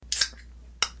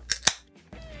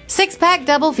Six-pack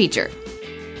double feature.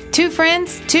 2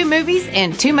 friends, 2 movies,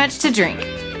 and too much to drink.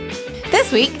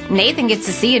 This week, Nathan gets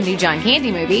to see a new John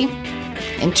Candy movie,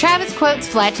 and Travis quotes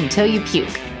Fletch until you puke.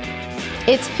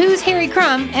 It's Who's Harry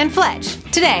Crumb and Fletch,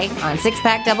 today on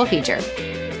Six-pack double feature.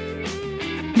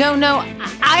 No,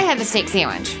 I have a steak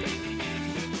sandwich.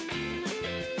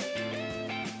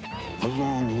 A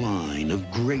long line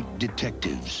of great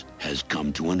detectives has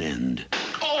come to an end.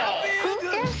 Who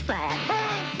is that?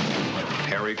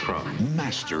 Harry Crumb.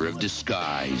 Master of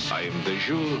disguise. I am the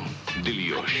Jour de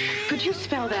Lioche. Could you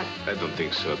spell that? I don't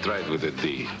think so. Try it with a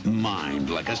D. Mind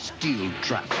like a steel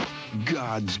trap.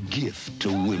 God's gift to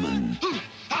women.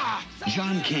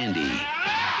 John Candy.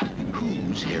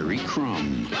 Who's Harry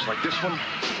Crumb? Looks like this one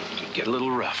could get a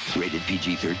little rough. Rated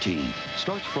PG-13.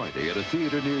 Starts Friday at a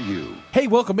theater near you. Hey,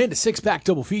 welcome into Six Pack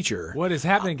Double Feature. What is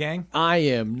happening, gang? I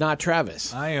am not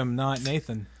Travis. I am not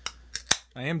Nathan.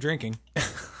 I am drinking.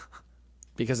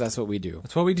 Because that's what we do.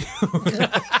 That's what we do.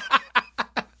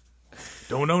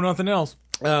 Don't know nothing else.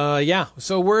 Yeah.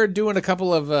 So we're doing a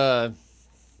couple of...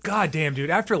 God damn, dude.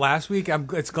 After last week,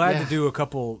 it's glad to do a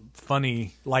couple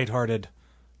funny, lighthearted?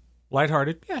 Yeah,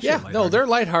 sure, lighthearted. No, they're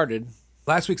lighthearted.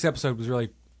 Last week's episode was really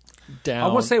down.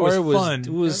 I won't say it was fun. It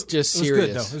was just serious.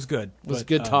 It was good, though. It was good. It was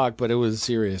good talk, but it was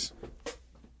serious.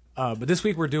 But this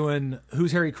week we're doing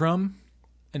Who's Harry Crumb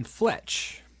and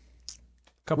Fletch.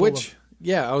 I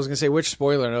was going to say, which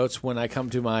spoiler notes when I come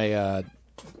to my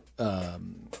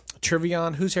trivia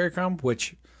on Who's Harry Crumb,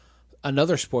 which,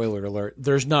 another spoiler alert,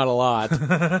 there's not a lot.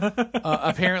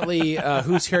 Apparently,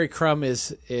 Who's Harry Crumb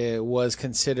was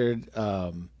considered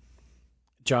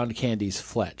John Candy's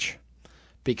Fletch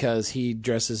because he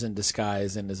dresses in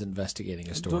disguise and is investigating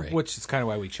a story. Which is kind of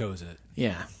why we chose it.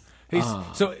 Yeah.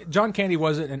 So John Candy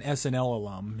wasn't an SNL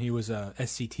alum. He was a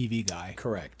SCTV guy.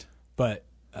 Correct. But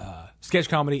sketch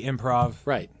comedy, improv.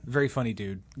 Right. Very funny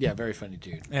dude. Yeah, very funny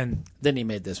dude. And then he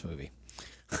made this movie.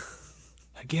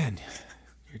 Again,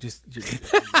 you're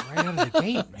right out of the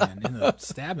gate, man.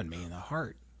 Stabbing me in the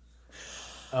heart.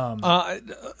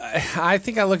 I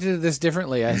think I looked at this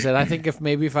differently. I said, I think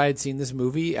if I had seen this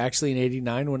movie actually in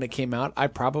 '89 when it came out, I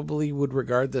probably would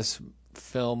regard this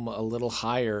film a little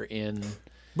higher than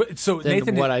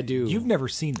Nathan, what I do. You've never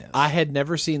seen this. I had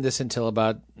never seen this until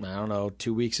about,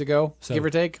 2 weeks ago, give or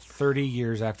take. 30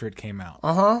 years after it came out.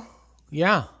 Uh-huh.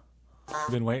 Yeah.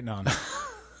 I've been waiting on.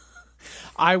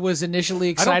 I was initially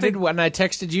excited when I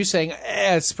texted you saying,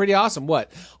 it's pretty awesome.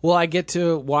 What? Well, I get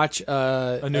to watch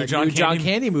a new John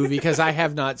Candy movie because I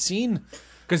have not seen.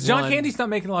 Because John Candy's not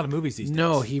making a lot of movies these days.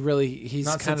 No, he's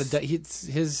kind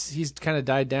of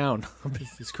died down.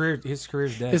 His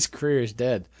career's dead. His career is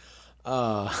dead.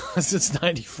 Since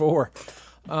 '94.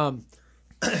 But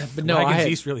no, Wagons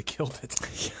East really killed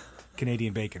it.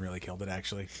 Canadian Bacon really killed it,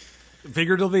 actually.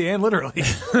 Figuratively and literally.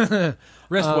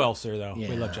 Rest well, sir, though. Yeah,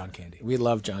 we love John Candy. We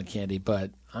love John Candy, but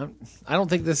I don't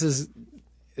think this is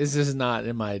not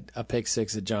in my pick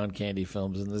 6 of John Candy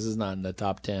films, and this is not in the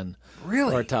top 10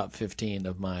 or top 15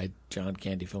 of my John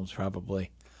Candy films, probably.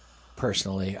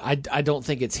 Personally, I don't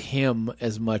think it's him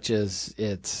as much as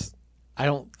it's. I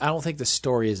don't think the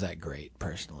story is that great,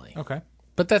 personally. Okay.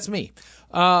 But that's me.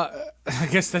 I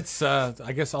guess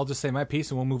I'll just say my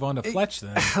piece and we'll move on to Fletch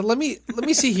then. Let me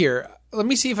see here. Let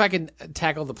me see if I can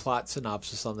tackle the plot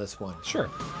synopsis on this one. Sure.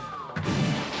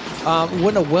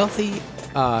 When a wealthy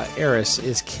heiress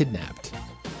is kidnapped,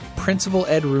 Principal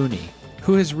Ed Rooney,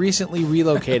 who has recently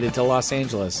relocated to Los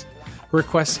Angeles,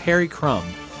 requests Harry Crumb,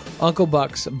 Uncle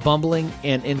Buck's bumbling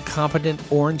and incompetent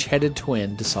orange-headed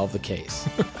twin, to solve the case.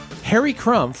 Harry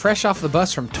Crumb, fresh off the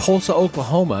bus from Tulsa,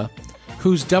 Oklahoma,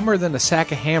 who's dumber than a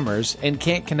sack of hammers and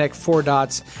can't connect 4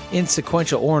 dots in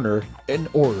sequential order,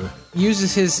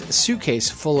 uses his suitcase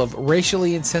full of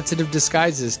racially insensitive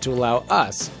disguises to allow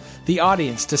us, the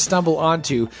audience, to stumble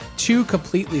onto 2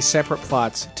 completely separate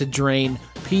plots to drain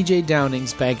P.J.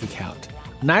 Downing's bank account,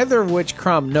 neither of which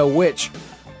Crumb know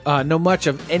much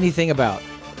of anything about.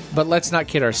 But let's not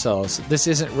kid ourselves, this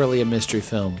isn't really a mystery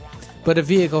film, but a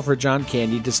vehicle for John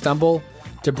Candy to stumble,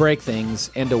 to break things,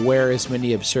 and to wear as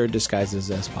many absurd disguises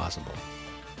as possible.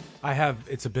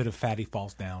 It's a bit of Fatty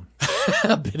Falls Down.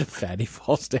 A bit of Fatty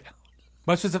Falls Down.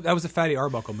 That was a Fatty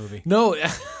Arbuckle movie. No,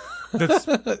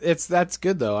 that's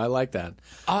good though. I like that.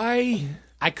 I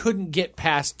couldn't get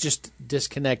past just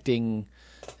disconnecting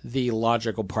the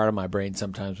logical part of my brain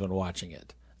sometimes when watching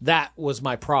it. That was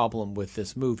my problem with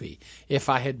this movie. If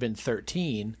I had been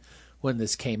 13 when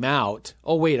this came out,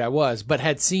 but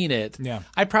had seen it,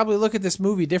 I'd probably look at this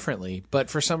movie differently. But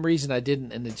for some reason I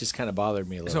didn't, and it just kind of bothered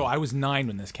me a little. So I was 9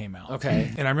 when this came out.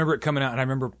 Okay. And I remember it coming out, and I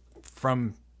remember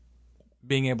from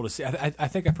being able to see, I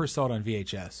think I first saw it on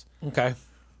VHS. Okay.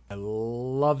 I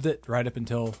loved it right up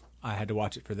until I had to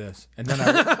watch it for this, and then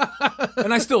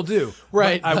and I still do.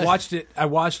 Right. But I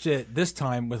watched it this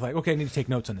time with like, okay, I need to take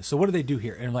notes on this. So what do they do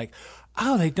here? And I'm like,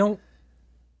 oh, they don't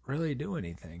really do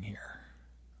anything here.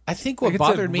 I think what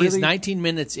bothered me is 19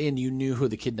 minutes in, you knew who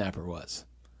the kidnapper was.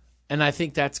 And I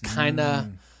think that's kind of...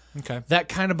 Okay. That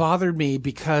kind of bothered me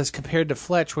because compared to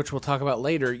Fletch, which we'll talk about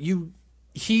later,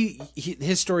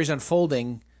 his story's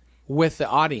unfolding with the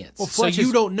audience. Well, so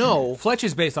you don't know. Fletch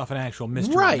is based off an actual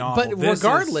mystery right, novel. But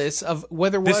regardless of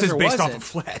whether it was this is or based wasn't, off of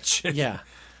Fletch. Yeah.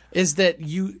 Is that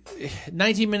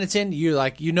 19 minutes in,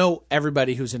 you know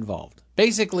everybody who's involved.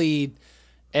 Basically,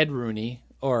 Ed Rooney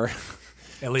or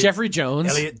Jeffrey Jones.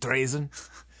 Elliot Drazen.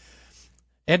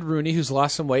 Ed Rooney, who's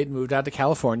lost some weight and moved out to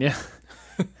California.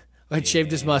 Had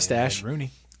shaved his mustache. Ed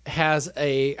Rooney. Has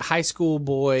a high school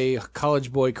boy,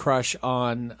 college boy crush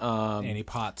on Annie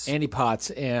Potts.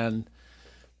 And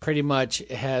pretty much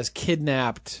has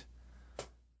kidnapped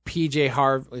PJ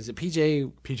Harvey. Is it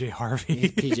PJ? PJ Harvey.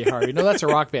 PJ Harvey. No, that's a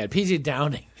rock band. PJ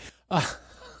Downing.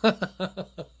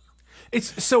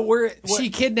 It's so he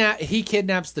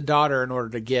kidnaps the daughter in order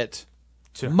to get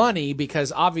money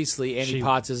because obviously Annie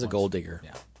Potts is a gold digger.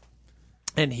 Yeah.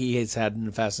 And he has had an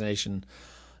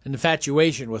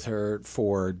infatuation with her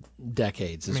for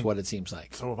decades, is what it seems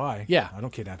like. So have I. Yeah. I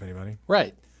don't kidnap anybody.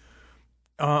 Right.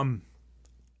 But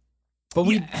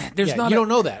you don't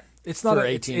know that. It's not for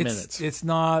 18 minutes. It's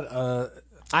not a...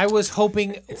 I was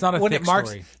hoping... It's not a thick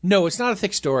story. No, it's not a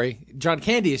thick story. John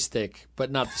Candy is thick,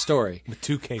 but not the story. With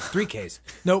 2K, 3Ks.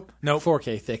 Nope.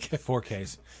 4K thick.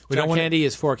 4Ks. John Candy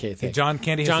is 4K thick. John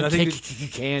Candy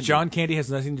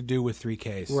has nothing to do with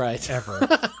 3Ks. Right.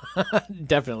 Ever.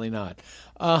 Definitely not.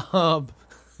 I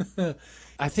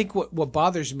think what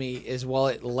bothers me is while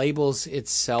it labels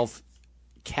itself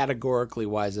categorically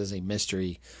wise as a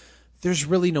mystery, there's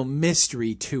really no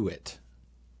mystery to it.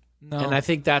 No. And I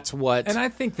think that's what... And I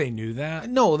think they knew that.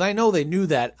 No, I know they knew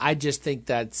that. I just think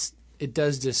it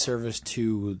does disservice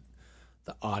to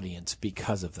the audience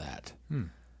because of that.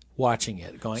 Watching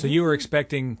it. So you were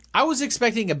expecting... I was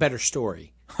expecting a better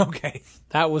story. Okay.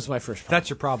 That was my first problem. That's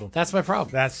your problem. That's my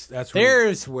problem. That's where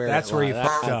you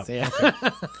fucked up. Yeah.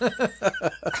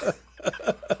 Okay.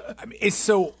 I mean, it's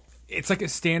like a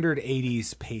standard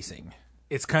 80s pacing.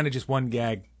 It's kind of just one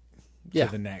gag to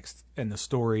the next, and the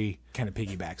story kind of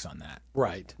piggybacks on that.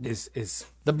 Right.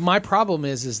 My problem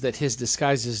is that his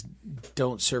disguises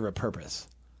don't serve a purpose.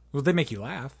 Well, they make you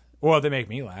laugh. Well, they make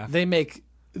me laugh.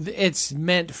 It's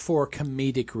meant for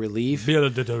comedic relief. How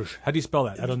do you spell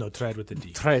that? I don't know. Try it with a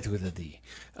D. Try it with a D.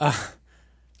 I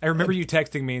remember you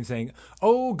texting me and saying,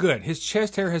 "Oh, good. His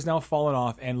chest hair has now fallen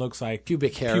off and looks like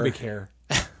pubic hair."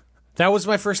 That was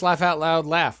my first laugh out loud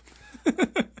laugh.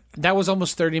 That was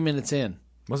almost 30 minutes in.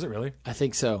 Was it really? I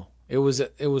think so. It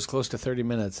was close to 30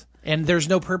 minutes. And there's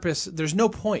no purpose, there's no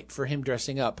point for him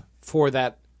dressing up for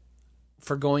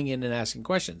going in and asking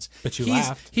questions. But you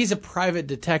laughed. He's a private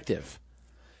detective.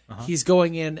 Uh-huh. He's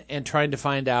going in and trying to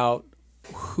find out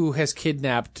who has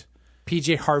kidnapped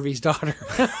PJ Harvey's daughter.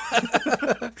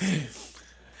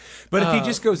 But if he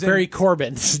just goes in... Barry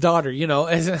Corbin's daughter,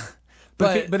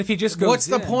 But if he just goes what's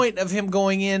the point of him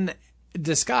going in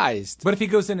disguised? But if he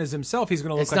goes in as himself, he's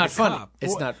going to look like a cop.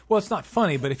 It's not. Well, it's not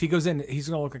funny. But if he goes in, he's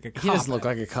going to look like a cop. He doesn't look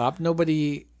like a cop.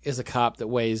 Nobody is a cop that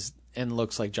weighs and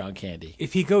looks like John Candy.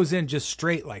 If he goes in just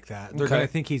straight like that, they're going to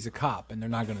think he's a cop, and they're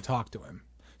not going to talk to him.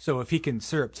 So if he can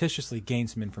surreptitiously gain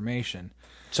some information.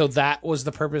 So that was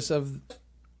the purpose of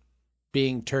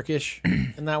being Turkish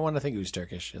in that one? I think he was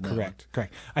Turkish in that one.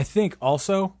 Correct. I think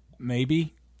also,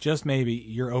 maybe, just maybe,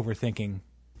 you're overthinking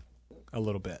a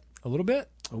little bit. A little bit?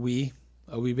 A wee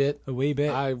bit.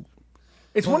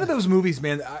 It's one of those movies,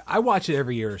 man. I watch it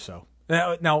every year or so.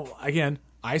 Now, again,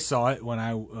 I saw it when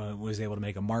I was able to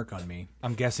make a mark on me.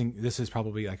 I'm guessing this is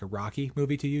probably like a Rocky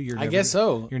movie to you. I guess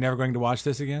so. You're never going to watch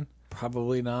this again?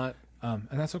 Probably not. And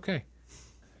that's okay.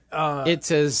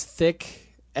 It's as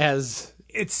thick as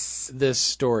this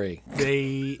story.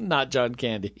 Not John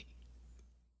Candy.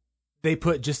 They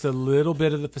put just a little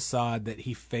bit of the facade that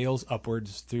he fails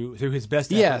upwards through his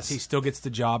best efforts. He still gets the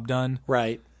job done.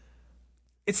 Right.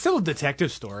 It's still a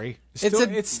detective story.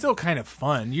 It's still kind of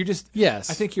fun. I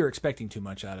think you're expecting too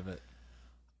much out of it.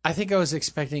 I think I was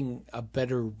expecting a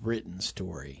better written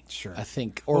story. Sure. I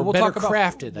think, or better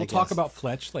crafted. We'll talk about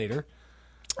Fletch later.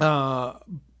 I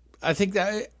think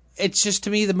that it's just, to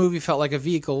me, the movie felt like a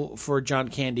vehicle for John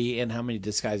Candy and how many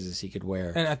disguises he could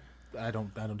wear. And I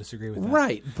don't disagree with that.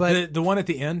 Right, but the one at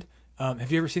the end.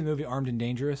 Have you ever seen the movie Armed and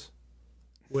Dangerous?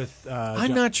 With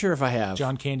I'm not sure if I have.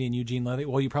 John Candy and Eugene Levy.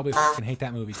 Well, you probably fucking hate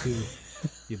that movie too,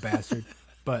 you bastard.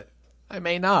 But I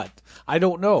may not. I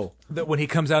don't know. That when he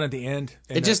comes out at the end,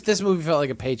 and This movie felt like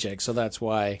a paycheck, so that's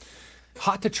why.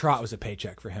 Hot to Trot was a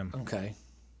paycheck for him. Okay.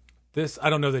 This, I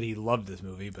don't know that he loved this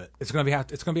movie, but it's gonna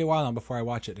be a while now before I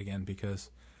watch it again because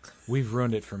we've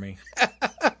ruined it for me.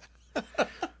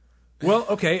 Well,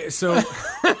 okay, so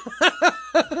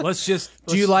let's just.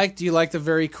 Do you like the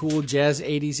very cool jazz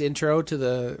 '80s intro to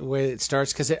the way it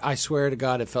starts? Because I swear to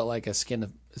God, it felt like a skin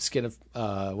of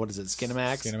what is it?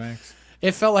 Skinamax. Skinamax.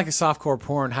 It felt like a softcore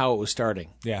porn how it was starting.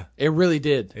 Yeah, it really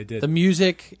did. It did. The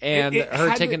music and It her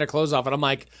had taking her clothes off, and I'm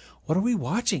like, what are we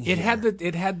watching here? It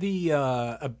had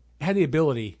the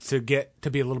ability to get to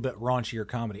be a little bit raunchier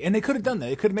comedy, and they could have done that.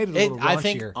 They could have made it a little raunchier. I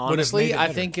think honestly,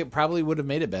 I think it probably would have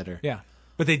made it better. Yeah,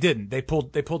 but they didn't. They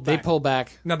pulled back. They pulled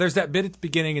back. Now there's that bit at the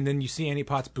beginning, and then you see Annie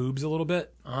Potts' boobs a little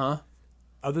bit.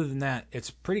 Other than that, it's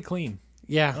pretty clean.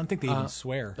 Yeah, I don't think they even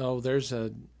swear. Oh,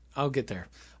 I'll get there.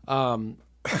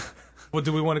 Well,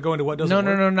 do we want to go into what doesn't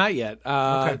work? No, not yet.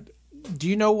 Okay. Do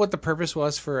you know what the purpose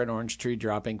was for an orange tree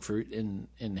dropping fruit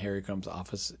in Harry Crumb's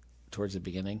office towards the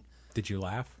beginning? Did you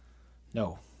laugh?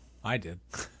 No. I did.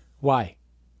 Why?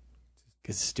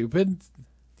 Because stupid?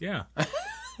 Yeah.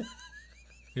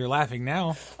 You're laughing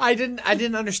now. I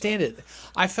didn't understand it.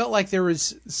 I felt like there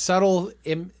was subtle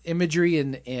imagery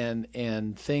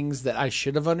and things that I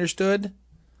should have understood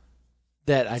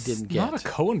that I didn't get. Not a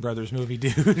Coen Brothers movie,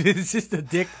 dude. It's just a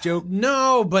dick joke.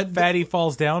 No, but Fatty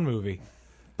falls down movie.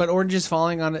 But oranges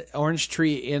falling on an orange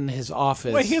tree in his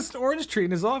office. Wait, he has an orange tree in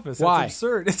his office. That's Why?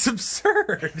 absurd. It's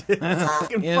absurd. It's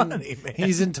fucking funny, man.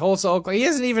 He's in Tulsa, Oklahoma. He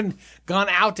hasn't even gone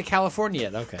out to California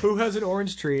yet. Okay. Who has an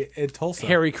orange tree in Tulsa?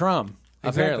 Harry Crumb,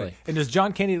 Exactly. apparently. And does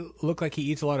John Candy look like he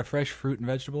eats a lot of fresh fruit and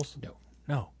vegetables? No.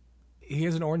 No. He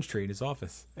has an orange tree in his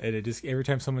office. And it just every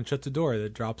time someone shuts a door,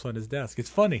 it drops on his desk. It's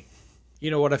funny. You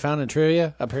know what I found in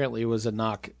trivia? Apparently it was a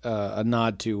nod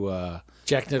to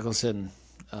Jack Nicholson,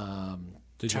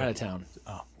 Chinatown.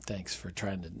 Oh, thanks for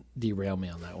trying to derail me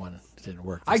on that one. It didn't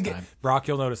work this time. Brock,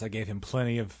 you'll notice I gave him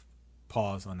plenty of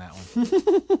pause on that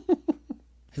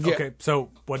one. Okay, so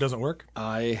what doesn't work?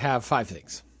 I have 5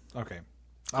 things. Okay.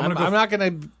 I'm not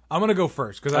going to... I'm going to go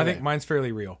first because I Okay. think mine's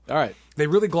fairly real. All right. They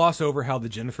really gloss over how the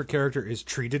Jennifer character is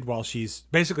treated while she's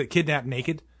basically kidnapped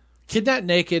naked. Kidnapped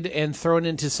naked and thrown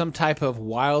into some type of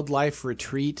wildlife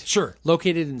retreat. Sure.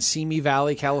 Located in Simi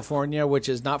Valley, California, which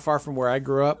is not far from where I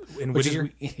grew up. In which Whittier?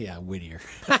 Yeah, Whittier.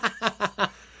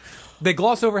 They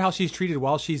gloss over how she's treated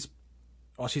while she's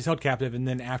held captive, and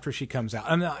then after she comes out.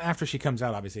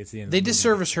 Obviously, it's the end. They of the movie.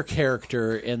 disservice her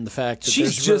character in the fact that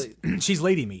She's there's just really, she's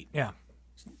lady meat. Yeah,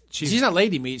 she's not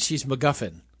lady meat. She's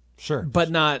MacGuffin, sure, but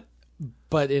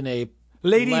in a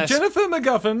Lady less, Jennifer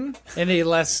MacGuffin in a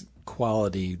less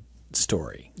quality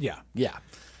story. Yeah, Yeah.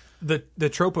 the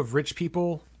trope of rich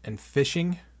people and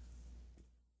fishing,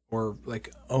 or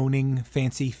like owning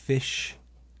fancy fish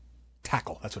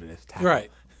tackle. That's what it is. Tackle. Right.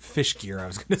 Fish gear. I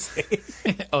was going to say.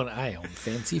 Oh, I own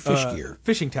fancy fish gear.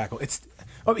 Fishing tackle.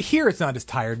 Here it's not as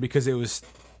tired because it was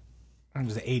the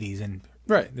 80s and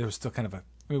Right. there was still kind of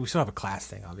we still have a class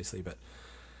thing obviously, but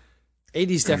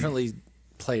 80s definitely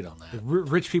played on that.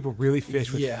 rich people really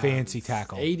fish with fancy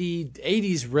tackle.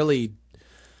 80s really.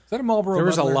 Is that a Marlboro? There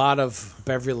was Butler? a lot of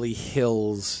Beverly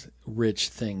Hills rich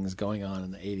things going on in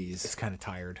the 80s. It's kind of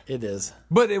tired. It is.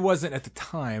 But it wasn't at the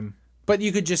time. But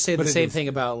you could just say the But it same is. thing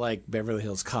about like Beverly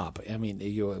Hills Cop. I mean,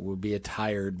 it would be a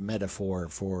tired metaphor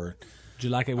for. Do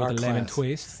you like it with Our a lemon class.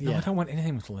 twist? No, Yeah. I don't want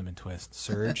anything with a lemon twist.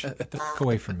 Surge. Get the fuck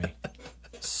away from me.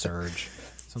 Surge.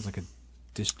 Sounds like a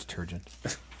dish detergent.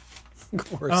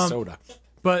 Or soda.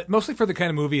 But mostly for the kind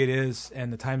of movie it is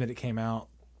and the time that it came out,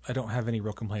 I don't have any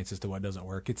real complaints as to what doesn't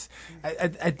work. It's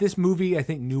at this movie, I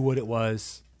think, knew what it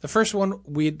was. The first one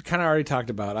we'd kind of already talked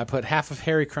about. I put half of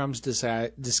Harry Crumb's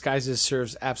disguises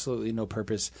serves absolutely no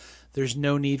purpose. There's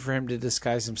no need for him to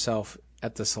disguise himself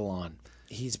at the salon.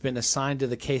 He's been assigned to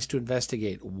the case to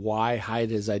investigate. Why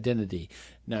hide his identity?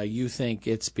 Now, you think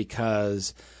it's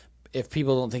because if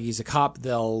people don't think he's a cop,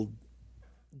 they'll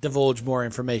divulge more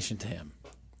information to him,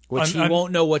 which he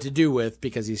won't know what to do with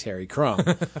because he's Harry Crumb.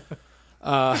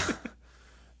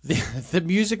 The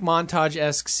music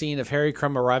montage-esque scene of Harry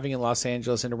Crumb arriving in Los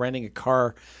Angeles and renting a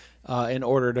car in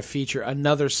order to feature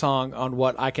another song on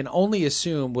what I can only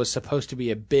assume was supposed to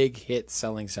be a big hit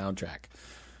selling soundtrack.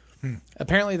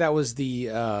 Apparently that was the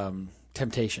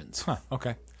Temptations. Huh,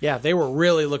 okay. Yeah, they were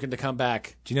really looking to come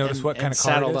back. Do you notice what kind of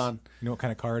car saddled it is? on You know what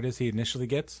kind of car it is he initially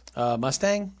gets?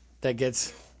 Mustang that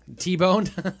gets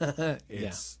T-boned?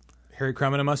 It's Harry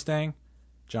Crumb in a Mustang,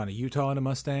 Johnny Utah in a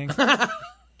Mustang,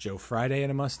 Joe Friday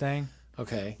in a Mustang.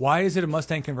 Okay. Why is it a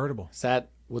Mustang convertible? Is that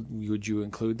would you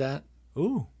include that?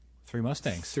 Ooh, 3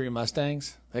 Mustangs. 3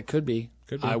 Mustangs. That could be.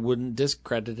 Could be. I wouldn't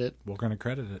discredit it. We're going to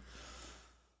credit it.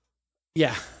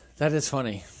 Yeah, that is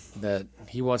funny. That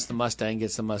he wants the Mustang,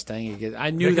 gets the Mustang. I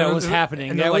knew They that go- was happening.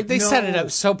 and they're like, They set it "No,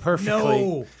 up so perfectly.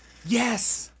 No.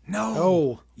 Yes. No.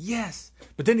 Oh. Yes.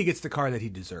 But then he gets the car that he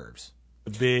deserves.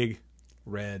 The big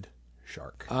red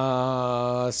shark.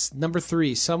 Number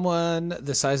 3, someone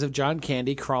the size of John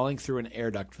Candy crawling through an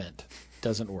air duct vent.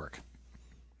 Doesn't work.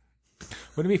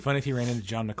 Wouldn't it be fun if he ran into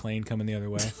John McClane coming the other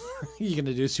way? You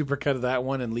gonna do a supercut of that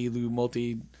one and Lilu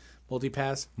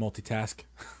multi-pass? Multitask.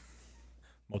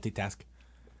 Multitask.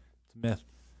 It's a myth.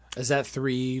 Is that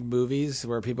 3 movies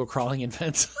where people crawling in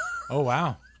vents? Oh,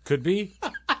 wow. Could be.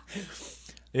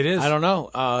 It is. I don't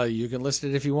know. You can list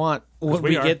it if you want. When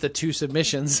we we are. get the 2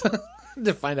 submissions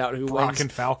to find out who Brock wins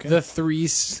and Falcon. the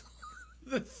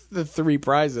 3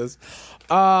 prizes.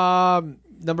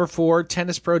 Number 4,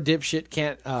 tennis pro dipshit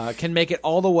can make it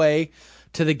all the way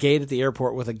to the gate at the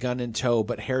airport with a gun in tow,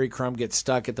 but Harry Crumb gets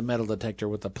stuck at the metal detector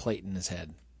with a plate in his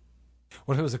head.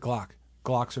 What if it was a Glock?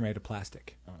 Glocks are made of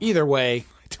plastic. Either way,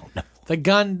 I don't know. the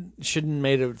gun shouldn't have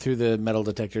made it through the metal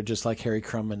detector, just like Harry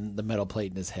Crumb and the metal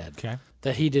plate in his head. Okay.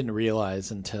 That he didn't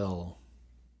realize until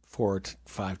 4 to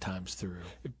 5 times through.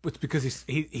 It's because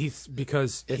he's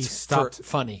because he It's stopped.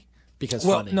 funny. Because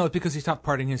Well, funny. no, it's because he stopped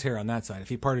parting his hair on that side. If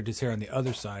he parted his hair on the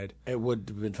other side, It would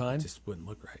have been fine. it just wouldn't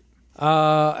look right.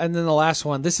 And then the last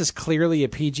one. This is clearly a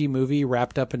PG movie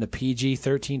wrapped up in a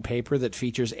PG-13 paper that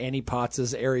features Annie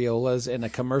Potts' areolas and a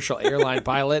commercial airline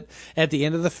pilot at the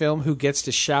end of the film who gets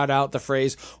to shout out the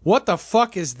phrase, "What the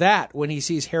fuck is that?" when he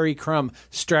sees Harry Crumb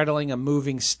straddling a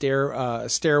moving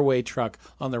stairway truck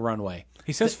on the runway.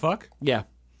 He says fuck? Yeah.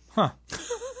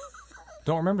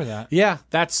 Don't remember that. Yeah,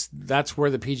 that's where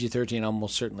the PG-13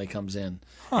 almost certainly comes in.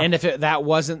 And if that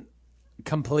wasn't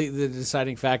completely the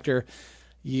deciding factor,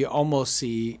 you almost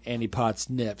see Annie Potts'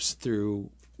 nips through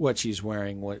what she's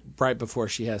wearing right before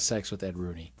she has sex with Ed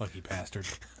Rooney. Lucky bastard.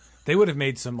 They would have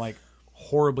made some like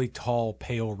horribly tall,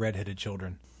 pale, redheaded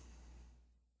children.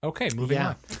 Okay, moving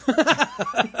on. Do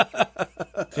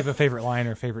you have a favorite line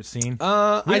or favorite scene?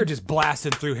 We were just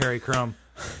blasted through Harry Crumb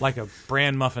like a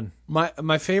bran muffin.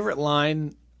 My favorite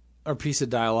line or piece of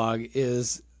dialogue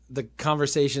is the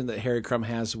conversation that Harry Crumb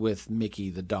has with Mickey,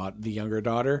 the younger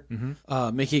daughter.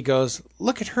 Mm-hmm. Mickey goes,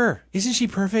 "Look at her. Isn't she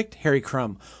perfect?" Harry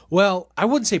Crumb, "Well, I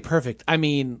wouldn't say perfect. I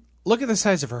mean, look at the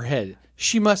size of her head.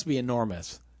 She must be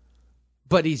enormous,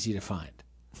 but easy to find."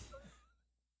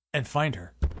 And find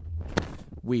her.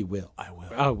 We will. I will.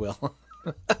 I will.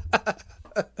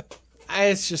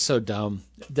 It's just so dumb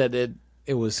that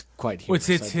it was quite humorous.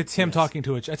 It's him talking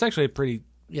to it's actually a pretty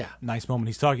Yeah. nice moment.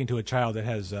 He's talking to a child that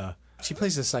has She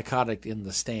plays a psychotic in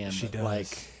The Stand. she does Like,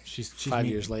 she's 5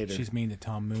 mean- years later. She's mean to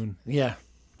Tom Moon. yeah.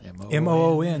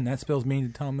 MOON. That spells mean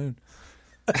to Tom Moon.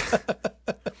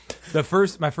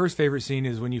 My first favorite scene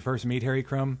is when you first meet Harry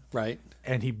Crumb, Right.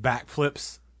 and he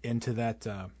backflips into that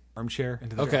armchair.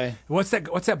 Okay. What's that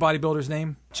bodybuilder's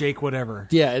name? Jake whatever.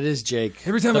 Yeah, it is Jake.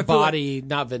 Every time the I feel body,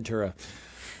 not Ventura.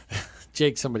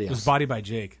 Jake, somebody It else. was Body by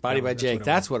Jake. Body by Jake.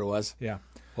 That's what what it was. it was. Yeah.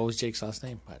 What was Jake's last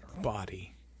name? I don't know.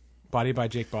 Body by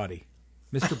Jake Body.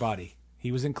 Mr. Body.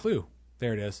 He was in Clue.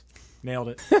 There it is. Nailed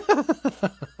it.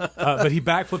 But he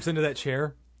backflips into that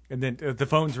chair, and then the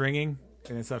phone's ringing,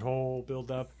 and it's that whole build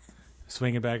up,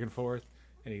 swinging back and forth,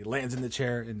 and he lands in the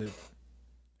chair into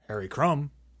Harry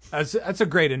Crumb. That's a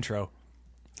great intro.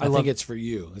 I think it's for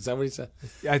you. Is that what he said?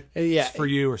 Yeah. It's for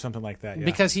you or something like that. Yeah.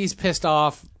 Because he's pissed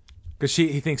off. Because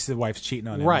he thinks the wife's cheating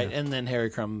on him. Right. Yeah. And then Harry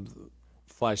Crumb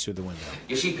flies through the window.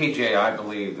 You see, PJ, I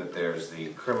believe that there's the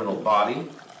criminal body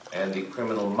and the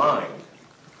criminal mind.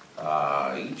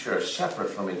 Each are separate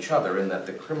from each other in that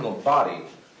the criminal body,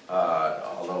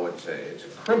 although it's a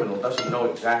criminal, doesn't know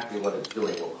exactly what it's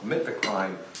doing. Will commit the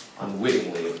crime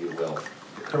unwittingly, if you will.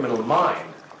 The criminal mind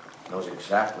knows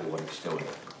exactly what it's doing.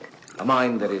 A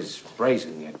mind that is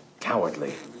brazen yet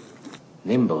cowardly,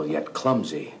 nimble yet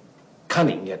clumsy,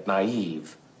 cunning yet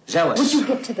naive, zealous. Would you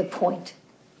get to the point?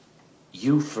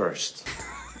 You first.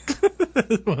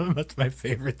 That's my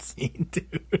favorite scene,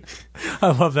 dude.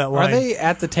 I love that Are line. they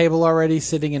at the table already,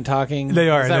 sitting and talking? They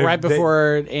are. Is that They're- right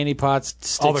before Annie Potts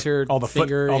sticks her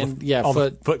finger in?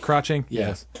 Foot crotching.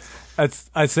 Yeah. Yes.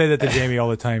 I say that to Jamie all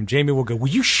the time. Jamie will go, "Will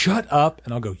you shut up?"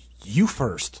 And I'll go, "You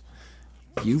first."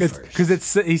 You first.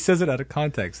 Because he says it out of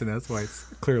context, and that's why it's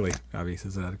clearly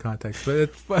obviously says it out of context.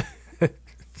 But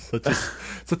it's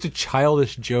such a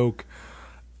childish joke.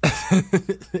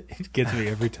 It gets me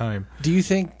every time. Do you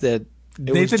think that it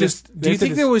was Nathan just? is- Do you Nathan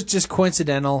think is- that was just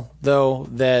coincidental, though,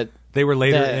 that They were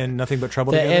later That- in Nothing But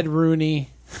Trouble that Together. Ed Rooney?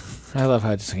 I love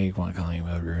how I just keep on calling him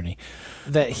Ed Rooney.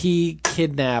 That he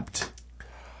kidnapped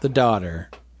the daughter,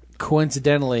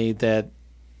 coincidentally, that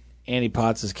Annie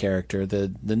Potts' character,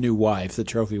 the new wife, the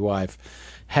trophy wife,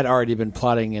 had already been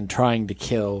plotting and trying to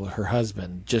kill her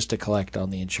husband just to collect on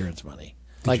the insurance money.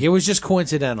 It was just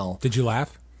coincidental. Did you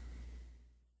laugh?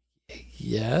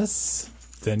 Yes.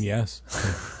 Then yes,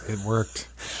 it worked.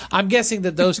 I'm guessing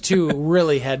that those two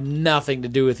really had nothing to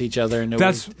do with each other, and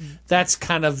that's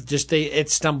kind of just it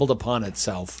stumbled upon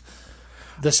itself.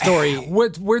 The story,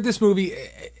 where this movie,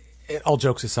 all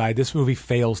jokes aside, this movie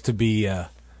fails to be.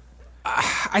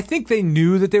 I think they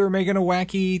knew that they were making a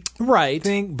wacky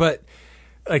thing, but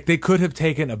they could have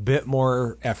taken a bit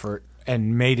more effort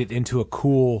and made it into a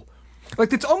cool,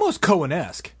 it's almost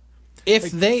Coen-esque.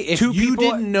 If you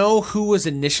didn't know who was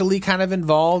initially kind of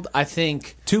involved, I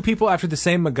think two people after the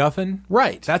same MacGuffin,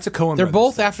 right? That's a Coen. They're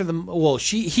both after the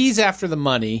he's after the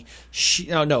money.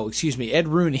 Ed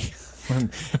Rooney.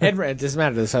 It doesn't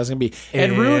matter. That's how it's going to be.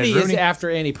 Ed Rooney is after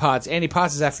Annie Potts. Annie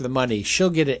Potts is after the money. She'll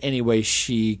get it any way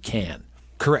she can.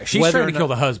 Correct. She's trying to kill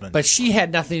the husband, but she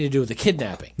had nothing to do with the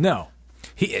kidnapping. No.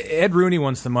 Ed Rooney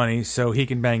wants the money so he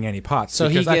can bang Annie Potts. So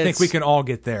I think we can all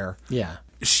get there. Yeah.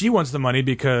 She wants the money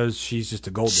because she's just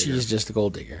a gold digger. She's just a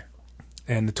gold digger.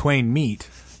 And the twain meet,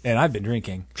 and I've been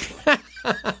drinking.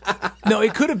 No,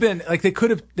 it could have been they could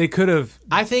have.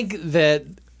 I think that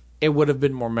it would have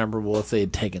been more memorable if they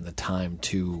had taken the time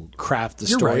to craft the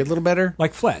story a little better.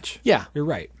 Like Fletch. Yeah. You're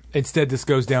right. Instead, this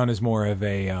goes down as more of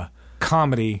a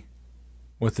comedy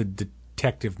with a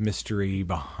detective mystery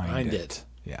behind it.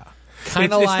 Yeah.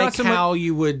 Kind of like how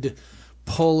you would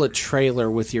pull a trailer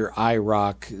with your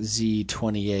IROC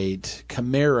Z28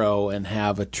 Camaro and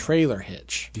have a trailer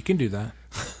hitch. You can do that.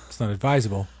 It's not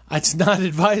advisable. It's not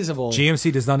advisable.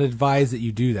 GMC does not advise that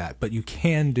you do that, but you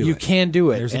can do it. You can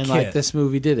do it. There's and a kit. This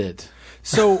movie did it.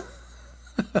 So,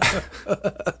 man,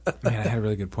 I had a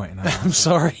really good point. I'm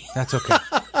sorry. That's okay.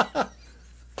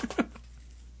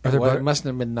 It must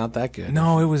have been not that good.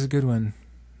 No, it was a good one.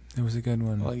 It was a good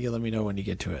one. Well, you let me know when you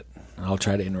get to it. I'll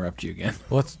try to interrupt you again.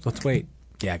 Well, let's wait.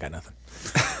 Yeah, I got nothing.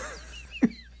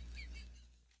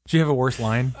 Do you have a worse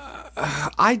line?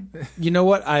 You know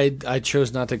what? I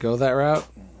chose not to go that route.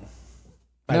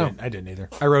 No. I didn't either.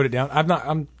 I wrote it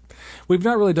down. We've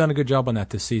not really done a good job on that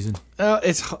this season.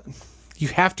 You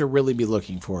have to really be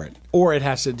looking for it, or it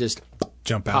has to just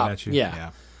jump pop. Out at you. Yeah.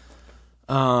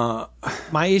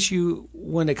 My issue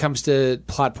when it comes to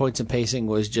plot points and pacing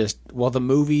was just the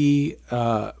movie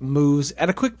moves at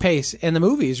a quick pace, and the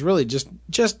movie is really just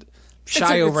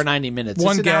shy over 90 minutes.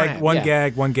 One gag, one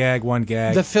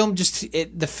gag. The film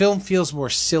the film feels more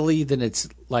silly than it's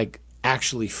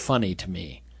actually funny to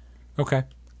me. Okay.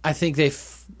 I think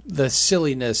the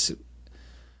silliness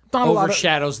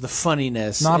overshadows the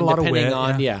funniness. Not a lot of wit. Depending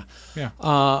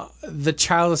on the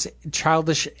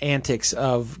childish antics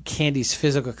of Candy's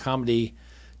physical comedy,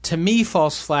 to me,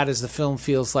 falls flat as the film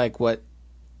feels like what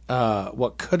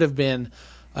could have been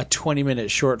a 20-minute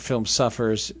short film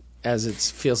suffers, as it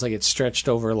feels like it's stretched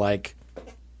over like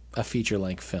a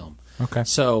feature-length film. Okay.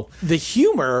 So the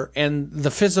humor and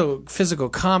the physical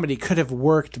comedy could have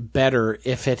worked better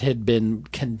if it had been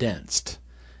condensed.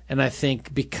 And I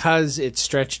think because it's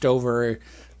stretched over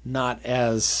not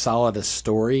as solid a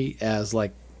story as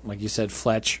like you said,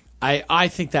 Fletch, I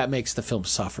think that makes the film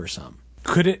suffer some.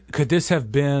 Could this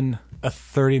have been a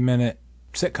 30-minute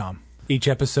sitcom? Each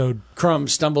episode, Crumb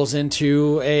stumbles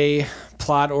into a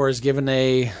plot or is given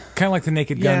a kind of like the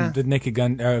Naked Gun. Yeah. The Naked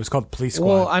Gun. It was called Police Squad.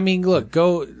 Well, I mean, look,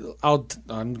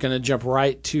 I'm gonna jump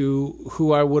right to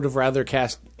who I would have rather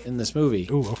cast in this movie.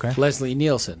 Ooh, okay. Leslie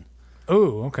Nielsen.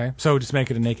 Ooh, okay. So just make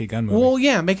it a Naked Gun movie. Well,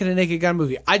 yeah, make it a Naked Gun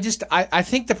movie. I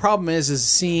think the problem is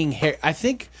seeing Harry. I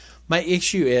think my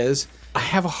issue is I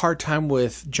have a hard time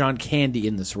with John Candy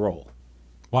in this role.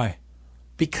 Why?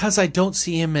 Because I don't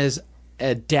see him as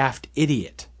a daft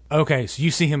idiot. Okay, so you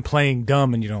see him playing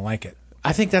dumb and you don't like it.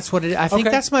 I think that's what it is. I think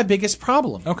that's my biggest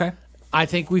problem. Okay. I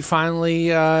think we finally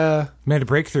made a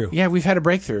breakthrough. Yeah, we've had a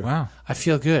breakthrough. Wow. I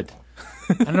feel good.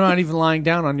 I'm not even lying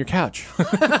down on your couch.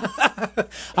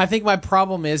 I think my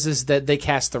problem is that they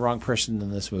cast the wrong person in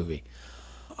this movie.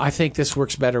 I think this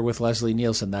works better with Leslie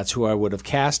Nielsen. That's who I would have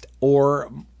cast.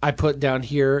 Or I put down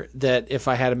here that if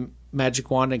I had a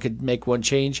magic wand and could make one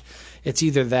change, it's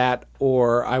either that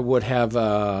or I would have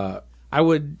I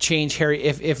would change Harry.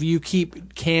 If you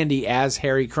keep Candy as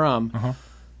Harry Crumb,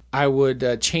 I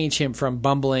would change him from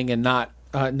bumbling and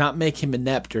not make him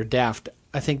inept or daft.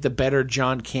 I think the better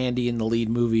John Candy in the lead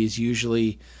movies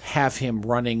usually have him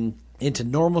running into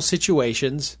normal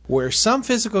situations where some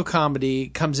physical comedy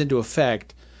comes into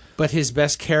effect, but his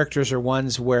best characters are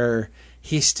ones where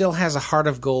he still has a heart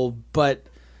of gold, but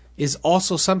is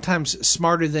also sometimes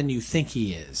smarter than you think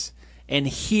he is. and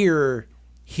here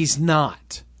he's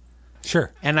not.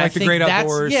 Sure. And like I the think Great that's-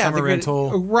 Outdoors, yeah, Summer the Great-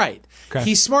 Rental. Right. Okay.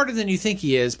 He's smarter than you think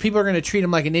he is. People are going to treat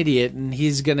him like an idiot, and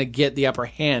he's going to get the upper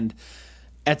hand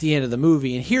at the end of the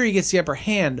movie. And here he gets the upper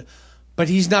hand, but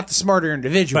he's not the smarter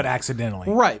individual. But accidentally.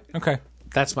 Right. Okay.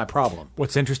 That's my problem.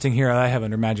 What's interesting here, I have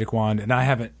under Magic Wand, and I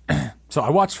haven't. So I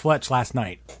watched Fletch last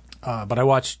night, but I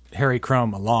watched Harry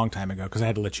Crumb a long time ago because I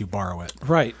had to let you borrow it.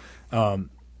 Right.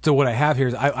 So what I have here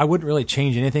is I wouldn't really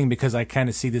change anything because I kind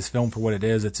of see this film for what it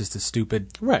is. It's just a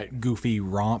stupid, goofy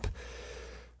romp.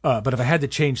 But if I had to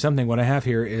change something, what I have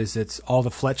here is it's all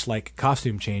the Fletch-like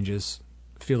costume changes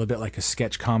feel a bit like a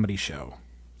sketch comedy show.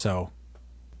 So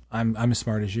I'm as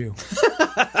smart as you.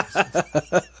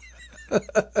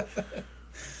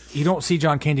 You don't see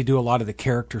John Candy do a lot of the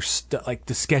character stuff, like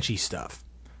the sketchy stuff.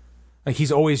 Like he's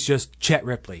always just Chet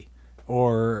Ripley,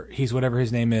 or he's whatever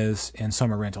his name is in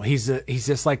Summer Rental. He's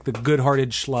just like the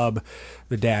good-hearted schlub,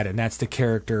 the dad, and that's the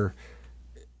character.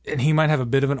 And he might have a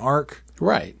bit of an arc,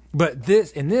 right? But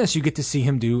in this, you get to see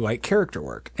him do like character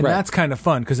work, and Right. that's kind of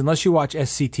fun because unless you watch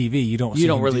SCTV, you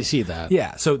don't really see that.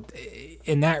 Yeah, so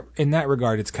in that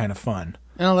regard, it's kind of fun.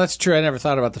 No, that's true. I never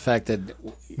thought about the fact that.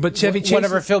 But Chevy Chase,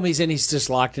 whatever film he's in, he's just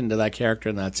locked into that character,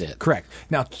 and that's it. Correct.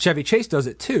 Now Chevy Chase does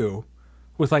it too,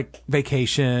 with like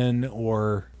Vacation,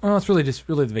 or it's really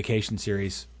the Vacation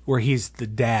series where he's the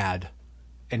dad,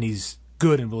 and he's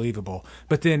good and believable.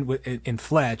 But then in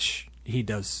Fletch, he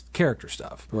does character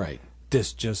stuff. Right.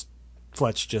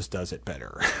 Fletch just does it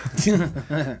better.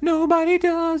 Nobody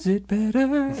does it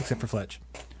better except for Fletch.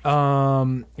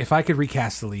 If I could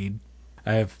recast the lead,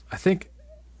 I think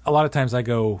a lot of times I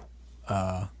go.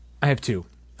 I have two,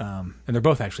 and they're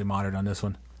both actually modern on this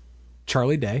one.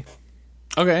 Charlie Day,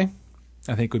 Okay.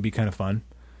 I think would be kind of fun.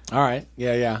 All right.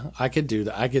 Yeah. I could do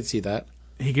that. I could see that.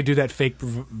 He could do that fake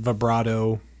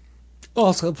vibrato.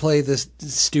 Also play the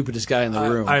stupidest guy in the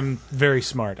room. I'm very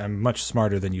smart. I'm much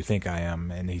smarter than you think I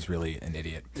am, and he's really an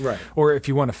idiot. Right. Or if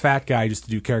you want a fat guy just to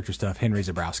do character stuff, Henry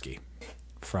Zabrowski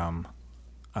from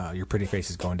Your Pretty Face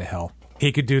is Going to Hell.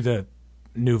 He could do the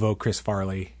nouveau Chris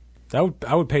Farley. I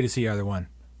would pay to see either one,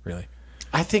 really.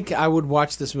 I think I would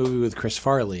watch this movie with Chris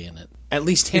Farley in it. At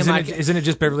least him. Isn't it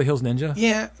just Beverly Hills Ninja?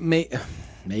 Yeah,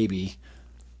 maybe.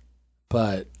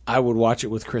 But I would watch it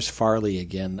with Chris Farley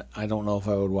again. I don't know if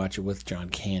I would watch it with John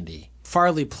Candy.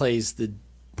 Farley plays the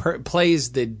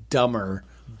dumber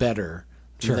better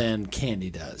than Candy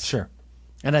does. Sure.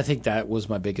 And I think that was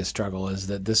my biggest struggle, is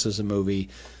that this was a movie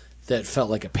that felt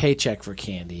like a paycheck for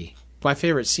Candy. My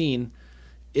favorite scene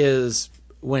is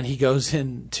when he goes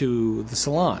into the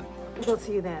salon. We'll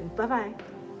see you then. Bye-bye.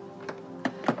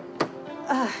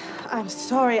 I'm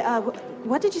sorry.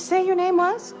 What did you say your name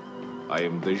was? I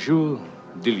am the Jules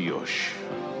Dilioche.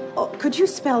 Oh, could you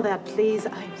spell that, please?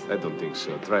 I don't think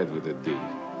so. Try it with a D.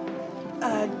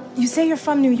 You say you're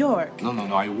from New York. No.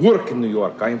 I work in New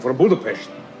York. I am from Budapest.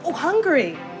 Oh,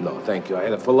 Hungary. No, thank you. I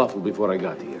had a falafel before I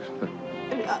got here.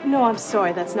 No, I'm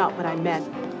sorry. That's not what I meant.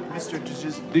 Mr.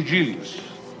 DeGilius.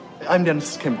 I'm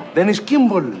Dennis Kimball. Dennis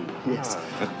Kimball. Yes.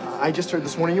 I just heard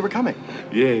this morning you were coming.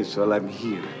 Yes, well, I'm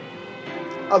here.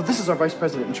 This is our vice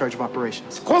president in charge of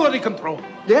operations. Quality control.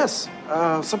 Yes,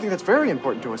 something that's very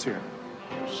important to us here.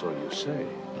 So you say.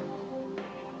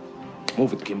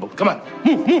 Move it, Kimball. Come on.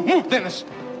 Move, Dennis.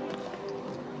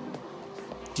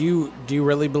 Do you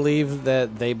really believe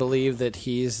that they believe that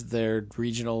he's their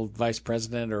regional vice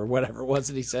president or whatever it was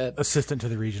that he said? Assistant to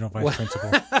the regional vice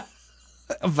principal.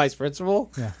 A vice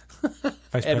principal? Yeah. Ed Vice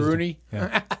president. Rooney?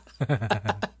 Yeah.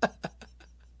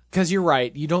 Because you're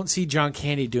right. You don't see John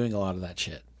Candy doing a lot of that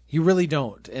shit. You really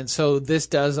don't. And so this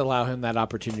does allow him that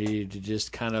opportunity to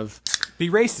just kind of... Be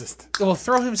racist. Well,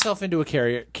 throw himself into a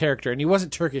character. And he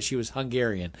wasn't Turkish. He was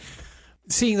Hungarian.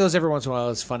 Seeing those every once in a while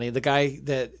is funny. The guy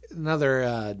that...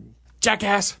 Another...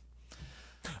 Jackass!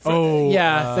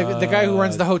 Yeah, the guy who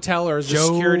runs the hotel or is the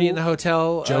security in the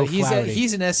hotel. Joe he's Flaherty.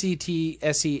 an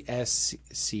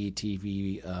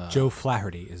SESCTV... Joe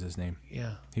Flaherty is his name.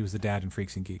 Yeah. He was the dad in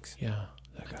Freaks and Geeks. Yeah.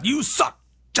 You suck,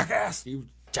 jackass! You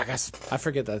jackass. I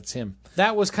forget that's him.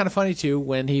 That was kind of funny, too,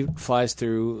 when he flies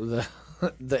through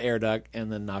the air duct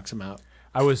and then knocks him out.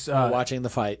 I was watching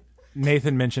the fight.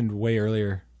 Nathan mentioned way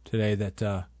earlier today that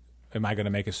am I going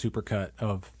to make a supercut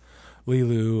of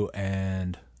Lilu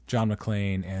and John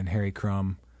McClane and Harry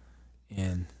Crumb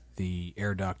in the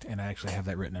air duct, and I actually have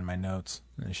that written in my notes,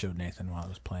 and I showed Nathan while I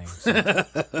was playing.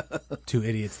 So, two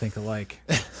idiots think alike.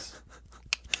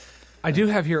 I do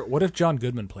have here, what if John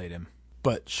Goodman played him,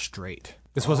 but straight?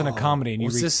 This wasn't a comedy.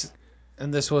 And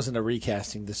and this wasn't a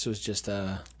recasting. This was just just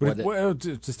a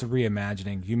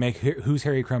reimagining. You make Who's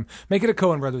Harry Crumb? Make it a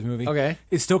Coen Brothers movie. Okay.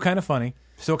 It's still kind of funny,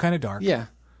 still kind of dark. Yeah.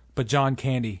 But John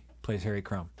Candy plays Harry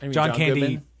Crumb. You mean John Candy.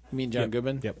 Goodman? You mean John Yep.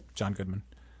 Goodman? Yep, John Goodman.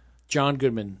 John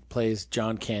Goodman plays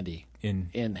John Candy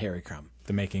In Harry Crumb.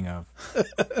 the making of.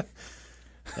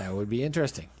 That would be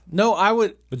interesting. No, I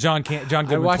would. But John I'd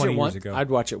Goodman watch 20 it years once. ago. I'd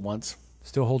watch it once.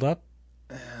 Still hold up?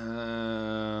 We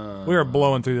were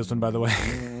blowing through this one, by the way.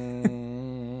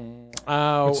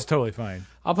 Which is totally fine.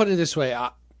 I'll put it this way.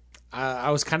 I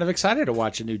was kind of excited to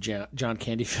watch a new John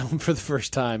Candy film for the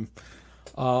first time.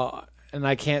 And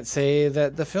I can't say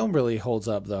that the film really holds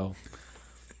up, though.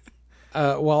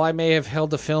 While I may have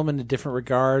held the film in a different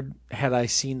regard, had I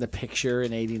seen the picture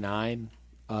in '89,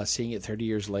 seeing it 30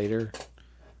 years later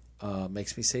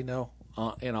makes me say no,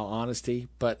 in all honesty.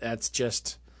 But that's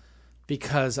just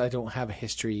because I don't have a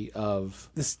history of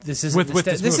this. This isn't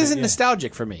this isn't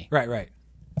nostalgic for me. Right.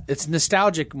 It's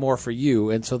nostalgic more for you,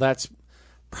 and so that's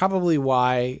probably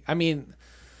why. I mean,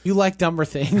 you like dumber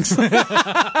things.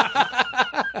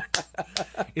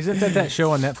 Isn't that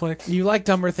show on Netflix? You like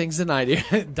dumber things than I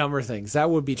do. Dumber Things. That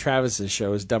would be Travis's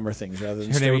show, is Dumber Things rather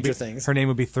than Stranger Things. Her name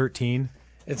would be 13.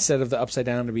 Instead of the upside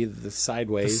down to be the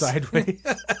sideways. Sideways.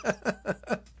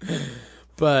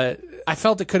 But I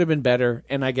felt it could have been better,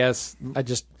 and I guess I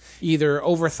just either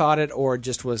overthought it or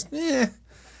just was,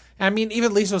 I mean,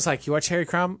 even Lisa was like, you watch Harry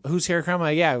Crumb? Who's Harry Crumb?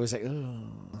 Yeah, I was like, oh.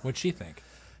 What'd she think?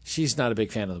 She's not a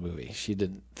big fan of the movie. She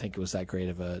didn't think it was that great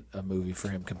of a movie for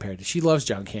him compared to. She loves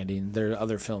John Candy, and there are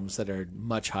other films that are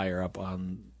much higher up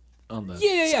on the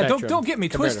spectrum. Don't get me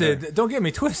twisted. Don't get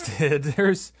me twisted.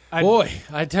 Boy,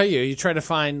 I tell you, you try to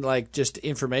find like just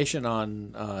information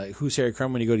on who's Harry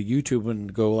Crumb when you go to YouTube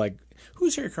and go like,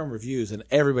 who's Harry Crumb reviews, and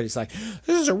everybody's like,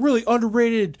 this is a really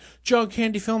underrated John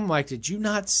Candy film. I'm like, did you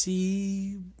not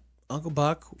see Uncle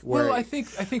Buck? Well, I think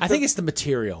it's the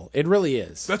material. It really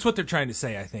is. That's what they're trying to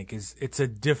say. I think is it's a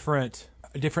different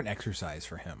exercise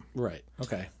for him. Right.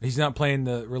 Okay. He's not playing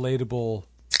the relatable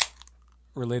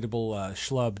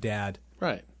schlub dad.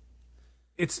 Right.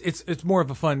 It's more of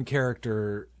a fun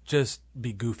character, just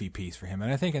be goofy piece for him,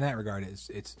 and I think in that regard,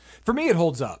 it's for me it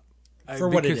holds up for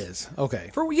what it is.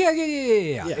 Okay.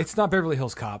 Yeah. It's not Beverly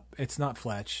Hills Cop. It's not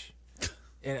Fletch.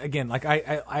 And again, like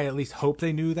I at least hope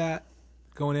they knew that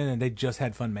going in, and they just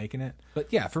had fun making it.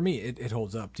 But yeah, for me, it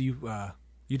holds up. Do you?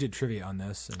 You did trivia on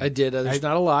this. And I did. There's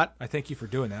not a lot. I thank you for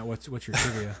doing that. What's your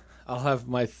trivia? I'll have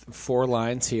my 4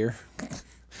 lines here.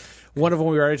 One of them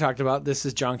we already talked about. This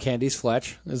is John Candy's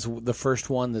Fletch. This is the first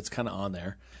one that's kind of on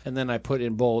there. And then I put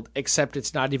in bold, except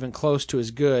it's not even close to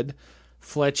as good.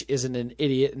 Fletch isn't an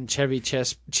idiot, and Chevy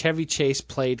Chase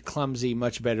played clumsy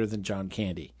much better than John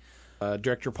Candy.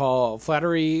 Director Paul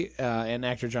Flattery and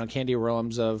actor John Candy were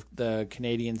alums of the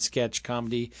Canadian sketch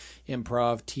comedy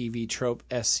improv TV trope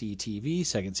SCTV,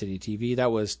 Second City TV.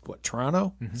 That was,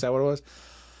 Toronto? Mm-hmm. Is that what it was?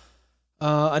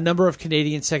 A number of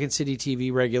Canadian Second City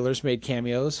TV regulars made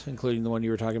cameos, including the one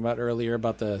you were talking about earlier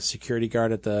about the security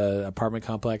guard at the apartment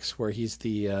complex where he's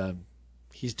doing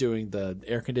the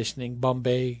air conditioning,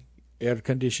 Bombay air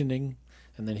conditioning,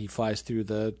 and then he flies through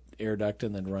the air duct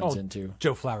and then runs into...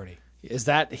 Joe Flaherty. Is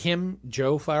that him,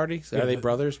 Joe Flaherty? Are they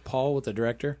brothers? Paul with the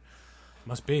director?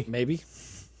 Must be. Maybe.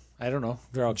 I don't know.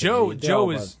 They're all Joe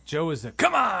Canadian. Joe is the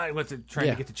come on trying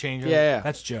to get the change. Yeah.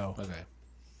 That's Joe. Okay.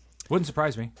 Wouldn't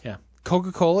surprise me. Yeah.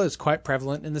 Coca-Cola is quite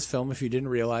prevalent in this film if you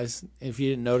didn't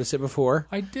notice it before.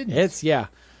 I didn't. It's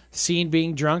seen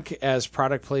being drunk as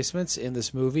product placements in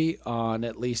this movie on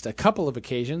at least a couple of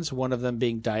occasions, one of them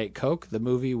being Diet Coke. The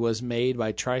movie was made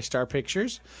by TriStar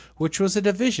Pictures, which was a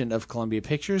division of Columbia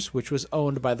Pictures, which was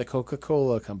owned by the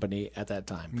Coca-Cola Company at that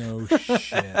time. No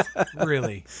shit.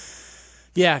 Really?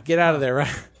 Yeah, get out of there,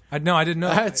 right? I didn't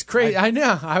know. It's crazy. I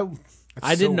know.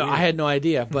 I didn't know. Weird. I had no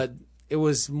idea, but it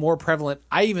was more prevalent.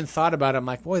 I even thought about it. I'm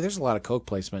like, boy, there's a lot of Coke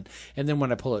placement. And then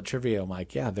when I pull out trivia, I'm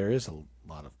like, yeah, there is a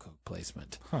lot of Coke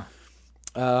placement.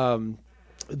 Huh.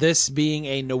 This being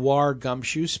a noir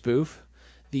gumshoe spoof,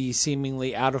 the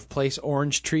seemingly out-of-place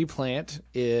orange tree plant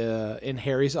in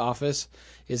Harry's office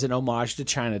is an homage to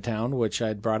Chinatown, which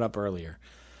I'd brought up earlier.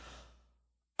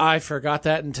 I forgot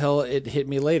that until it hit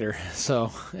me later.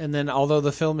 And then although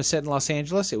the film is set in Los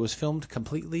Angeles, it was filmed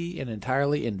completely and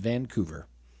entirely in Vancouver.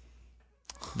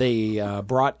 They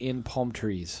brought in palm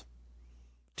trees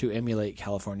to emulate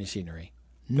California scenery.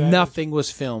 Nothing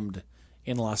was filmed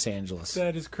in Los Angeles.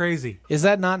 That is crazy. Is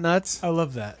that not nuts? I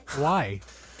love that. Why?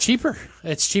 Cheaper.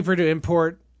 It's cheaper to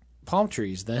import palm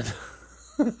trees than...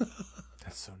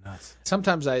 That's so nuts.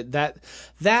 Sometimes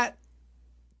that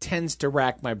tends to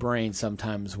rack my brain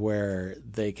sometimes where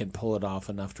they can pull it off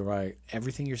enough to write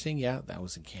everything you're seeing. Yeah, that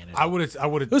was in Canada. I would have.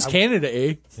 It was Canada,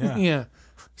 eh? Yeah. Yeah.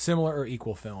 Similar or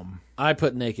equal film. I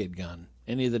put Naked Gun.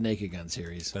 Any of the Naked Gun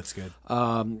series. That's good.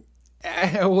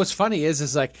 What's funny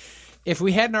is like, if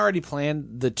we hadn't already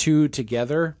planned the two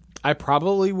together, I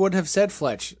probably would have said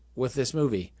Fletch with this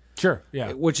movie. Sure,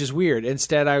 yeah. Which is weird.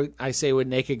 Instead, I say with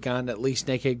Naked Gun, at least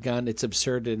Naked Gun, it's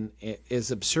absurd and it is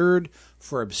absurd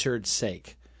for absurd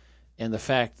sake, and the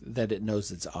fact that it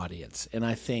knows its audience. And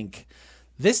I think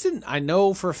this didn't. I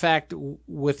know for a fact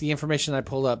with the information I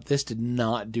pulled up, this did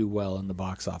not do well in the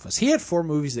box office. He had 4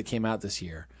 movies that came out this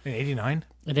year. In '89.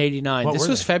 In '89, this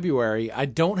was they? February. I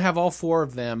don't have all 4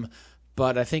 of them.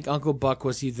 But I think Uncle Buck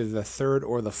was either the 3rd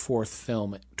or the 4th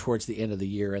film towards the end of the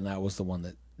year, and that was the one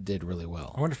that did really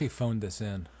well. I wonder if he phoned this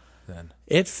in then.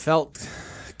 It felt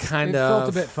kind It of... felt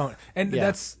a bit phony. And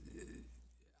that's...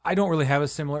 I don't really have a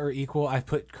similar or equal. I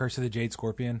put Curse of the Jade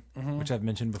Scorpion, which I've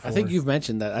mentioned before. I think you've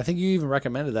mentioned that. I think you even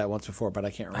recommended that once before, but I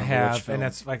can't remember I have, which film. and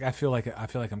that's like I feel like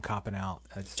I'm copping out.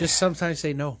 Just sometimes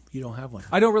say, no, you don't have one.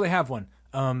 I don't really have one.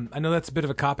 I know that's a bit of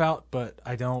a cop-out, but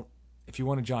I don't... If you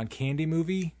want a John Candy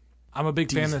movie... I'm a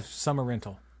big fan of Summer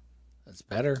Rental. That's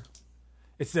better.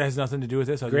 It has nothing to do with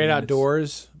this. Great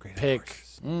Outdoors. Great pick.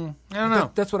 Outdoors. I don't know.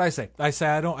 That's what I say. I say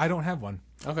I don't have one.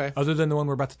 Okay. Other than the one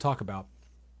we're about to talk about.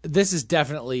 This is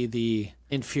definitely the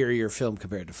inferior film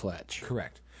compared to Fletch.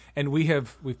 Correct. And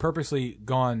we've purposely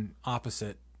gone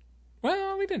opposite.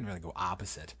 Well, we didn't really go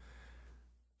opposite.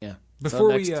 Yeah.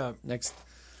 Before next,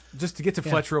 just to get to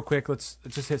Fletch real quick, let's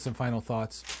just hit some final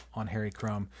thoughts on Harry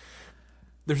Crumb.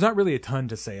 There's not really a ton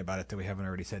to say about it that we haven't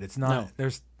already said. It's not. No.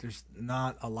 There's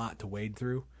not a lot to wade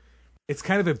through. It's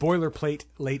kind of a boilerplate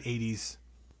late 80s.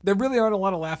 There really aren't a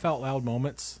lot of laugh out loud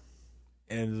moments.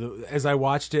 And as I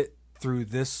watched it through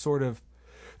this sort of,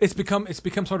 it's become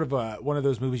sort of one of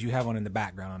those movies you have on in the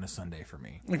background on a Sunday for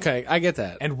me. Okay, I get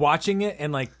that. And watching it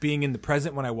and like being in the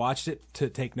present when I watched it to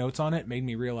take notes on it made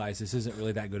me realize this isn't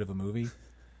really that good of a movie.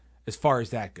 As far as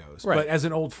that goes, right. But as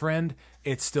an old friend,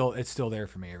 it's still there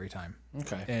for me every time.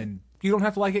 Okay, and you don't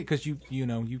have to like it because you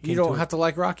don't have to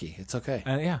like Rocky. It's okay.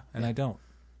 And I don't.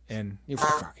 And you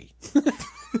fuck Rocky.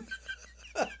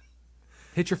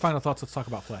 Hit your final thoughts. Let's talk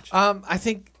about Fletch. I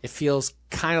think it feels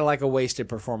kind of like a wasted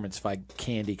performance by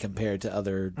Candy compared to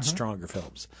other stronger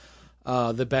films.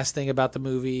 The best thing about the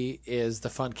movie is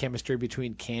the fun chemistry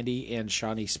between Candy and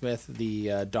Shawnee Smith,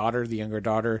 the younger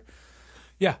daughter.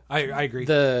 Yeah, I agree.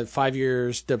 The 5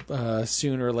 years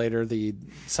sooner or later, the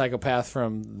psychopath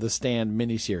from The Stand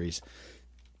miniseries.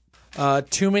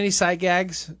 Too many sight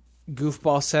gags,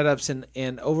 goofball setups,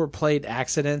 and overplayed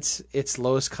accidents. Its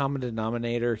lowest common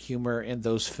denominator humor in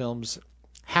those films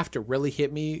have to really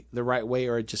hit me the right way,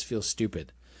 or it just feels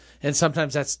stupid. And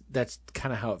sometimes that's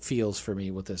kind of how it feels for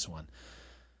me with this one.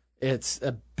 It's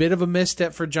a bit of a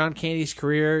misstep for John Candy's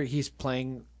career. He's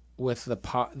playing with the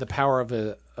power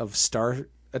of star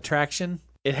attraction.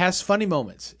 It has funny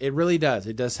moments. It really does.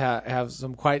 It does have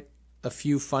some quite a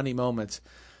few funny moments,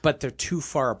 but they're too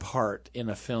far apart in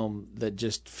a film that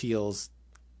just feels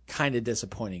kind of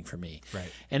disappointing for me. Right.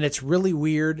 And it's really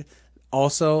weird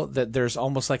also that there's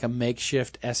almost like a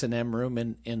makeshift S&M room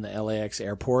in the LAX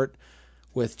airport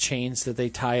with chains that they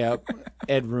tie up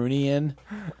Ed Rooney in.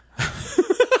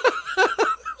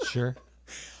 Sure.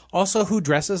 Also, who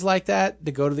dresses like that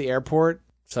to go to the airport?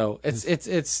 So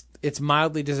it's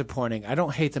mildly disappointing. I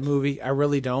don't hate the movie. I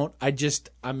really don't.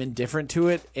 I'm indifferent to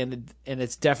it, and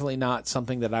it's definitely not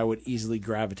something that I would easily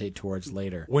gravitate towards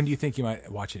later. When do you think you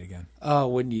might watch it again? Oh,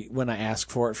 when I ask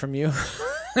for it from you.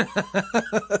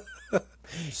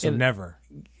 So never.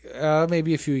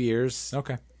 Maybe a few years.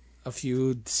 Okay. A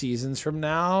few seasons from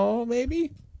now,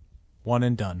 maybe. One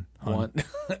and done.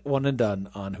 One and done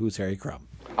on Who's Harry Crumb.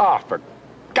 Ah, for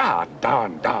God,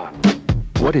 Don.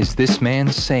 What is this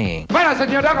man saying? Bueno,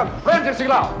 señor Duncan, frente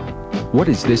siglo. What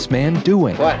is this man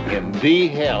doing? What in the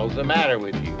hell's the matter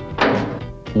with you?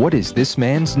 What is this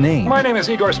man's name? My name is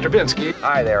Igor Stravinsky.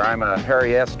 Hi there, I'm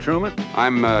Harry S. Truman.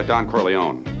 I'm Don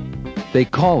Corleone. They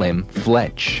call him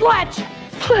Fletch. Fletch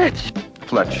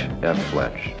F.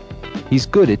 Fletch. He's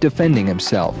good at defending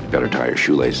himself. Better tie your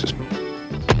shoelaces.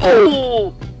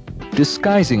 Oh!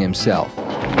 Disguising himself.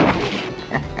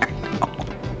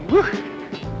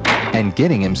 And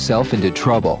getting himself into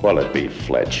trouble. Well, it be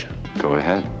Fletch. Go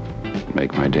ahead.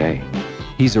 Make my day.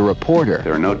 He's a reporter.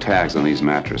 There are no tags on these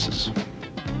mattresses.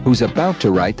 Who's about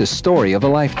to write the story of a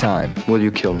lifetime. Will you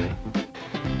kill me?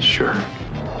 Sure.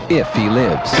 If he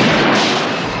lives.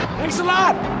 Thanks a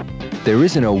lot! There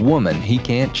isn't a woman he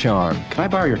can't charm. Can I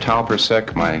borrow your towel for a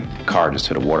sec? My car just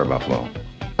hit a water buffalo.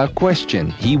 A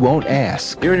question he won't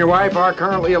ask. You and your wife are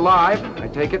currently alive, I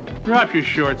take it? Drop your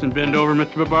shorts and bend over,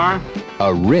 Mr. Babar.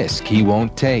 A risk he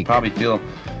won't take. Probably feel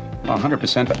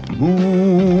 100%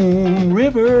 Moon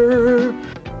River.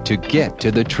 To get to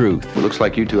the truth. It looks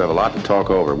like you two have a lot to talk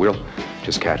over. We'll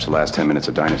Just catch the last 10 minutes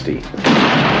of Dynasty.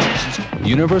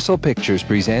 Universal Pictures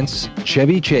presents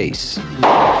Chevy Chase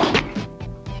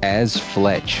as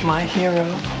Fletch. My hero.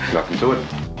 Nothing to it.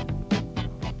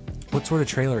 What sort of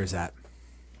trailer is that?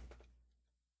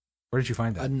 Where did you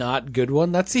find that? A not good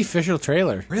one? That's the official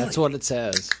trailer. Really? That's what it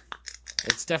says.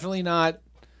 It's definitely not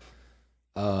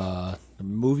the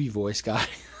movie voice guy.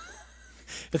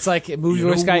 It's like a movie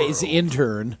voice guy is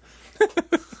intern.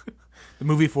 The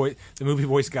movie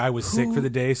voice guy was sick for the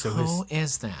day, so who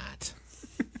is that?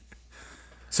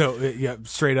 So yeah,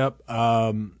 straight up,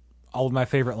 all of my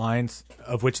favorite lines,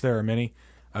 of which there are many.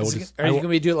 Are you going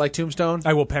to do it like Tombstone?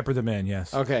 I will pepper them in.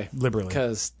 Yes. Okay. Liberally,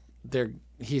 because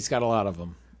he's got a lot of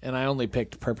them, and I only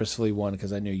picked purposefully one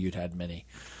because I knew you'd had many,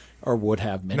 or would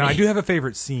have many. Now I do have a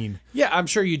favorite scene. Yeah, I'm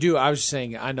sure you do. I was just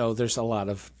saying, I know there's a lot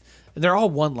of. They're all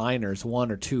one-liners,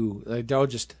 one or two. They're all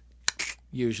just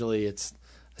usually it's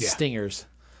stingers.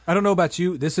 I don't know about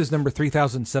you. This is number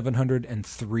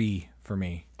 3,703 for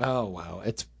me. Oh wow,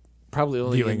 it's probably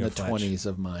only Viewing in the of Fletch. 20s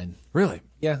of mine. Really?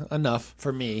 Yeah, enough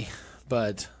for me.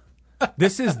 But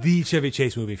this is the Chevy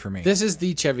Chase movie for me. This is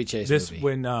the Chevy Chase movie.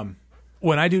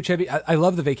 When I do Chevy, I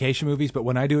love the vacation movies, but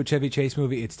when I do a Chevy Chase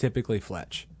movie, it's typically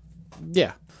Fletch.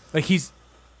 Yeah, like he's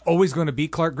always going to be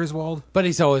Clark Griswold, but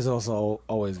he's always going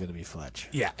to be Fletch.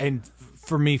 Yeah, and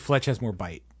for me, Fletch has more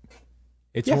bite.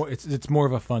 It's more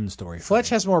of a fun story. Fletch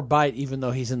has more bite, even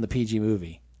though he's in the PG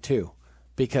movie too,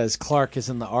 because Clark is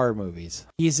in the R movies.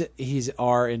 He's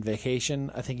R in Vacation.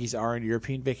 I think he's R in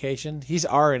European Vacation. He's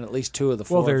R in at least 2 of the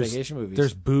 4 Vacation movies.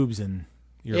 There's boobs in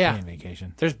European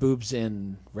Vacation. There's boobs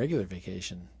in regular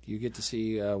Vacation. You get to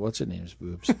see what's her name's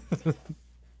boobs.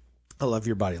 I love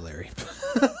your body, Larry.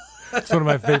 That's one of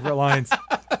my favorite lines.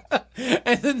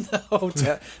 And then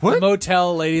the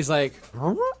motel lady's like,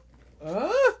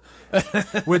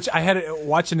 which I had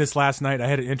watching this last night. I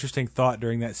had an interesting thought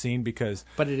during that scene because,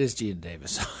 but it is Gina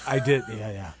Davis. I did,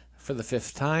 yeah, for the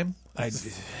 5th time.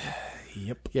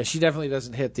 Yep. Yeah, she definitely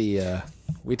doesn't hit the.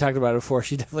 We talked about it before.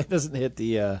 She definitely doesn't hit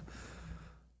the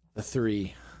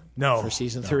 3. No, for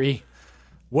season 3.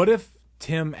 What if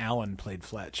Tim Allen played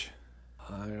Fletch?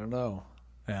 I don't know.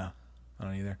 Yeah. I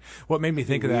don't either. What made me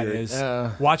think of that is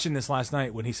watching this last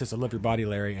night when he says, "I love your body,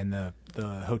 Larry," and the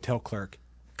hotel clerk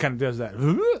kind of does that.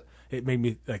 It made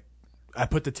me like I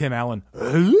put the Tim Allen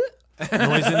noise in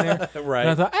there, right? And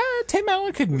I thought Tim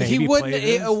Allen could maybe he wouldn't.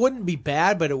 play this. It wouldn't be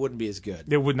bad, but it wouldn't be as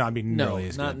good. It would not be nearly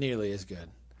as good. Not nearly as good.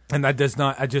 And that does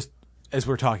not. I just as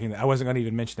we're talking, I wasn't going to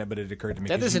even mention that, but it occurred to me.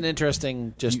 That is an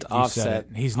interesting offset.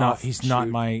 He's not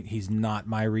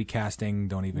my recasting.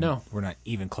 Don't even. No, we're not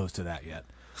even close to that yet.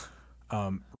 I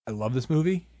love this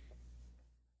movie.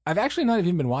 I've actually not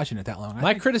even been watching it that long.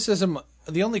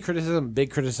 The only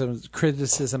big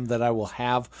criticism that I will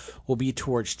have will be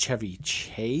towards Chevy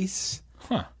Chase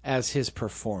as his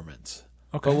performance.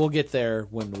 Okay. But we'll get there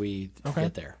when we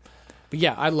get there. But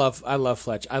yeah, I love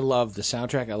Fletch. I love the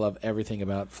soundtrack. I love everything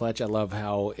about Fletch. I love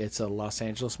how it's a Los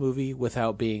Angeles movie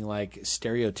without being like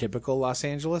stereotypical Los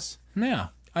Angeles. Yeah.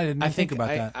 I didn't think about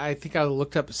that. I think I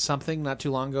looked up something not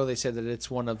too long ago. They said that it's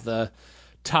one of the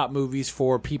top movies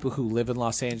for people who live in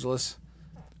Los Angeles.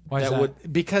 Why is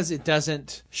that? Because it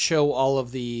doesn't show all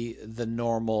of the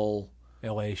normal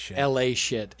LA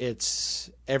shit. It's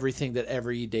everything that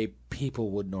everyday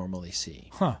people would normally see.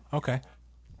 Huh. Okay.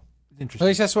 Interesting. At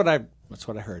least that's what I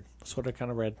heard. That's what I kind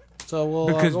of read. So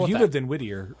because go with you that. lived in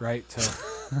Whittier, right?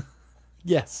 So.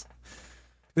 Yes.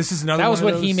 This is another. That was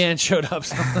when He Man showed up.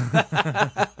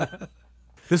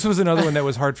 This was another one that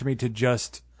was hard for me to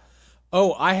just.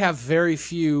 Oh, I have very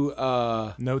few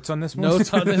notes on this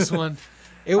one.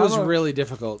 It was really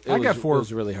difficult. It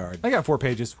was really hard. I got 4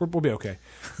 pages. We'll be okay.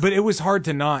 But it was hard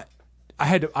to not.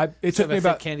 It took me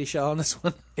about candy shell on this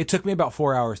one. It took me about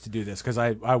 4 hours to do this because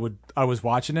I was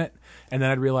watching it and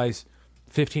then I'd realize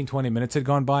 15, 20 minutes had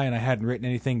gone by and I hadn't written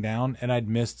anything down and I'd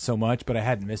missed so much, but I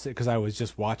hadn't missed it because I was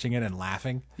just watching it and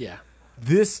laughing. Yeah.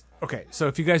 Okay, so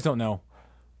if you guys don't know,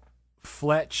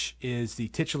 Fletch is the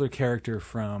titular character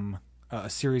from a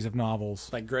series of novels.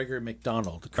 By Gregory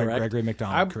MacDonald, correct? Gregory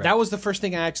MacDonald, correct. That was the first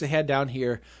thing I actually had down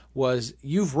here was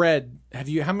you've read,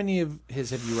 how many of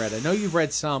his have you read? I know you've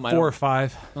read some. 4 or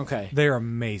 5. Okay. They're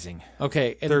amazing.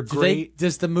 Okay. And they're great.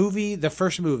 Does the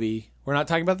first movie, we're not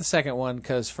talking about the second one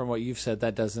because from what you've said,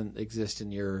 that doesn't exist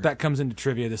in your... That comes into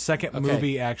trivia. The second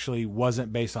movie actually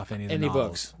wasn't based off any of the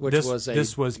novels. Books,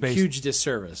 which was a huge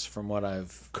disservice from what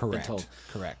I've been told.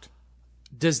 Correct.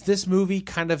 Does this movie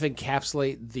kind of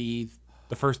encapsulate the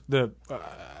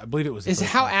I believe it was.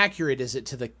 How accurate is it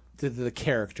to the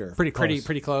character? Pretty close.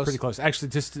 Pretty close. Pretty close. Actually,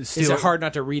 just to steal is it hard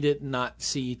not to read it and not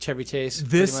see Chevy Chase?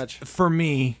 This pretty much? For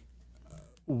me,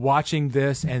 watching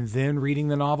this and then reading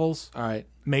the novels, all right,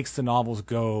 makes the novels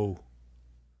go.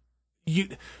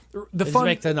 Does it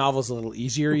make the novels a little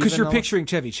easier because you're though? picturing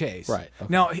Chevy Chase, right? Okay.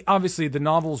 Now, obviously, the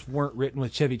novels weren't written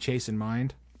with Chevy Chase in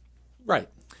mind, right?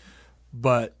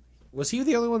 But was he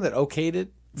the only one that okayed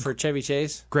it for Chevy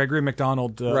Chase? Gregory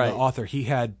McDonald, right. the author, he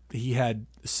had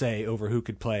say over who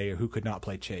could play or who could not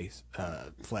play Chase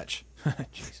Fletch.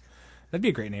 Jeez, that'd be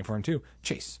a great name for him too,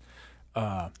 Chase.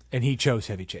 And he chose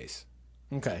Chevy Chase.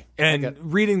 Okay. And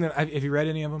reading them, have you read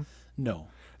any of them? No.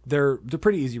 They're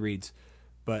pretty easy reads,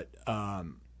 but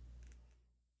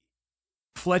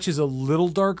Fletch is a little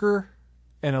darker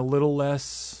and a little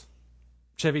less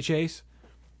Chevy Chase.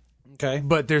 Okay.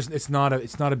 But it's not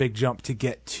a big jump to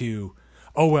get to.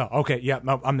 Oh well, okay, yeah,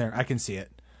 I'm there. I can see it.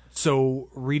 So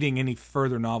reading any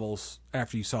further novels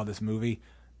after you saw this movie,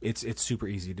 it's super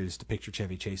easy to picture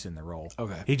Chevy Chase in the role.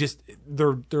 Okay. He just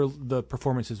the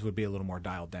performances would be a little more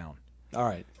dialed down. All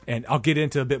right. And I'll get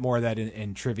into a bit more of that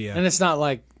in trivia. And it's not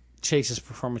like Chase's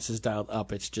performance is dialed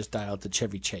up; it's just dialed to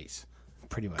Chevy Chase,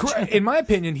 pretty much. In my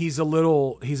opinion, he's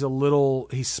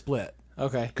split.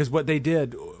 Okay. Because what they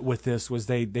did with this was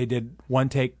they did one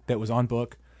take that was on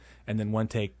book, and then one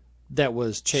take that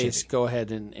was Chase. Go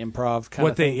ahead and improv.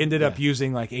 What they ended up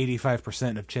using like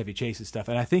 85% of Chevy Chase's stuff,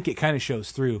 and I think it kind of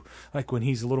shows through. Like when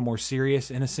he's a little more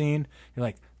serious in a scene, you're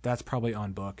like, that's probably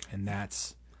on book, and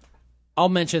that's. I'll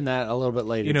mention that a little bit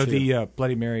later. You know, too. the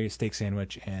Bloody Mary steak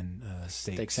sandwich and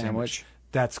steak sandwich.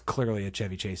 That's clearly a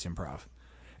Chevy Chase improv.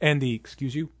 And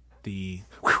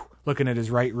looking at his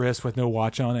right wrist with no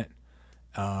watch on it,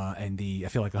 and I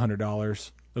feel like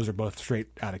 $100. Those are both straight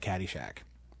out of Caddyshack.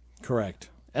 Correct.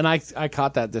 And I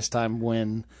caught that this time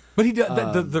when. But he did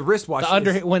the wristwatch.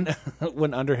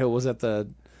 When Underhill was at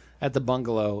the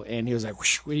bungalow and he was like,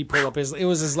 whoosh, when he pulled up it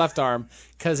was his left arm,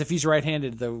 because if he's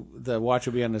right-handed, the watch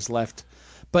would be on his left.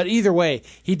 But either way,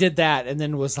 he did that and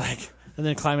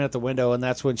then climbing out the window, and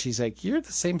that's when she's like, "You're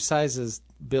the same size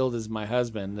build as my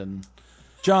husband," and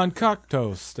John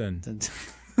Cocktoast and.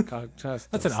 Cocktoast.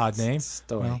 That's an odd name.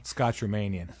 Well,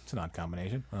 Scotch-Romanian. It's an odd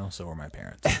combination. Well, so were my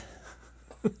parents.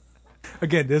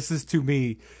 Again, this is to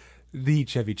me the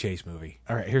Chevy Chase movie.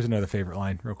 All right, here's another favorite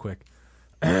line, real quick.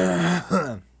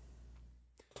 I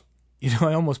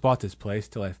almost bought this place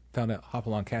till I found out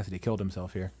Hopalong Cassidy killed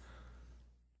himself here.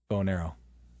 Bow and arrow.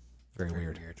 Very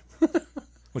weird.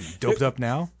 What, are you doped up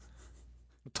now?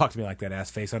 Talk to me like that,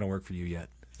 ass face. I don't work for you yet.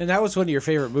 And that was one of your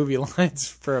favorite movie lines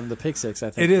from the Pick Six,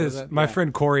 I think. It is. My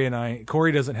friend Corey and I.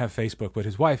 Corey doesn't have Facebook, but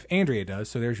his wife Andrea does.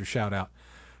 So there's your shout out.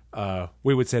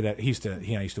 We would say that he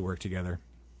and I used to work together,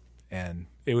 and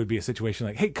it would be a situation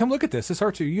like, "Hey, come look at this. This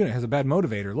R2 unit has a bad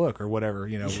motivator. Look," or whatever,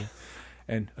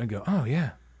 and I'd go, "Oh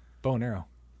yeah, bow and arrow.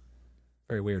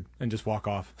 Very weird," and just walk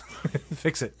off,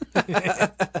 fix it.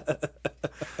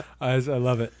 I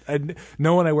love it.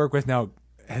 No one I work with now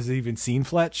has even seen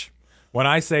Fletch. When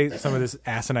I say some of this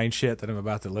asinine shit that I'm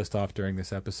about to list off during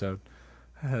this episode,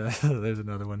 there's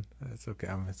another one. It's okay.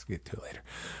 Let's get to it later.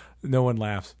 No one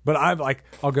laughs, but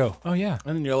I'll go, "Oh yeah,"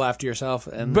 and then you'll laugh to yourself,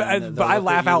 and but I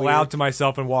laugh out loud to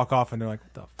myself and walk off, and they're like,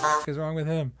 "What the fuck is wrong with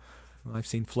him?" Well, I've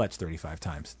seen Fletch 35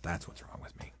 times. That's what's wrong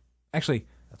with me. Actually,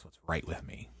 that's what's right with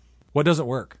me. What doesn't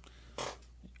work?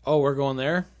 Oh, we're going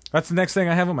there? That's the next thing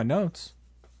I have on my notes.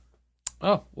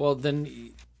 Oh, well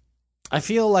then, I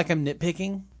feel like I'm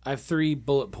nitpicking. I have 3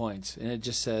 bullet points, and it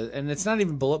just says, and it's not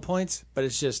even bullet points, but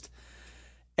it's just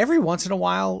every once in a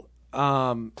while,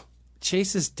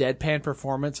 Chase's deadpan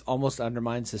performance almost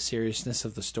undermines the seriousness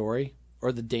of the story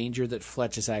or the danger that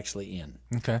Fletch is actually in.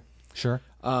 Okay, sure.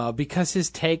 Because his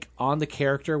take on the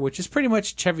character, which is pretty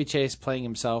much Chevy Chase playing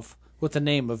himself with the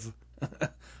name of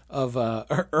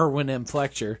Irwin M.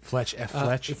 Fletcher. Fletch F.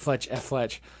 Fletch. Fletch F.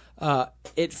 Fletch.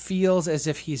 It feels as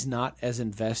if he's not as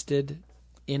invested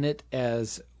in it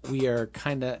as we are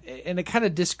and it kind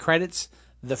of discredits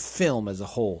the film as a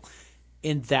whole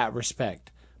in that respect.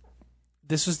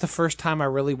 This was the first time I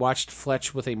really watched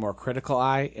Fletch with a more critical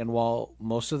eye, and while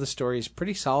most of the story is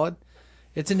pretty solid,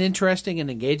 it's an interesting and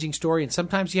engaging story, and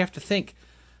sometimes you have to think,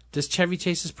 does Chevy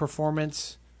Chase's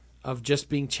performance of just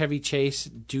being Chevy Chase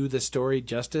do the story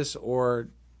justice? Or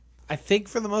I think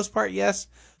for the most part, yes.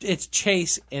 It's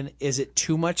Chase, and is it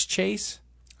too much Chase?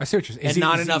 I see what you're saying.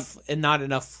 And not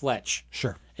enough Fletch.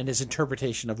 Sure. And his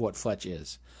interpretation of what Fletch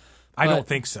is. I don't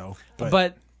think so.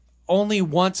 But only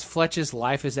once Fletch's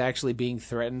life is actually being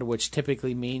threatened, which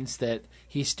typically means that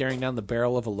he's staring down the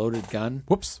barrel of a loaded gun.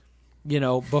 Whoops.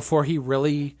 Before he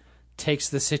really takes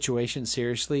the situation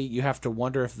seriously, you have to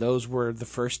wonder if those were the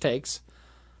first takes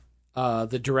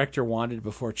the director wanted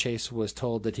before Chase was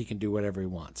told that he can do whatever he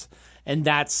wants. And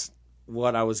that's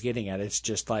what I was getting at. It's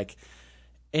just like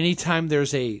anytime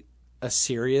there's a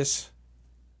serious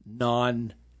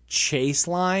non-chase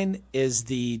line is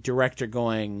the director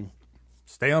going,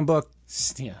 stay on book.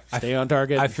 Stay on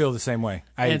target. I feel the same way.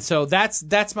 And so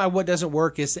that's my what doesn't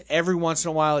work is every once in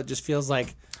a while it just feels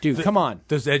like, dude, come on.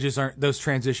 Those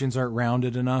transitions aren't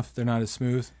rounded enough. They're not as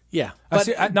smooth. Yeah.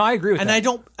 I agree with that. And I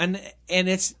don't, and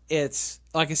it's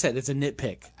like I said, it's a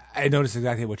nitpick. I notice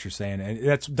exactly what you're saying,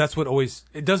 and that's what always,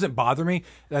 it doesn't bother me.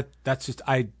 That's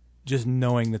just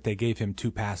knowing that they gave him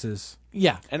 2 passes.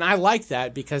 Yeah, and I like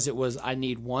that because it was, I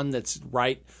need one that's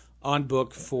right on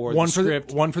book for the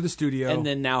script. One for the studio. And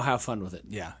then now have fun with it.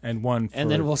 Yeah, and one for... And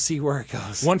then we'll see where it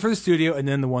goes. One for the studio, and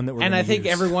then the one that we're And I think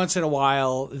use. every once in a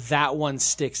while, that one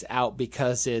sticks out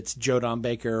because it's Joe Don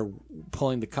Baker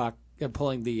pulling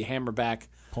the hammer back.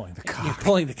 Pulling the cock.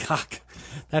 Pulling the cock.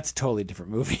 That's a totally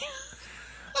different movie.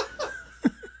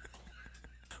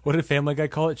 What did Family Guy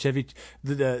call it? Chevy,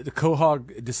 the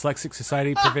Quahog Dyslexic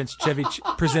Society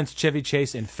presents Chevy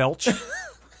Chase in Felch.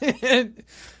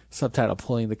 Subtitle: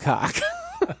 Pulling the Cock.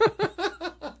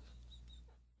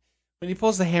 When he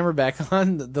pulls the hammer back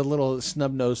on the little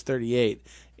snub-nosed 38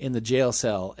 in the jail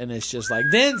cell, and it's just like,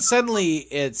 then suddenly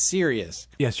it's serious.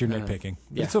 Yes, you're nitpicking.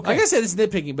 Yeah. It's okay. Like I said, it's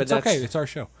nitpicking, but it's okay. It's our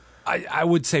show. I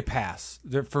would say pass.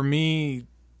 For me,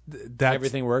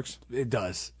 everything works. It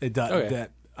does. It does. Okay.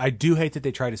 I do hate that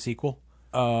they tried a sequel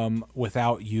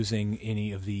without using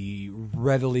any of the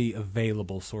readily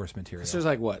available source material. So there's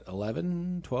like, what,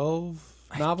 11, 12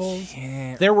 novels?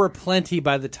 There were plenty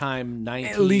by the time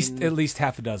 19... At least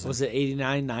half a dozen. Was it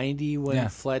 89, 90 when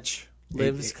Fletch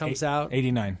Lives comes out?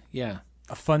 89. Yeah.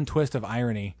 A fun twist of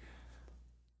irony,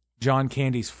 John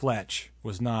Candy's Fletch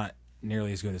was not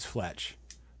nearly as good as Fletch,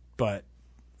 but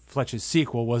Fletch's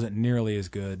sequel wasn't nearly as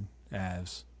good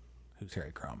as... Who's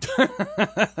Harry Crumb?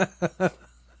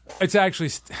 It's actually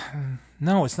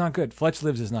no, it's not good. Fletch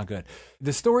Lives is not good.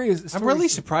 The story is. I'm really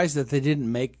surprised that they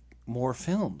didn't make more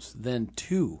films than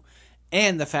 2,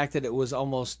 and the fact that it was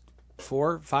almost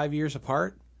 4, 5 years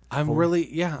apart. I'm really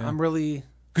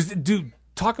because dude,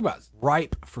 talk about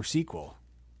ripe for sequel.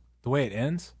 The way it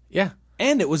ends, yeah,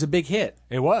 and it was a big hit.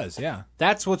 It was, yeah.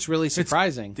 That's what's really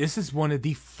surprising. This is one of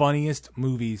the funniest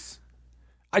movies.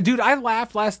 Dude, I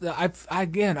laughed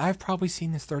I've probably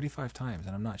seen this 35 times,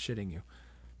 and I'm not shitting you.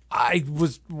 I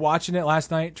was watching it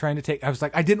last night, I was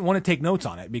like, I didn't want to take notes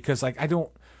on it because, like, I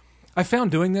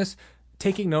found doing this,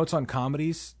 taking notes on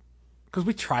comedies, because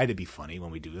we try to be funny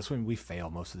when we do this, when we fail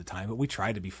most of the time, but we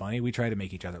try to be funny. We try to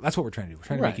make each other, that's what we're trying to do. We're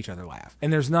trying to make each other laugh.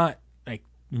 And there's not, like,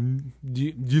 do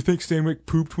you think Stanwyck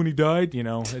pooped when he died? You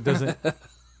know, it doesn't,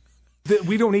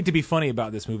 we don't need to be funny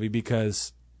about this movie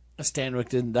because... Stanwyck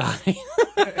didn't die.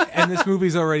 And this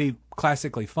movie's already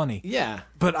classically funny. Yeah.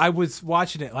 But I was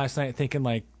watching it last night thinking,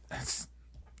 like,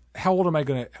 how old am I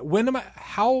going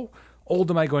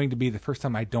to be the first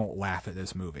time I don't laugh at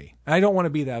this movie? And I don't want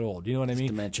to be that old. You know what I mean?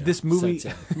 Dementia. This movie...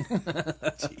 Jesus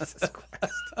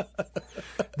Christ.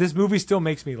 This movie still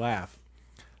makes me laugh.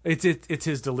 It's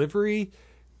his delivery.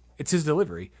 It's his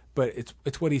delivery, but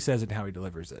it's what he says and how he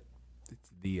delivers it. It's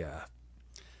the...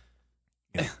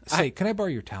 Say, can I borrow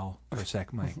your towel for a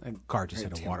sec? My car just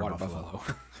hit a water buffalo.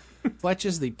 Fletch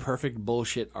is the perfect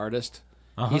bullshit artist.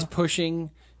 He's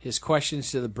pushing his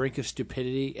questions to the brink of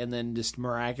stupidity and then just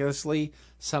miraculously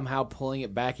somehow pulling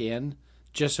it back in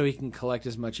just so he can collect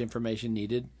as much information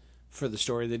needed for the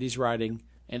story that he's writing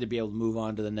and to be able to move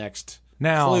on to the next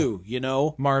clue, you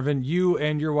know? Marvin, you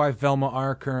and your wife Velma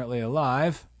are currently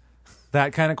alive.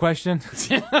 That kind of question?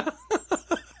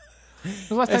 When was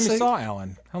the last time you saw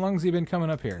Alan? How long has he been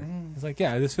coming up here? He's like,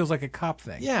 yeah, this feels like a cop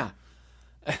thing. Yeah.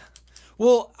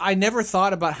 Well, I never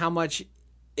thought about how much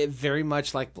it very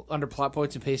much, like, under plot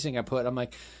points and pacing I'm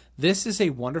like, this is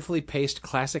a wonderfully paced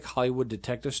classic Hollywood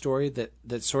detective story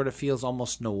that sort of feels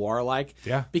almost noir-like.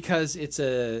 Yeah. Because it's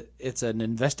an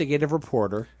investigative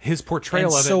reporter. His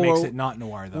portrayal of it makes it not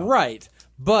noir, though. Right.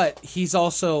 But he's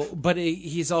also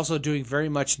doing very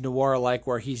much noir-like,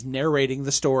 where he's narrating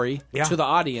the story to the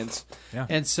audience,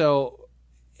 and so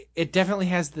it definitely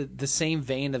has the same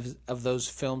vein of those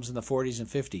films in the 40s and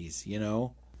 50s. You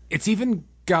know, it's even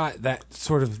got that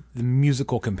sort of the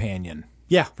musical companion,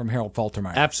 from Harold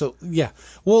Faltermeyer. Absolutely, yeah.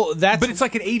 Well, but it's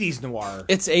like an 80s noir.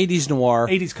 It's 80s noir,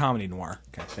 80s comedy noir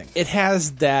kind of thing. It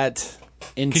has that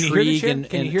intrigue.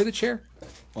 Can you hear the chair?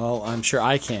 Well, I'm sure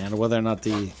I can. Whether or not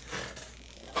the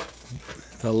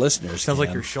listeners sounds can.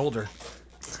 like your shoulder.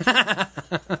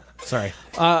 Sorry.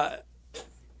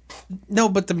 No,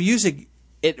 but the music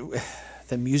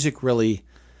really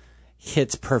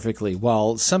hits perfectly.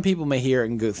 While some people may hear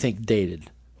it and think dated,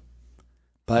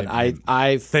 but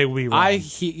they will be wrong.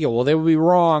 they will be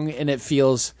wrong, and it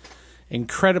feels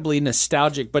incredibly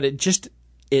nostalgic, but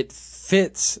it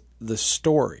fits the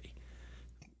story.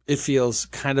 It feels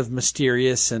kind of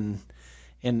mysterious and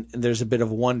there's a bit of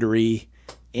wondery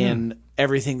in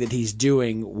everything that he's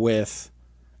doing with.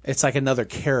 It's like another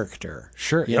character.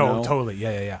 Sure. You know? Totally.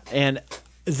 Yeah. And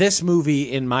this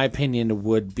movie, in my opinion,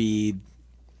 would be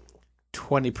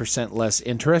 20% less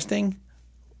interesting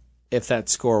if that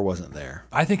score wasn't there.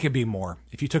 I think it'd be more.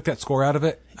 If you took that score out of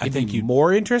it, I think you'd...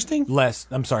 more interesting? Less.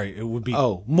 I'm sorry. It would be...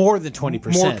 Oh, more than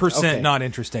 20%. More percent okay. not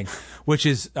interesting, which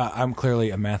is... I'm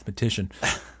clearly a mathematician.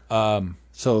 So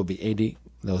it would be 80...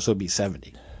 No, so it would be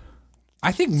 70.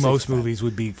 I think most movies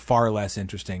would be far less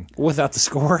interesting. Without the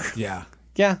score? Yeah.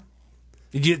 Yeah.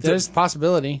 There's a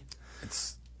possibility.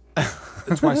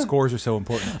 That's why scores are so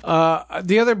important.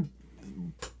 The other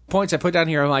points I put down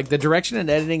here are like the direction and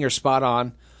editing are spot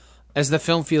on, as the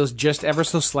film feels just ever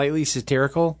so slightly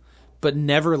satirical, but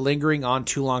never lingering on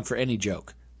too long for any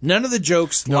joke. None of the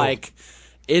jokes like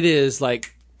it is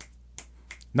like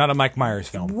not a Mike Myers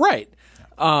film, right?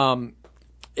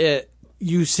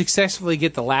 You successfully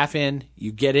get the laugh in,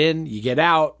 you get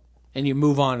out, and you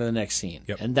move on to the next scene,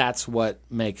 and that's what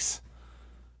makes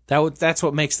that's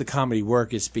what makes the comedy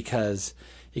work. Is because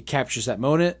it captures that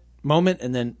moment,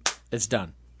 and then it's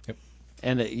done. Yep.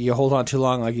 And you hold on too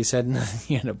long, like you said, and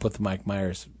you end up with the Mike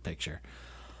Myers picture.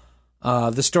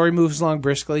 The story moves along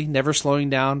briskly, never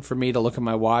slowing down for me to look at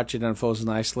my watch. It unfolds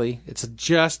nicely. It's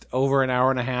just over an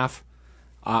hour and a half.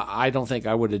 I don't think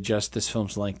I would adjust this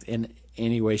film's length in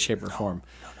any way, shape, or form.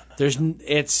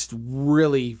 It's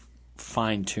really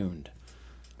fine-tuned.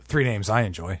 3 names I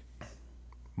enjoy: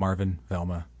 Marvin,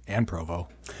 Velma, and Provo.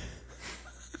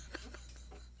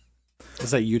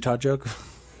 Is that a Utah joke?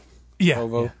 Yeah.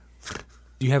 Provo. Yeah.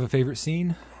 Do you have a favorite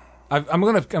scene? I'm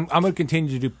gonna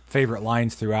continue to do favorite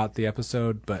lines throughout the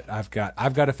episode, but I've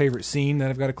got a favorite scene that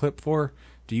I've got a clip for.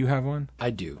 Do you have one? I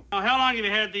do. Now, how long have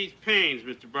you had these pains,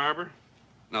 Mr. Barber?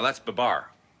 No, that's Babar.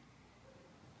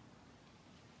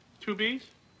 2 B's?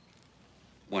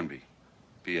 1 B.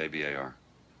 B-A-B-A-R.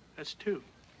 That's 2.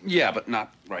 Yeah, but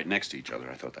not right next to each other.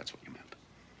 I thought that's what you meant.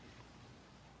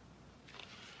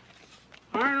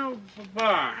 Arnold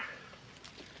Babar.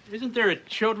 Isn't there a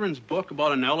children's book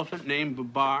about an elephant named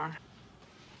Babar?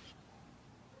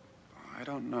 I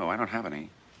don't know. I don't have any.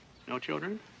 No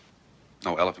children?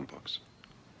 No elephant books.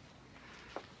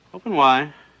 Open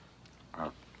wide.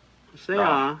 Say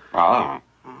No.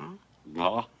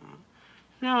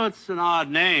 No, it's an odd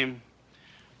name.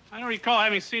 I don't recall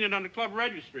having seen it on the club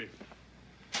registry.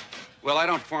 Well, I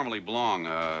don't formally belong.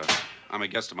 I'm a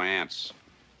guest of my aunt's.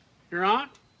 Your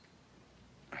aunt?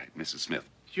 Right, Mrs. Smith.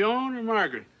 Joan or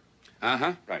Margaret?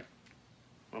 Uh-huh, right.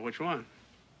 Well, which one?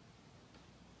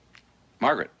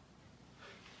 Margaret.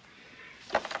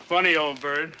 Funny old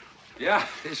bird. Yeah,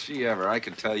 is she ever? I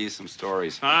could tell you some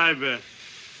stories. I bet.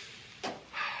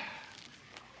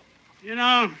 You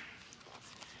know,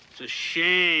 it's a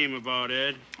shame about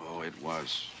Ed. Oh, it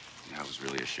was. Yeah, it was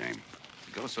really a shame.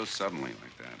 To go so suddenly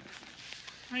like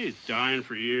that. He's dying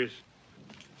for years.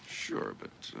 Sure, but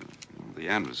the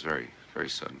end was very, very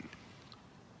sudden.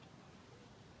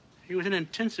 He was in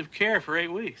intensive care for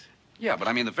 8 weeks. Yeah, but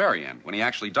I mean the very end, when he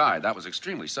actually died, that was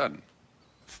extremely sudden.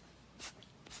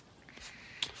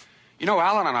 You know,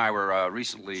 Alan and I were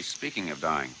recently speaking of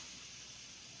dying.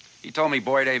 He told me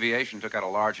Boyd Aviation took out a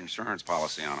large insurance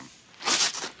policy on him.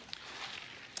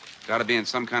 Got to be in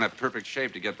some kind of perfect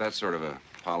shape to get that sort of a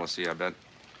policy, I bet.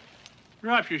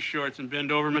 Drop your shorts and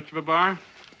bend over, Mr. Babar.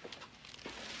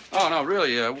 Oh, no,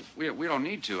 really, we don't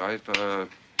need to.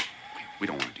 We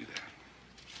don't want to do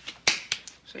that.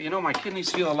 Say, you know, my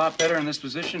kidneys feel a lot better in this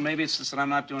position. Maybe it's just that I'm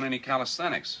not doing any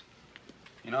calisthenics.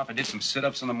 You know, if I did some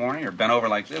sit-ups in the morning or bent over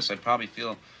like this, I'd probably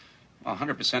feel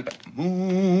 100% better.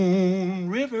 Moon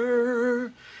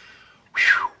River.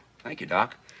 Whew. Thank you,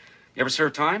 Doc. You ever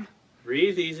serve time?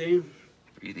 Breathe easy.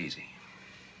 Breathe easy.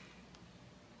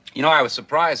 You know, I was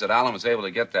surprised that Alan was able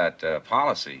to get that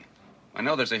policy. I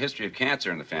know there's a history of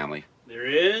cancer in the family. There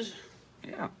is?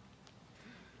 Yeah.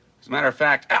 As a matter of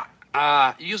fact,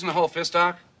 you using the whole fist,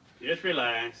 Doc? Just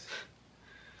relax.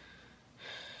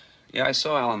 Yeah, I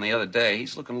saw Alan the other day.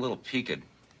 He's looking a little peaked.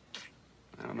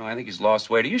 I don't know, I think he's lost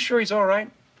weight. Are you sure he's all right?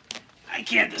 I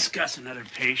can't discuss another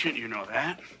patient, you know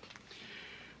that.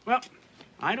 Well,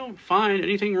 I don't find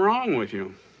anything wrong with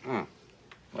you. Oh.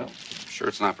 Well, I'm sure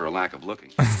it's not for a lack of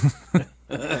looking.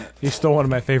 You stole one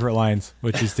of my favorite lines,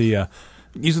 which is the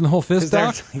using the whole fist,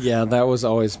 Doc? Yeah, that was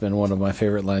always been one of my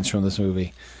favorite lines from this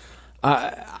movie.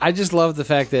 I just love the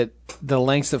fact that the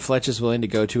lengths that Fletch is willing to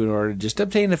go to in order to just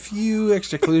obtain a few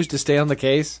extra clues to stay on the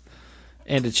case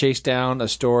and to chase down a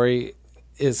story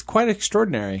is quite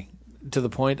extraordinary. to the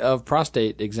point of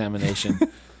prostate examination.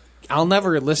 I'll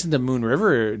never listen to Moon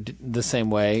River the same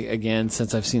way again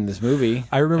since I've seen this movie.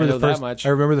 I remember that much. I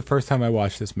remember the first time I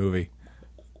watched this movie.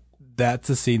 That's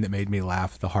the scene that made me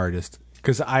laugh the hardest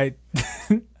because I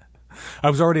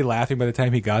was already laughing by the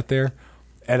time he got there,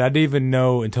 and I didn't even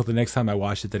know until the next time I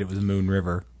watched it that it was Moon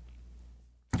River.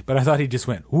 But I thought he just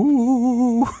went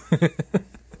ooh.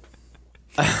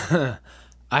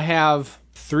 I have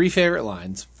 3 favorite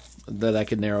lines that I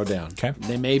could narrow down. Okay.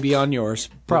 They may be on yours.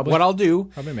 Probably. What I'll do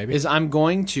maybe. is I'm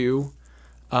going to,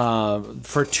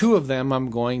 for 2 of them, I'm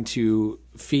going to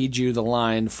feed you the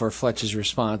line for Fletch's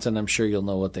response, and I'm sure you'll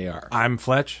know what they are. I'm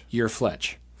Fletch? You're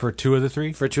Fletch. For 2 of the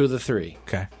 3? For 2 of the 3.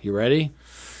 Okay. You ready?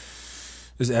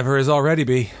 As ever as already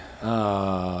be.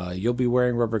 You'll be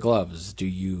wearing rubber gloves. Do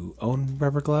you own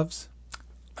rubber gloves?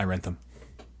 I rent them.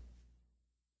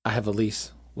 I have a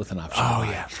lease with an option. Oh,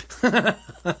 yeah.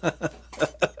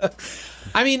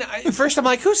 I mean, first I'm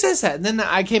like, who says that? And then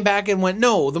I came back and went,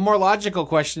 no, the more logical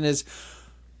question is,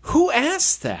 who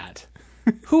asked that?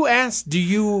 Who asked, do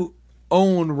you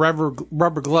own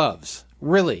rubber gloves?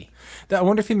 Really? I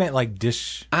wonder if he meant like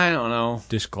dish. I don't know.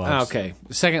 Dish gloves. Okay.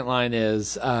 The second line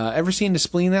is, ever seen a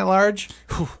spleen that large?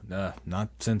 Nah, not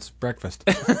since breakfast.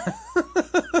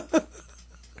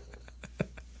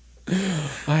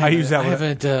 I use that. I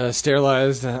haven't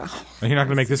sterilized. You're not going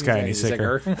to make this guy any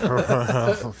sicker.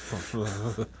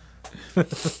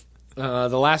 The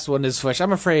last one is Fletch.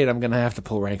 I'm afraid I'm going to have to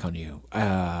pull rank on you.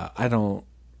 I don't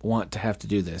want to have to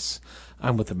do this.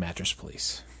 I'm with the mattress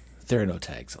police. There are no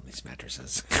tags on these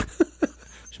mattresses.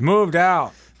 Just moved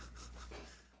out.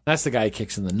 That's the guy who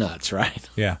kicks in the nuts, right?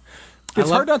 Yeah. It's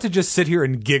hard not to just sit here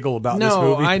and giggle about this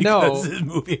movie. I know. Because this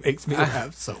movie makes me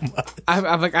laugh so much.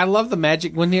 I'm like, I love the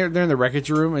magic when they're in the wreckage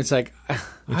room. It's like, how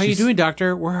are you doing,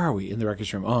 doctor? Where are we? In the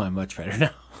wreckage room. Oh, I'm much better now.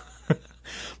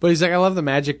 But he's like, I love the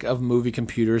magic of movie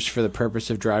computers for the purpose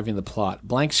of driving the plot.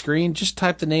 Blank screen, just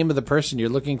type the name of the person you're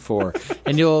looking for,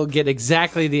 and you'll get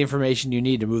exactly the information you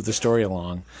need to move the story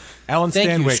along. Alan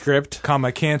Thank Stanwyck, you, script.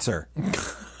 comma, cancer.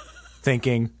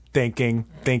 Thinking.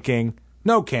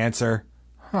 No cancer.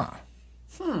 Huh.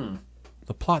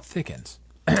 The plot thickens.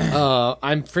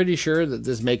 I'm pretty sure that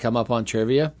this may come up on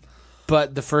trivia,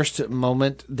 but the first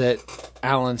moment that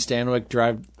Alan Stanwyck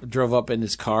drove up in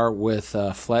his car with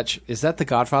Fletch, is that the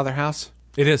Godfather house?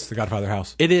 It is the Godfather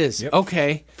house. It is. Yep.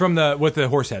 Okay. With the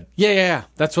horse head. Yeah.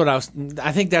 That's what I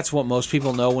think that's what most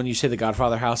people know when you say the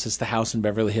Godfather house. It's the house in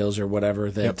Beverly Hills or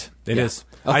whatever. That It is.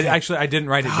 Okay. I didn't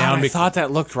write it down. I thought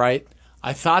that looked right.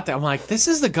 I'm like, this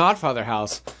is the Godfather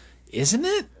house. Isn't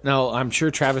it? No, I'm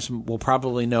sure Travis will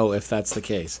probably know if that's the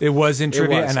case. It was in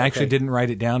trivia, and I actually didn't write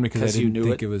it down because I didn't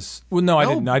think it was. Well, no, I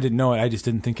didn't. I didn't know it. I just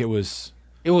didn't think it was.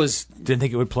 Didn't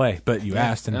think it would play, but you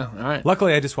asked, and all right.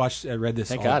 Luckily, I just read this.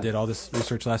 Thank God. Did all this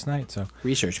research last night. So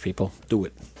research, people, do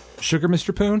it. Sugar,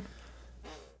 Mr. Poon?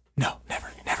 No, never.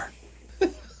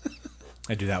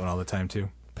 I do that one all the time too.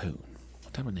 Poon.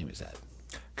 What type of name is that?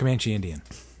 Comanche Indian.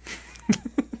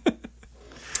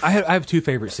 I have 2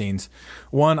 favorite scenes.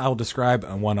 One I'll describe,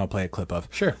 and one I'll play a clip of.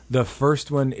 Sure. The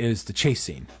first one is the chase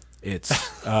scene. It's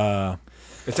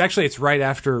right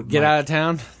after Get Out of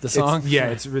Town, the song.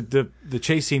 It's the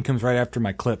chase scene comes right after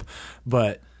my clip,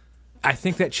 but I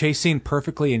think that chase scene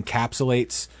perfectly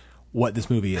encapsulates what this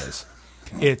movie is.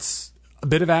 It's a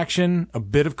bit of action, a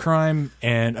bit of crime,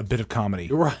 and a bit of comedy.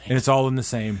 Right. And it's all in the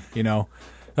same,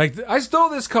 Like, I stole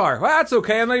this car. Well, that's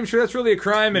okay. I'm not even sure that's really a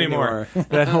crime anymore.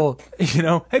 That whole,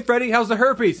 hey, Freddie, how's the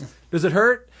herpes? Does it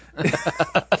hurt?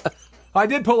 I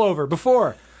did pull over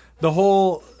before. The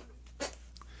whole...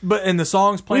 But in the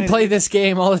songs playing... We play this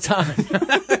game all the time.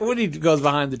 When he goes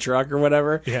behind the truck or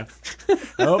whatever. Yeah.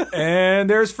 And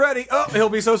there's Freddie. Oh, he'll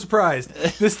be so surprised.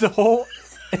 The whole...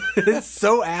 It's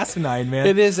so asinine, man.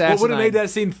 It is asinine. What would have made that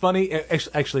scene funny?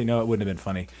 Actually, no, it wouldn't have been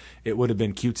funny. It would have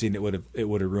been cutesy, and it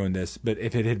would have ruined this. But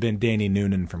if it had been Danny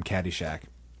Noonan from Caddyshack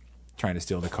trying to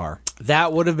steal the car,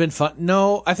 that would have been fun.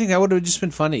 No, I think that would have just been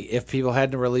funny if people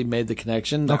hadn't really made the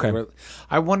connection. Okay.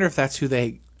 I wonder if that's who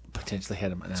they potentially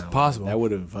had him. It's possible. That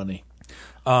would have been funny.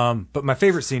 But my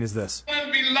favorite scene is this.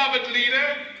 Beloved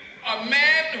leader, a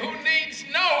man who needs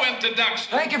no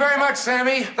introduction. Thank you very much,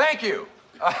 Sammy. Thank you.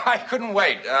 I couldn't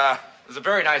wait. It was a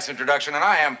very nice introduction, and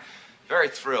I am very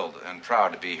thrilled and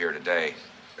proud to be here today.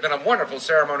 It's been a wonderful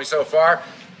ceremony so far.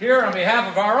 Here on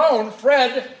behalf of our own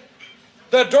Fred,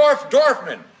 the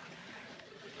Dorfman.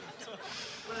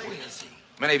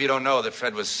 Many of you don't know that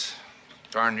Fred was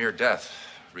darn near death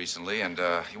recently, and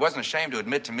he wasn't ashamed to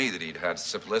admit to me that he'd had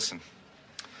syphilis, and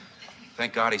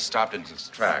thank God he stopped in his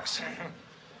tracks.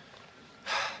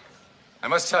 I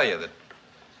must tell you that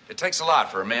it takes a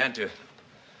lot for a man to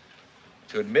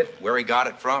to admit where he got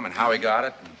it from and how he got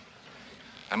it. And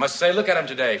I must say, look at him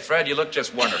today. Fred, you look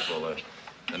just wonderful.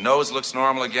 The nose looks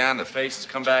normal again. The face has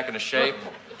come back into shape.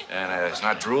 And it's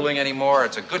not drooling anymore.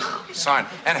 It's a good sign.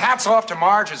 And hats off to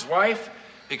Marge, his wife,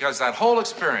 because that whole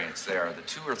experience there, the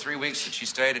 2 or 3 weeks that she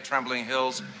stayed at Trembling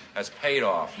Hills, has paid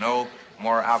off. No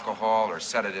more alcohol or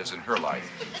sedatives in her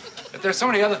life. But there's so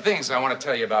many other things I want to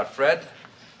tell you about Fred.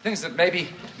 Things that maybe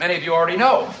many of you already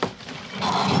know.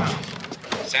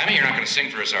 Sammy, you're not going to sing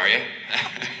for us, are you?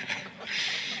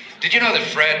 Did you know that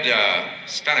Fred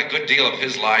spent a good deal of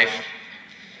his life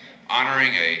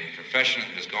honoring a profession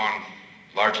that has gone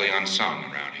largely unsung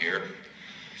around here?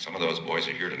 Some of those boys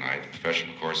are here tonight. The profession,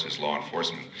 of course, is law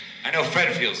enforcement. I know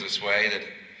Fred feels this way, that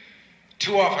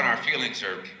too often our feelings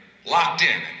are locked in,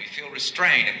 and we feel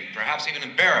restrained and perhaps even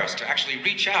embarrassed to actually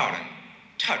reach out and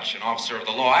touch an officer of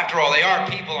the law. After all, they are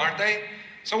people, aren't they?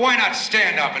 So why not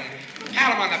stand up and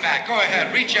pat them on the back? Go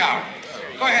ahead, reach out.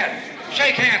 Go ahead,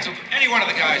 shake hands with any one of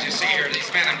the guys you see here,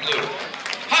 these men in blue.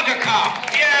 Hug a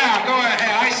cop. Yeah, go ahead.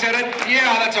 I said it.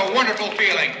 Yeah, that's a wonderful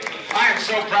feeling. I am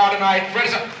so proud tonight. Fred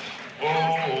is a...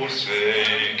 Oh,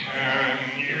 say,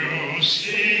 can you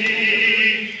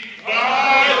see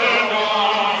by the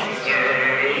dawn's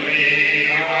early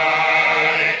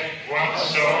light what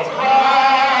so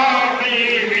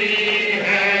proudly we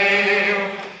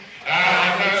hail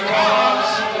at the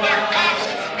cops,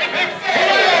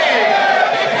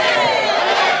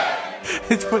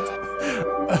 It's what.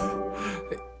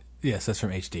 Yes, that's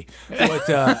from HD.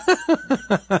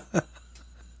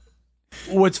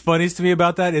 What's funniest to me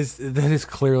about that is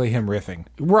clearly him riffing.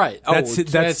 Right.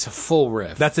 That's a full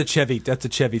riff. That's a Chevy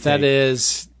thing. That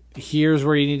is, here's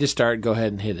where you need to start. Go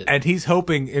ahead and hit it. And he's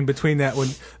hoping in between that, when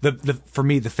for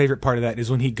me, the favorite part of that is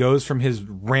when he goes from his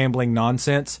rambling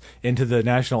nonsense into the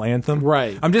national anthem.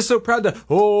 Right. I'm just so proud to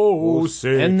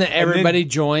say. And everybody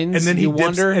joins. And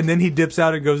then he dips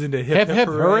out and goes into hip hip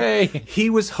hooray. He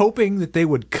was hoping that they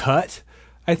would cut,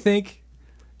 I think.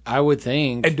 I would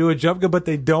think. And do a jump cut, but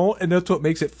they don't, and that's what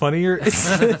makes it funnier.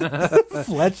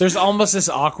 There's almost this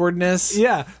awkwardness.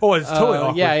 Yeah. Oh, it's totally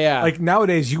awkward. Yeah. Like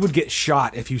nowadays, you would get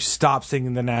shot if you stopped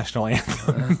singing the national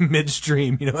anthem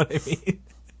midstream. You know what I mean?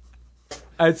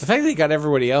 The fact that he got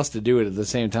everybody else to do it at the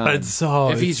same time.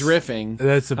 If he's riffing,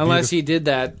 unless he did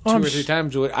that 2 or 3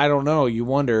 times, I don't know. You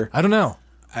wonder. I don't know.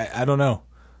 I don't know.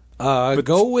 But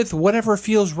go with whatever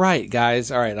feels right,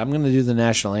 guys. All right, I'm going to do the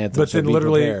national anthem. But then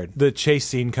literally the chase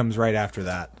scene comes right after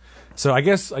that. So I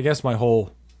guess my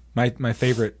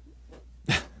favorite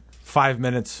 5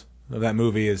 minutes of that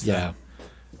movie is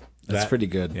that's pretty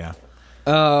good. Yeah.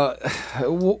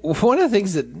 One of the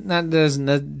things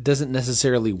that doesn't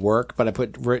necessarily work, but I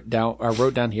wrote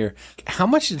down here, how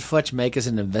much did Fletch make as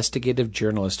an investigative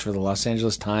journalist for the Los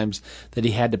Angeles Times that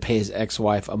he had to pay his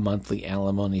ex-wife a monthly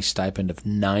alimony stipend of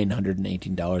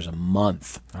 $918 a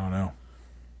month? I don't know.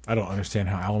 I don't understand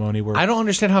how alimony works. I don't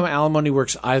understand how alimony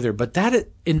works either, but that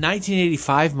in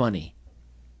 1985 money,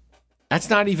 that's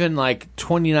not even like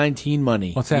 2019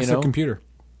 money. Let's ask the computer.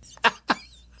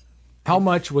 How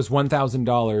much was $1,000 in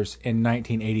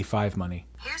 1985 money?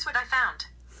 Here's what I found.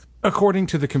 According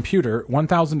to the computer, $1,000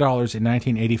 in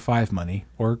 1985 money,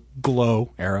 or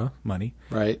Glow era money,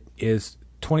 right, is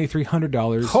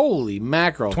 $2,300. Holy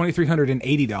mackerel!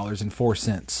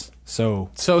 $2,380.04.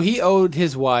 So he owed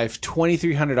his wife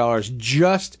 $2,300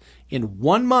 just in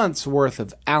 1 month's worth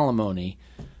of alimony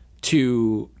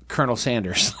to Colonel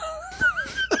Sanders.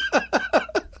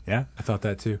 Yeah, I thought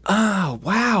that too. Oh,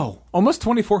 wow. Almost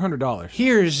 $2,400.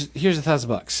 Here's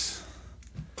 $1,000.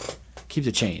 Keep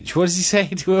the change. What does he say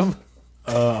to him?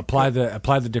 Apply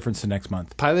the difference to next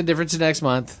month. Apply the difference to next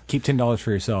month. Keep $10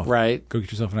 for yourself. Right. Go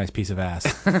get yourself a nice piece of ass.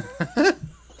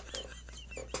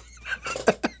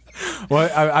 Well,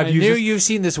 I knew you've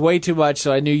seen this way too much,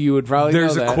 so I knew you would probably know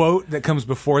that. There's a quote that comes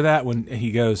before that when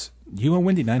he goes, "You owe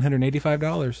Wendy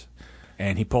 $985."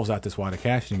 And he pulls out this wad of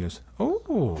cash and he goes,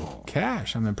 "Oh,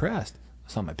 cash! I'm impressed.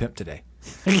 I saw my pimp today."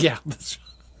 Yeah.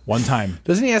 One time.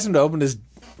 Doesn't he ask him to open his...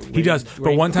 He does.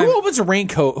 But one time... Who opens a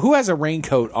raincoat? Who has a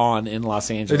raincoat on in Los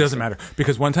Angeles? It doesn't matter.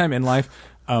 Because one time in life,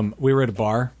 we were at a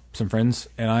bar. Some friends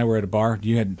and I were at a bar.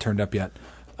 You hadn't turned up yet.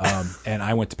 And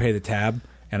I went to pay the tab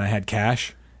and I had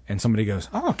cash. And somebody goes,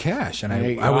 "Oh, cash." And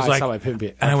I was like... I saw my pimp.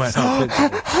 And I went, I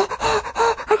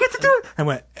get to do it. I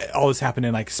went, all this happened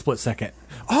in like a split second.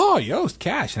 "Oh, Yost,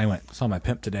 cash." And I went, "Saw my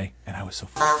pimp today." And I was so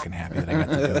fucking happy that I got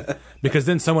to do it. Because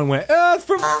then someone went, "Oh, it's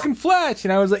from fucking Fletch."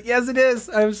 And I was like, "Yes, it is."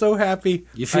 I'm so happy.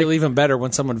 You feel even better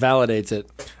when someone validates it.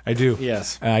 I do.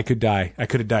 Yes. I could die. I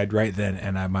could have died right then,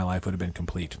 and my life would have been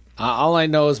complete. All I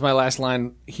know is my last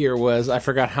line here was, I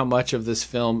forgot how much of this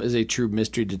film is a true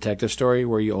mystery detective story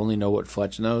where you only know what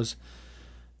Fletch knows.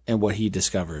 and what he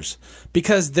discovers.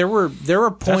 Because there were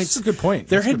points. That's a good point.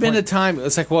 There That's a had good been point. a time.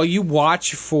 It's like, well, you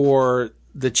watch for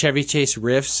the Chevy Chase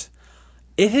riffs.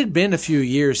 It had been a few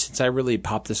years since I really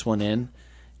popped this one in,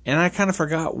 and I kind of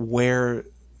forgot where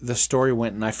the story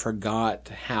went, and I forgot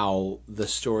how the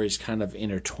stories kind of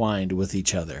intertwined with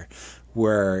each other.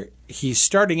 Where he's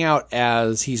starting out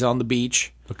as he's on the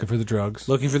beach looking for the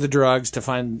drugs to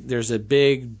find there's a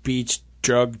big beach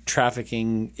drug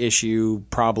trafficking issue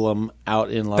problem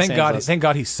out in Los Angeles. Thank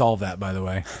God he solved that, by the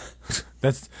way.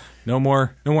 That's no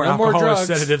more alcohol or drugs.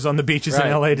 sedatives on the beaches Right.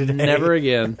 in LA today. Never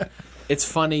again. It's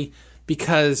funny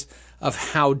because of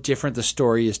how different the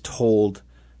story is told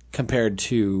compared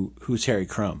to Who's Harry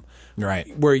Crumb.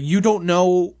 Right. Where you don't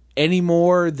know any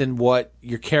more than what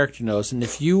your character knows. And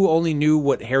if you only knew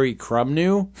what Harry Crumb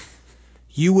knew,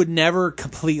 you would never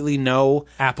completely know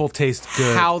apple tastes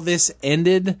good, how this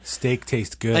ended, steak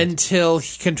tastes good, until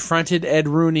he confronted Ed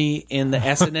Rooney in the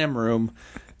S&M room,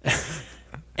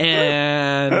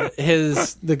 and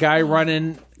the guy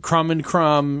running Crumb and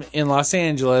Crumb in Los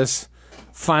Angeles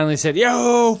finally said,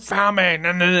 "Yo, found me,"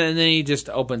 and then he just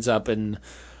opens up and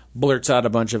blurts out a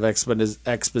bunch of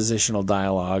expositional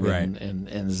dialogue, right, and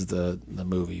ends the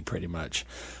movie pretty much.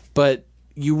 But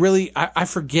you really, I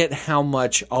forget how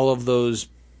much all of those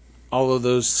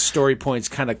story points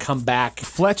kind of come back.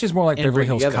 Fletch is more like Beverly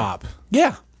Hills Cop.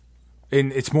 Yeah.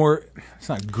 And it's not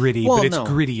gritty, but it's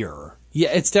grittier. Yeah,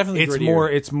 it's definitely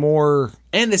grittier. It's more.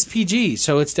 And it's PG,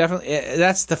 so it's definitely,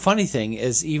 that's the funny thing,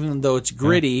 is even though it's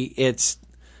gritty, it's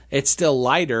still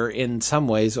lighter in some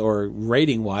ways, or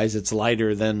rating-wise, it's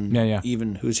lighter than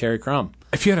even Who's Harry Crumb.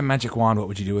 If you had a magic wand, what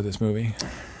would you do with this movie?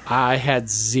 I had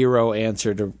zero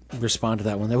answer to respond to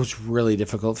that one. That was really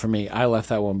difficult for me. I left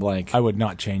that one blank. I would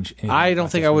not change anything. I don't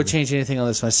think I would change anything on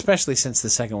this one, especially since the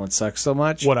second one sucks so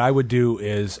much. What I would do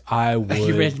is Your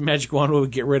magic wand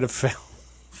would get rid of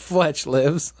Fletch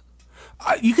Lives.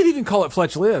 You could even call it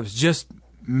Fletch Lives. Just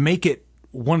make it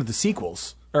one of the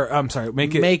sequels. Or I'm sorry,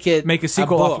 make a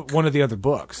sequel off of one of the other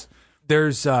books.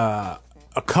 There's a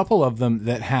couple of them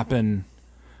that happen.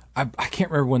 I can't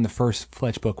remember when the first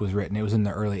Fletch book was written. It was in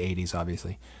the early 80s,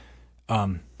 obviously.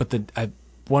 But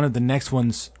one of the next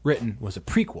ones written was a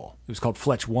prequel. It was called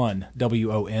Fletch 1,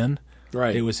 WON.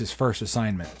 Right. It was his first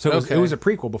assignment. So it was a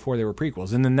prequel before there were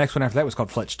prequels. And the next one after that was called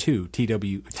Fletch 2,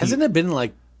 TW. Hasn't it been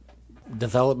like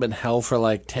development hell for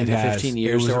like 10 to 15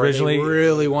 years? It was originally, they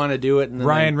really want to do it. And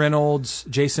Ryan Reynolds,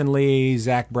 Jason Lee,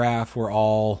 Zach Braff were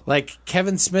all... Like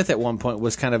Kevin Smith at one point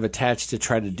was kind of attached to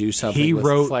try to do something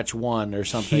with Fletch 1 or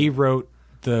something. He wrote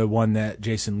the one that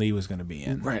Jason Lee was going to be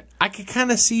in. Right. I could kind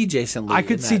of see Jason Lee. I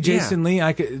could see Jason Lee.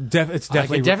 I could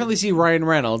definitely see Ryan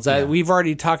Reynolds. We've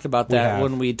already talked about that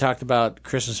when we talked about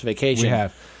Christmas Vacation. We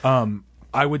have.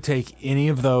 I would take any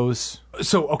of those.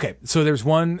 So there's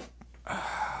one...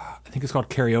 I think it's called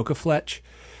Karaoke Fletch.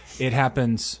 It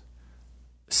happens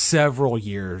several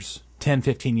years, 10,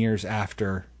 15 years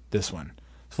after this one.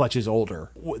 Fletch is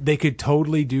older. They could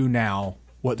totally do now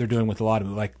what they're doing with a lot of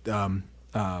it, like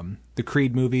the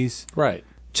Creed movies. Right.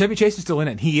 Chevy Chase is still in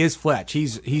it. And he is Fletch.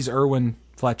 He's Erwin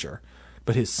Fletcher.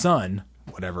 But his son,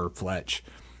 whatever Fletch,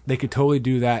 they could totally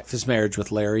do that. His marriage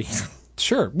with Larry.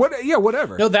 Sure.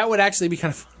 Whatever. No, that would actually be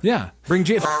kind of fun. Yeah. Bring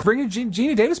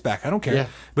Gina Davis back. I don't care. Yeah.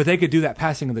 But they could do that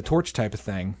passing of the torch type of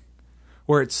thing,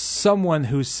 where it's someone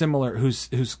who's similar, whose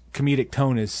comedic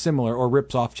tone is similar, or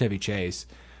rips off Chevy Chase,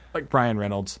 like Ryan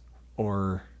Reynolds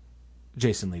or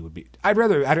Jason Lee would be. I'd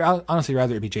honestly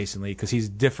rather it be Jason Lee because he's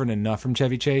different enough from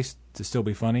Chevy Chase to still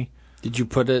be funny. Did you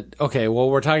put it? Okay.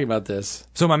 Well, we're talking about this.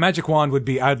 So my magic wand would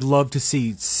be, I'd love to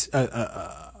see,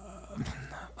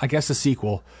 I guess, a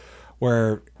sequel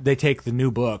where they take the new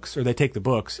books, or they take the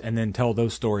books and then tell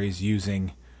those stories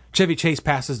using Chevy Chase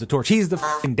passes the torch. He's the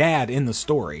f***ing dad in the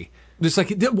story. Just like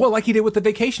he did with the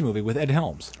Vacation movie with Ed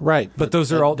Helms. Right. But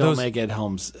those are all... Don't make Ed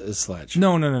Helms as Fletch.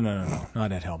 No.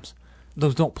 Not Ed Helms.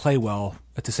 Those don't play well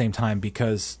at the same time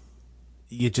because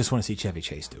you just want to see Chevy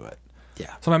Chase do it.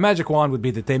 Yeah. So my magic wand would be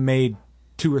that they made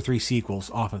 2 or 3 sequels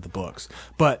off of the books.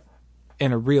 But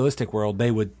in a realistic world,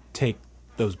 they would take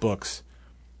those books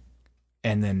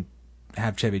and then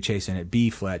have Chevy Chase in it, be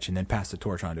Fletch, and then pass the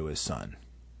torch on to his son.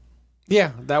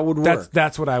 Yeah, that would work.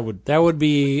 That's what I would... That would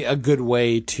be a good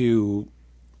way to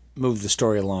move the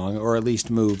story along, or at least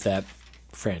move that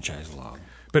franchise along.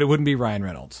 But it wouldn't be Ryan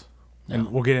Reynolds. No.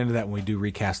 And we'll get into that when we do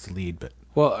recast the lead, but...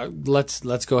 Well, let's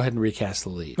go ahead and recast the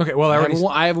lead. Okay, well,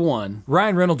 I have one.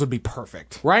 Ryan Reynolds would be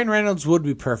perfect. Ryan Reynolds would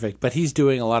be perfect, but he's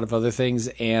doing a lot of other things,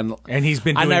 and he's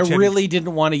been doing... And I really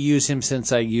didn't want to use him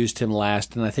since I used him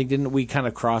last, and I think didn't we kind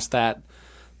of cross that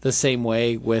the same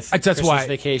way with Christmas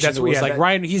Vacation?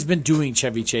 Ryan, he's been doing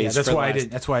Chevy Chase. Yeah,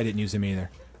 that's why I didn't use him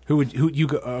either. Who you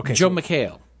go? Okay, Joe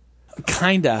McHale.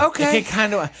 Kinda. Okay.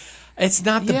 Kind of. It's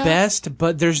not the best,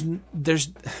 but there's.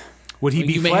 Would he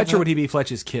be Fletch or would he be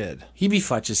Fletch's kid? He'd be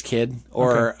Fletch's kid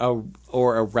or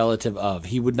a relative of.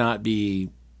 He would not be.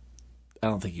 I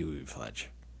don't think he would be Fletch.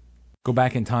 Go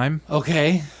back in time.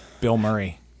 Okay. Bill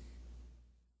Murray.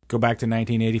 Go back to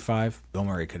 1985. Bill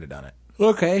Murray could have done it.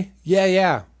 Okay.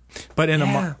 Yeah. But in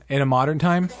a modern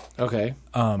time. Okay.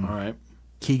 All right.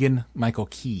 Keegan Michael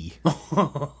Key.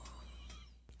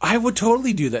 I would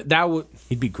totally do that.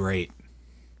 He'd be great.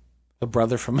 A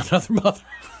brother from another mother.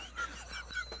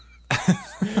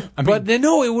 But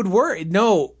no, it would work.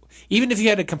 No, even if you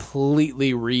had to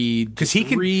completely because he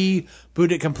can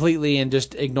reboot it completely and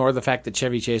just ignore the fact that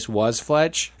Chevy Chase was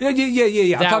Fletch. Yeah.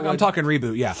 I'm talking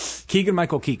reboot. Yeah, Keegan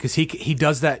Michael Key, because he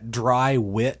does that dry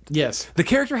wit. Yes, the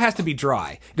character has to be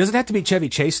dry. It doesn't have to be Chevy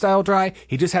Chase style dry.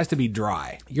 He just has to be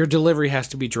dry. Your delivery has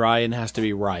to be dry and has to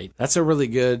be right. That's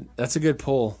a good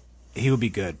pull. He would be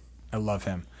good. I love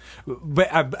him. But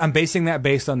I'm basing that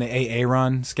based on the A.A.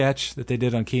 Ron sketch that they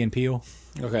did on Key and Peele.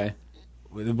 Okay.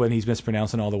 When he's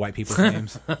mispronouncing all the white people's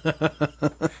names.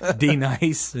 D.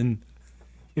 Nice, and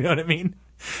you know what I mean?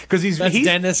 Because he's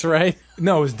Dennis, right?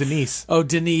 No, it was Denise. Oh,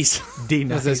 Denise. D.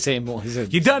 Nice. That's the same one.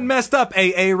 You done messed up,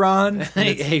 A.A. Ron.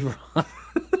 A.A. Ron.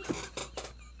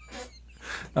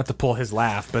 Not to pull his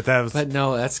laugh, but that was... But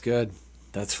no, that's good.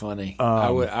 That's funny. I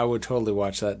would totally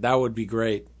watch that. That would be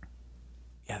great.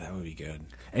 Yeah, that would be good.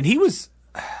 And he was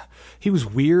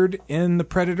weird in The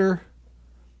Predator,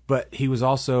 but he was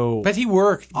also... But he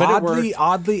worked.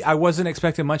 Oddly, I wasn't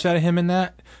expecting much out of him in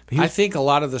that. I think a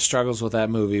lot of the struggles with that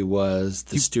movie was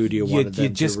the studio wanted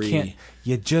them to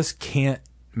You just can't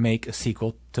make a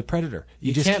sequel to Predator.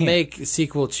 You just can't make a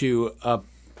sequel to a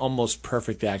almost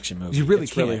perfect action movie. You really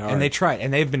it's can't. Really hard. And they tried.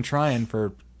 And they've been trying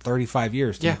for 35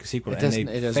 years to make a sequel. And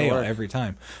they fail every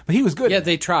time. But he was good. Yeah,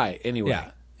 they try anyway.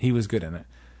 Yeah, he was good in it.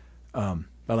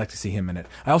 I'd like to see him in it.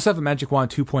 I also have a Magic Wand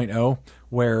 2.0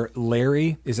 where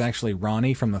Larry is actually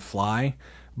Ronnie from The Fly,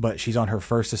 but she's on her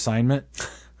first assignment,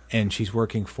 and she's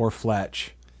working for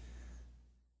Fletch.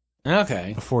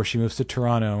 Okay. Before she moves to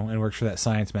Toronto and works for that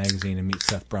science magazine and meets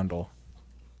Seth Brundle.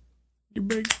 You're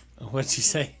big. What'd she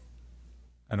say?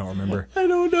 I don't remember. I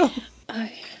don't know.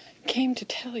 I came to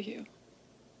tell you.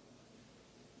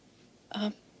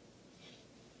 I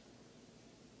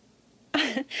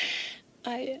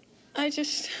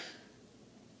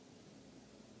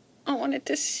wanted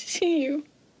to see you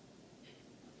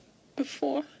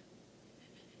before.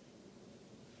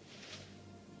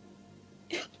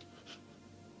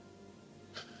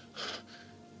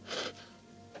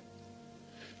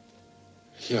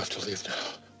 You have to leave now.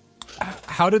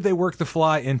 How did they work The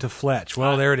Fly into Fletch?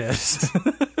 Well, there it is.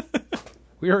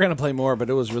 We were going to play more, but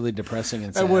it was really depressing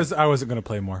and sad. I wasn't going to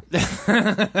play more.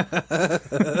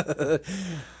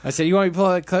 I said, you want me to pull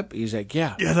that clip? He's like,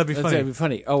 yeah. Yeah, that'd be funny. That'd be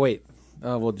funny. Oh, wait.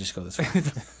 We'll just go this way.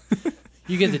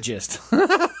 You get the gist.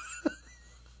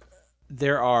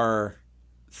 There are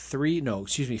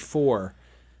 4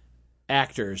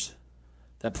 actors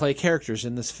that play characters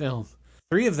in this film.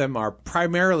 3 of them are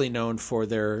primarily known for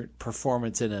their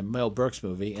performance in a Mel Brooks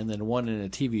movie, and then 1 in a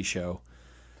TV show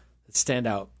that stand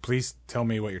out. Please tell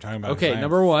me what you're talking about. Okay,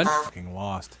 number 1. Fucking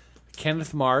lost.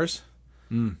 Kenneth Mars,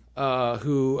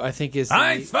 who I think is...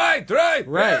 Right.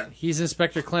 Right. He's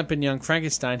Inspector Klemp in Young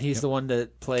Frankenstein. He's the one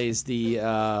that plays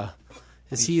the...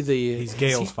 He's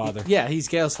Gale's father. Yeah, he's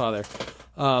Gale's father.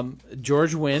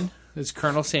 George Wynn is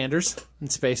Colonel Sanders in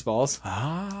Spaceballs,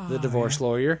 the divorce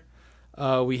lawyer.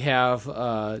 We have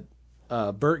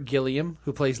Burt Gilliam,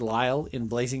 who plays Lyle in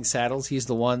Blazing Saddles. He's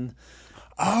the one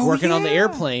working on the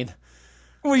airplane.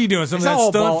 What are you doing? Some of that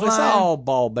stuff? It's all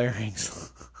ball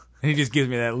bearings. And he just gives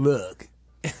me that look.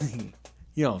 You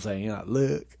know what I'm saying? You're not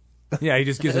look. Yeah, he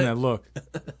just gives me that look.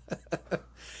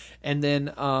 And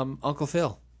then Uncle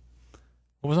Phil.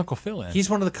 What was Uncle Phil in? He's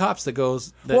one of the cops that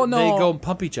goes. They go and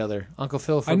pump each other. Uncle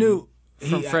Phil from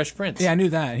Fresh Prince. Yeah, I knew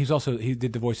that. He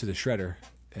did the voice of the Shredder.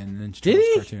 And then did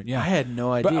he? Cartoon. Yeah, I had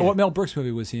no idea. But what Mel Brooks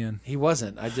movie was he in? He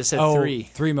wasn't. I just said 3.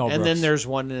 3 Mel Brooks. And then there's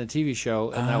one in a TV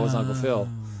show, and that was Uncle Phil.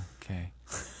 Okay.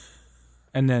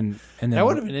 And then that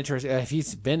would have been interesting if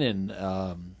he's been in.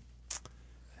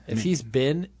 If he's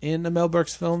been in a Mel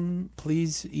Brooks film,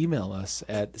 please email us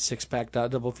at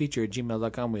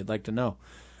sixpack.doublefeature@gmail.com. We'd like to know.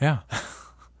 Yeah.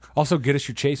 Also, get us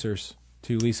your chasers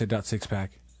to lisa.sixpack.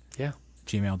 Yeah.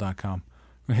 gmail.com. I'm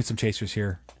gonna hit some chasers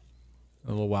here a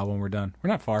little while when we're done. We're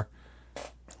not far.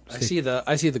 I see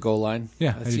the goal line.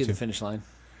 Yeah, I see the finish line.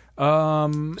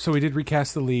 So we did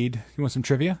recast the lead. You want some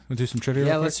trivia? We'll do some trivia.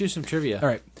 Yeah, let's do some trivia. All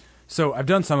right. So I've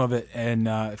done some of it, and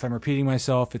if I'm repeating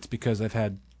myself, it's because I've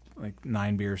had like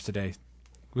 9 beers today.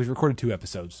 We've recorded 2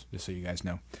 episodes, just so you guys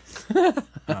know.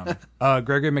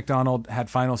 Gregory McDonald had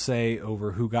final say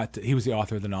over who got to... He was the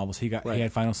author of the novels. He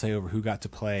had final say over who got to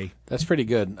play. That's pretty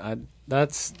good.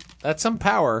 That's some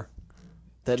power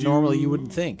that normally you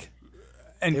wouldn't think.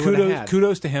 And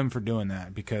kudos to him for doing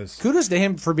that, because... Kudos to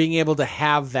him for being able to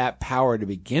have that power to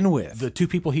begin with. The 2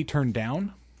 people he turned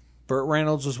down... Burt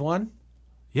Reynolds was one?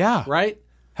 Yeah. Right?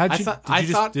 Did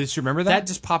you remember that? That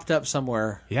just popped up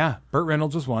somewhere. Yeah. Burt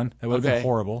Reynolds was one. That would have been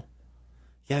horrible.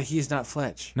 Yeah, he's not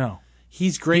Fletch. No.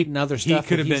 He's great in other stuff. He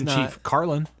could have been Chief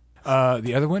Carlin.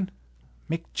 The other one?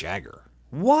 Mick Jagger.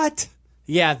 What?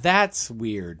 Yeah, that's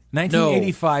weird.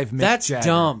 1985 no, Mick that's Jagger. That's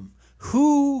dumb.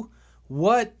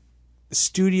 What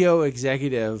studio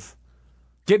executive...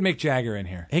 Get Mick Jagger in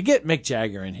here. Hey, get Mick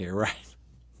Jagger in here, right?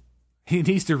 He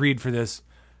needs to read for this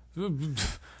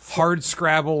hard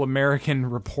scrabble American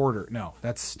reporter. No,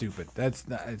 that's stupid.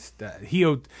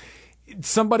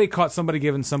 Somebody caught somebody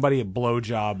giving somebody a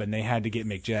blowjob, and they had to get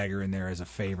Mick Jagger in there as a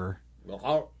favor.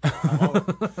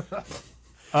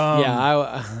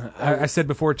 I said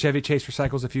before, Chevy Chase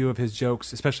recycles a few of his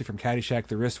jokes, especially from Caddyshack,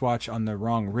 the wristwatch on the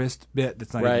wrong wrist bit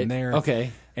that's not even there.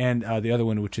 Okay. And the other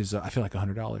one, which is, I feel like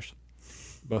 $100,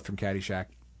 both from Caddyshack.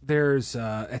 There's,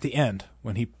 at the end,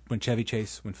 when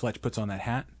Fletch puts on that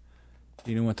hat, do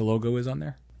you know what the logo is on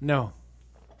there? No.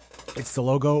 It's the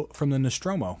logo from the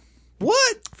Nostromo.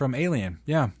 What? From Alien,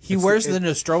 yeah. He wears the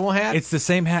Nostromo hat? It's the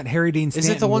same hat Harry Dean Stanton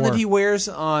wore. Is it the one that he wears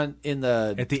at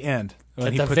the end?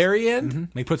 At the very end?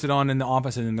 Mm-hmm. He puts it on in the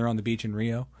office, and then they're on the beach in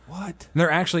Rio. What? And they're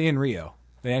actually in Rio.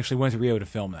 They actually went to Rio to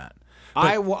film that.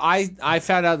 I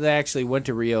found out they actually went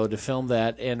to Rio to film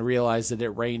that and realized that it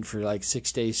rained for like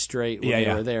 6 days straight when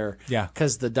they were there. Yeah.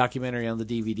 Because the documentary on the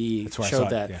DVD showed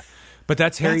that. Yeah. But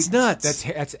that's Harry. That's nuts.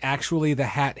 That's actually the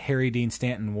hat Harry Dean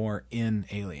Stanton wore in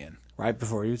Alien. Right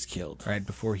before he was killed. Right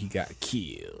before he got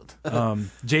killed.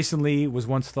 Jason Lee was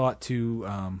once thought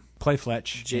to play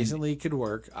Fletch. Jason Lee could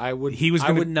work. I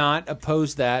would not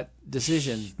oppose that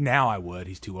decision. Now I would.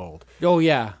 He's too old. Oh,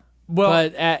 yeah. Well,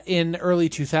 but in early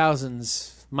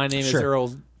 2000s, My Name is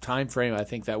Earl time frame, I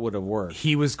think that would have worked.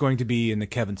 He was going to be in the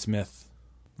Kevin Smith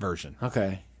version.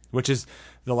 Okay. Which is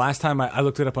the last time I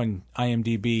looked it up on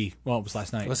IMDb. Well, it was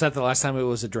last night. Was that the last time it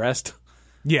was addressed?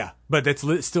 Yeah, but it's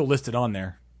still listed on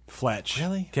there. Fletch.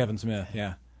 Really? Kevin Smith,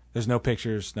 yeah. There's no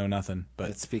pictures, no nothing. But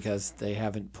it's because they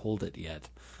haven't pulled it yet.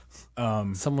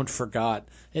 Someone forgot.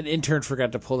 An intern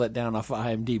forgot to pull that down off of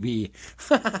IMDb.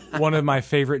 One of my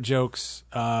favorite jokes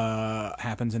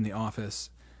happens in The Office.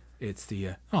 It's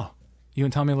the, you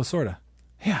and Tommy Lasorda.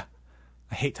 Yeah.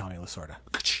 I hate Tommy Lasorda.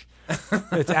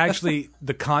 It's actually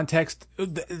the context.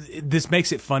 This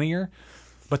makes it funnier,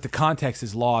 but the context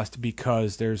is lost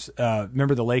because there's,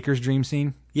 remember the Lakers dream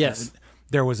scene? Yes.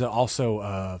 There was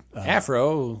also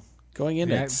Afro going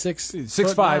in at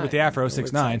 6'5" with the Afro,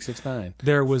 6'9". 6'9".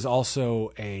 There was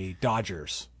also a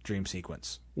Dodgers dream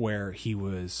sequence where he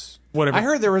was whatever. I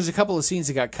heard there was a couple of scenes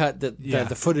that got cut that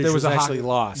the footage was actually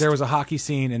lost. There was a hockey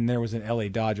scene and there was an LA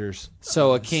Dodgers.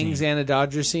 So a Kings scene. And a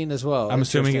Dodgers scene as well. I'm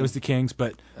assuming it was the Kings,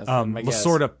 but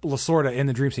Lasorda in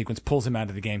the dream sequence pulls him out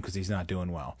of the game because he's not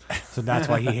doing well. So that's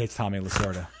why he hates Tommy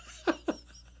Lasorda.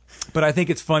 But I think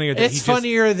it's funnier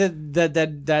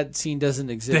that that scene doesn't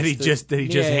exist. That he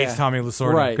just hates Tommy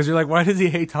Lasorda. Right. Because you're like, why does he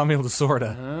hate Tommy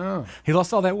Lasorda? Oh. He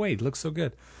lost all that weight. He looks so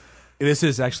good. This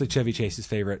is actually Chevy Chase's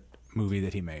favorite movie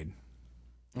that he made.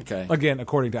 Okay. Again,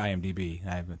 according to IMDb.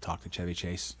 I haven't talked to Chevy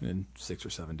Chase in 6 or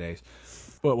 7 days.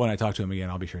 But when I talk to him again,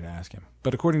 I'll be sure to ask him.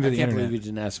 But according to the internet... I can't believe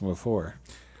you didn't ask him before.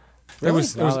 Really?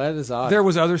 That is odd. There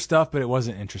was other stuff, but it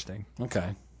wasn't interesting. Okay.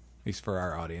 At least for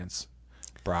our audience.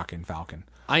 Brock and Falcon.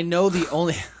 Couldn't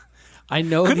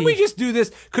we just do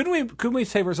this? Couldn't we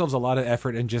save ourselves a lot of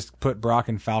effort and just put Brock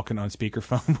and Falcon on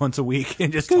speakerphone once a week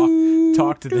and just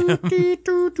talk to them?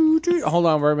 Hold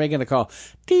on, we're making a call.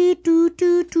 It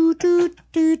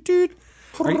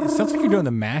sounds like you're doing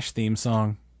the MASH theme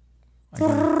song.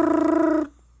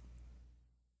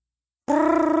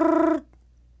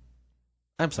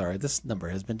 I'm sorry, this number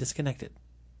has been disconnected.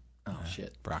 Oh,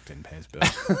 shit. Brock didn't pay his bill.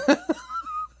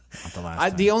 Not the last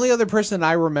time. The only other person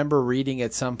I remember reading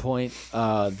at some point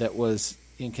that was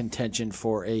in contention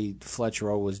for a Fletch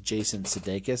role was Jason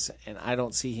Sudeikis, and I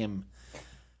don't see him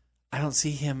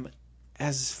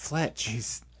as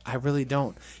Fletch. I really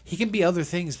don't. He can be other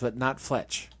things, but not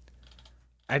Fletch.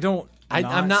 I'm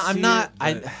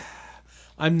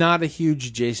not a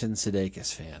huge Jason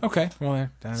Sudeikis fan. Okay, well,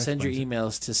 send your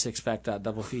emails to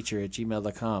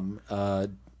sixpack.doublefeature@gmail.com.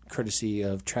 Courtesy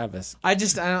of Travis.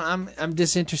 I'm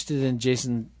disinterested in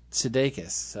Jason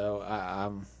Sudeikis. So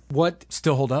what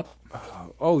still hold up?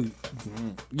 Oh,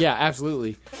 yeah,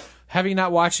 absolutely. Having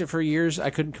not watched it for years,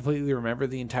 I couldn't completely remember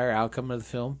the entire outcome of the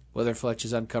film, whether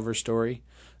Fletch's uncover story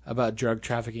about drug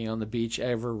trafficking on the beach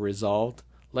ever resolved,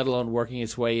 let alone working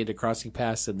its way into crossing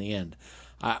paths in the end.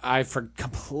 I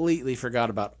completely forgot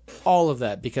about all of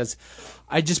that because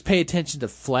I just pay attention to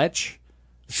Fletch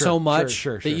so much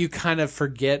that you kind of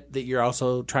forget that you're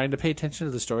also trying to pay attention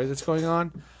to the story that's going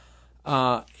on.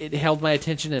 It held my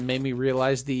attention and made me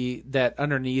realize that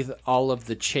underneath all of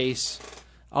the Chase,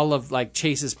 all of like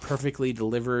Chase's perfectly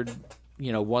delivered,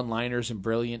 one-liners and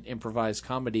brilliant improvised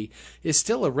comedy is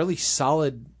still a really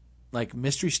solid like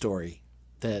mystery story.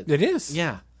 That it is.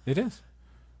 Yeah, it is.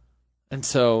 And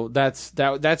so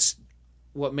that's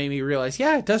what made me realize,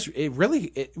 yeah, it does. It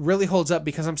really holds up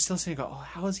because I'm still saying, oh,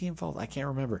 how is he involved? I can't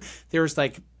remember. There was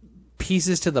like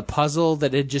pieces to the puzzle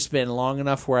that had just been long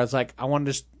enough where I was like, I want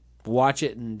to just watch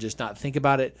it and just not think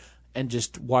about it and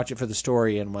just watch it for the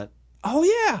story and went, oh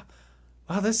yeah,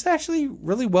 wow, this is actually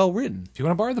really well written. Do you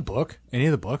want to borrow the book? Any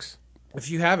of the books? If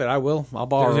you have it, I will. I'll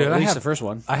borrow at least the first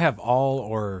one. I have all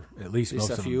or at least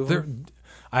most of them.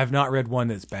 I have not read one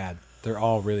that's bad. They're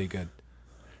all really good.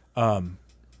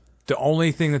 The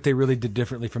only thing that they really did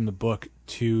differently from the book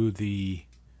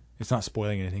it's not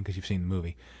spoiling anything because you've seen the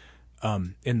movie.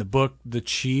 In the book, the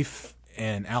chief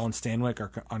and Alan Stanwyck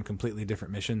are on completely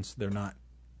different missions. They're not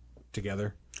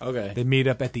together. Okay. They meet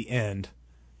up at the end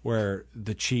where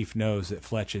the chief knows that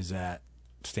Fletch is at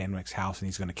Stanwyck's house and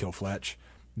he's going to kill Fletch.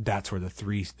 That's where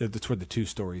the two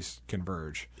stories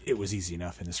converge. It was easy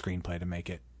enough in the screenplay to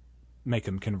make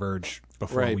them converge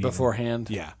beforehand.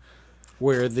 Yeah.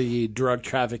 Where the drug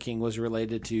trafficking was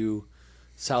related to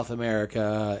South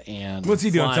America and what's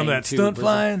he doing? Some of that stunt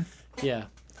flying? Yeah.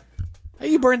 Hey,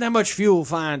 you burned that much fuel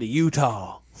flying to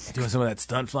Utah. Doing some of that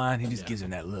stunt flying? He just gives him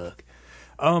that look.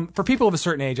 For people of a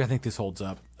certain age, I think this holds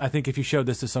up. I think if you showed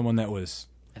this to someone that was...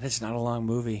 And it's not a long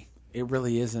movie. It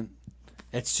really isn't.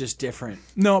 It's just different.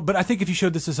 No, but I think if you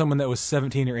showed this to someone that was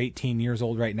 17 or 18 years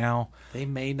old right now... They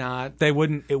may not. They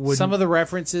wouldn't. It wouldn't. Some of the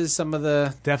references,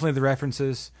 Definitely the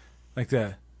references. Like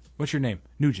what's your name?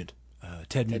 Nugent.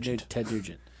 Ted Nugent. Ted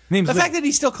Nugent. The fact that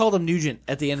he still called him Nugent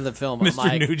at the end of the film, Mr. I'm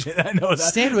like, Nugent, I know that.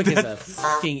 Stanwyck is a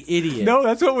fucking idiot. No,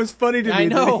 that's what was funny to me. I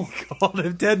know. He called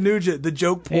him Ted Nugent. The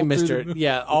joke pulled through.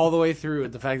 Yeah, all the way through.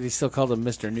 The fact that he still called him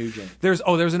Mr. Nugent. There's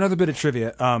another bit of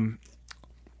trivia.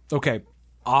 Okay,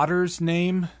 Otter's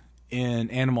name in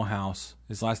Animal House,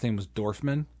 his last name was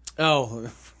Dorfman.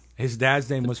 Oh. His dad's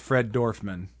name was Fred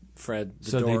Dorfman.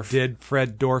 They did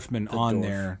Fred Dorfman on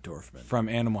there from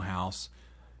Animal House.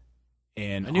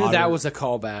 And I knew that was a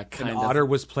callback. Kind of. Otter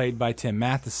was played by Tim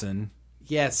Matheson.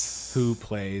 Yes. Who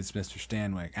plays Mr.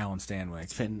 Stanwyck, Alan Stanwyck.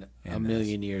 It's been a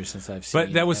million years since I've seen it.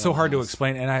 But that was so hard to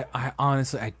explain, and I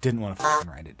honestly, I didn't want to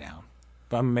write it down.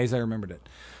 But I'm amazed I remembered it.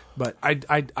 But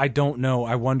I don't know.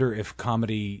 I wonder if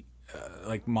comedy,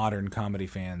 like modern comedy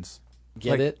fans...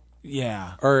 Get it?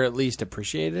 Yeah. Or at least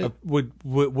appreciate it?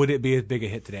 Would it be as big a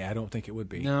hit today? I don't think it would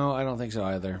be. No, I don't think so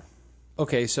either.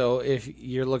 Okay, so if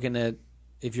you're looking at...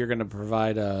 If you're going to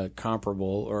provide a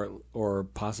comparable or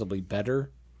possibly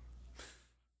better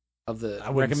of the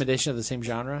recommendation of the same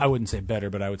genre? I wouldn't say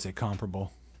better, but I would say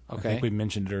comparable. Okay. I think we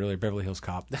mentioned it earlier, Beverly Hills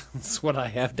Cop. That's what I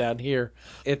have down here.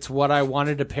 It's what I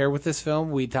wanted to pair with this film.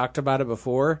 We talked about it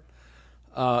before.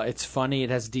 It's funny.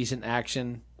 It has decent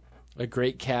action. A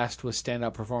great cast with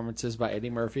standout performances by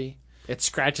Eddie Murphy. It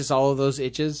scratches all of those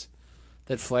itches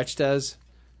that Fletch does,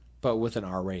 but with an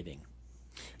R rating.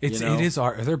 It is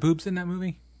R. Are there boobs in that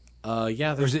movie?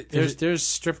 Yeah. There's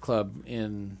strip club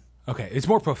in. Okay, it's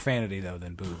more profanity though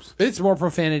than boobs. It's more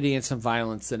profanity and some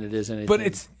violence than it is anything. But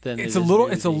it's a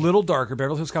little darker.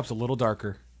 Beverly Hills Cop's a little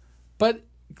darker. But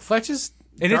Fletch is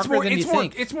and darker than you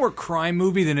think. It's more crime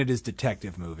movie than it is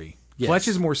detective movie. Yes. Fletch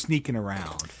is more sneaking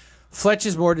around. Fletch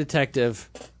is more detective.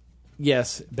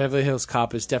 Yes, Beverly Hills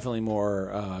Cop is definitely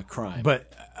more crime.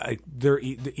 But they're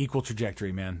the equal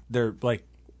trajectory, man. They're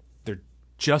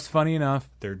just funny enough.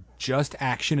 They're just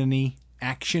actiony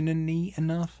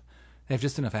enough. They have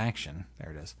just enough action.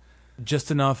 There it is. Just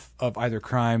enough of either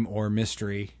crime or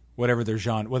mystery, whatever their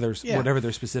genre, whatever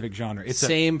their specific genre. It's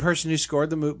same person who scored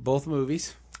both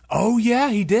movies. Oh yeah,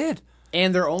 he did.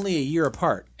 And they're only a year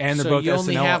apart. And they're so both you SNL.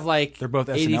 Only have like they're both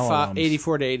SNL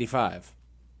 84 to 85.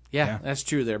 Yeah, that's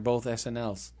true. They're both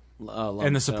SNLs.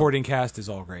 And the supporting cast is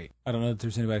all great. I don't know if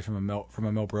there's anybody from a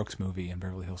Mel Brooks movie in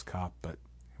Beverly Hills Cop, but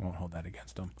I won't hold that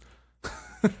against them.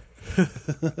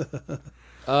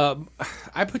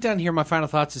 I put down here my final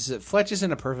thoughts is that Fletch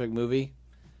isn't a perfect movie,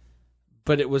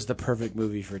 but it was the perfect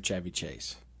movie for Chevy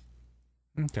Chase.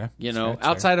 Okay.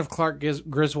 Outside of Clark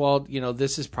Griswold,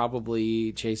 this is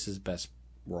probably Chase's best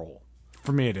role.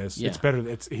 For me, it is. Yeah. It's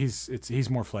better. He's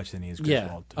more Fletch than he is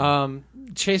Griswold.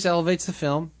 Chase elevates the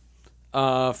film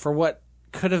for what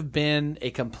could have been a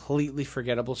completely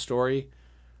forgettable story,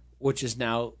 which is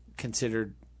now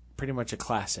considered pretty much a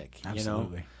classic.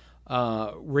 Absolutely. You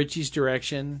know, Ritchie's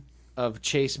direction of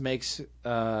Chase makes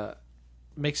them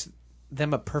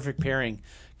a perfect pairing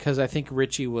because I think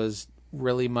Ritchie was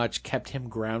really much kept him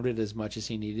grounded as much as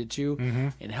he needed to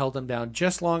and held him down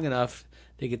just long enough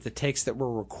to get the takes that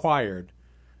were required,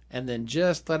 and then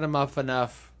just let him up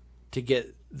enough to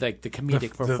get like the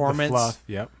comedic performance the fluff.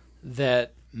 Yep.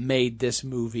 that made this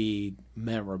movie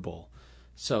memorable.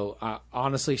 So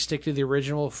honestly, stick to the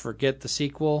original, forget the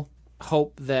sequel.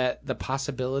 Hope that the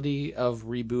possibility of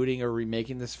rebooting or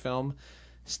remaking this film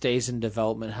stays in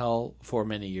development hell for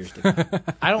many years to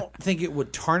come. I don't think it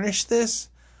would tarnish this,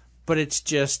 but it's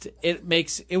just it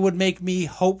would make me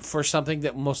hope for something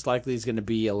that most likely is going to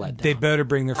be a letdown. They better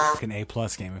bring their fucking A+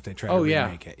 game if they try to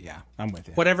remake it. Yeah, I'm with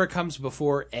you. Whatever comes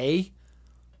before A,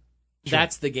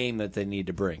 that's the game that they need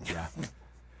to bring. Yeah.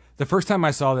 The first time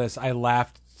I saw this, I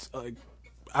laughed.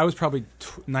 I was probably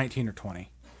 19 or 20.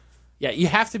 Yeah, you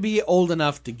have to be old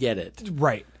enough to get it.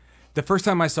 Right. The first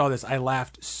time I saw this, I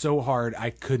laughed so hard I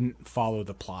couldn't follow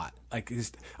the plot.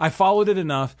 I followed it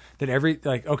enough that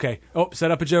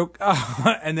set up a joke,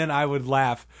 and then I would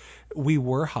laugh. We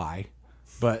were high,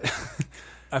 but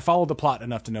I followed the plot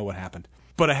enough to know what happened.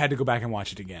 But I had to go back and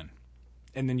watch it again.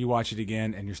 And then you watch it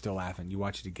again, and you're still laughing. You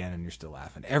watch it again, and you're still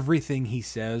laughing. Everything he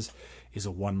says is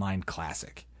a one-line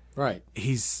classic. Right.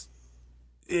 He's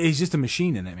just a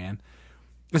machine in it, man.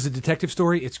 As a detective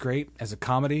story, it's great. As a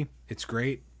comedy, it's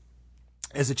great.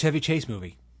 As a Chevy Chase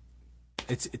movie,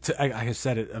 I have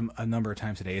said it a number of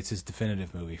times today. It's his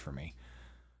definitive movie for me.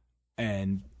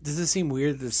 And does it seem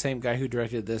weird that the same guy who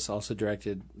directed this also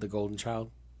directed The Golden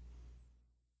Child?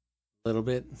 A little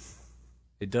bit.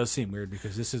 It does seem weird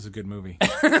because this is a good movie.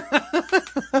 And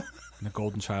The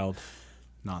Golden Child,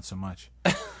 not so much.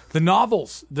 The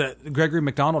novels that Gregory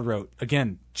MacDonald wrote,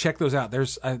 again, check those out.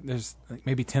 There's like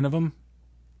maybe 10 of them.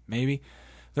 Maybe.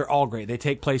 They're all great. They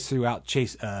take place throughout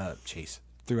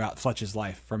throughout Fletch's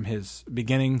life, from his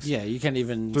beginnings. Yeah, you can't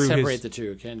even separate the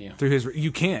two, can you?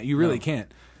 You can't. You really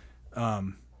can't.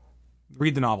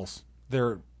 Read the novels.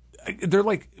 They're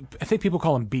like, I think people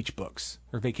call them beach books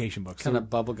or vacation books. Kind of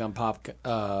bubblegum pop.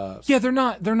 Yeah, they're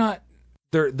not.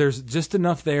 There's just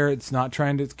enough there. It's not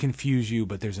trying to confuse you,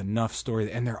 but there's enough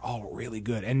story, and they're all really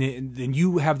good. And then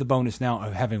you have the bonus now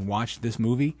of having watched this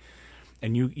movie.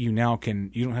 And you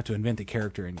don't have to invent the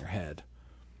character in your head.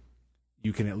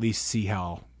 You can at least see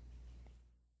how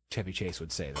Chevy Chase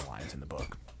would say the lines in the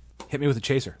book. Hit me with a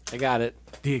chaser. I got it.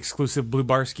 The exclusive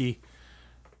Bluebarsky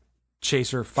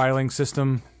chaser filing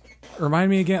system.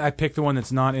 Remind me again, I picked the one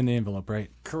that's not in the envelope,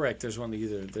 right? Correct. There's one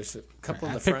either. There's a couple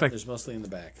in the front. There's mostly in the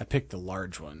back. I picked the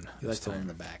large one. You like the one in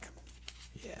the back.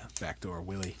 Yeah. Backdoor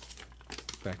Willie.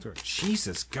 Backdoor.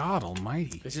 Jesus God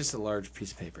almighty. It's just a large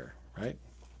piece of paper, right?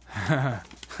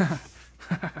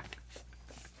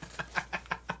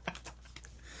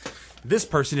 This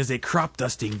person is a crop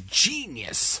dusting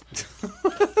genius.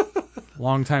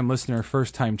 Long-time listener,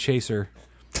 first-time chaser.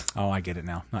 Oh, I get it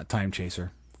now. Not time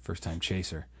chaser. First-time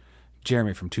chaser.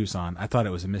 Jeremy from Tucson. I thought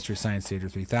it was a Mystery Science Theater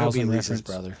 3000 reference.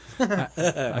 Brother.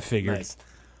 I figured. Nice.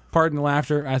 Pardon the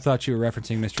laughter. I thought you were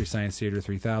referencing Mystery Science Theater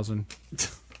 3000.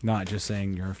 Not just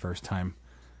saying you're a first-time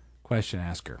question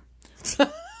asker.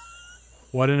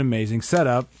 What an amazing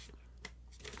setup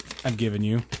I've given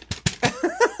you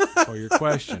for your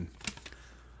question.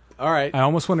 All right. I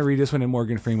almost want to read this one in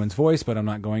Morgan Freeman's voice, but I'm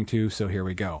not going to, so here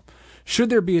we go. Should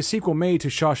there be a sequel made to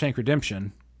Shawshank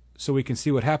Redemption so we can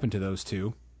see what happened to those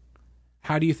two,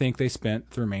 how do you think they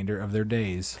spent the remainder of their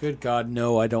days? Good God,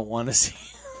 no, I don't want to see.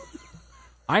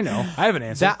 I know. I have an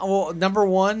answer. Number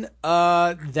one,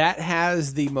 that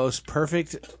has the most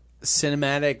perfect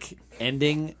cinematic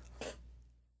ending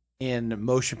in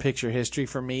motion picture history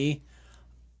for me.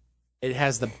 It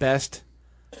has the best,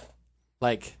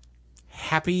 like,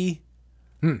 happy,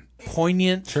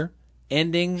 poignant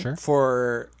ending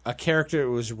for a character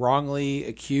who was wrongly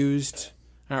accused.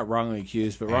 Not wrongly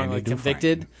accused, but wrongly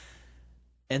convicted.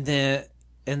 And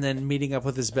then meeting up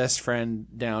with his best friend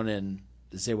down in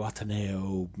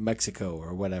Zihuatanejo, Mexico,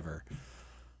 or whatever.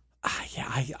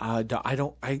 I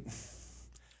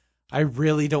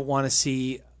really don't want to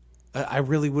see. I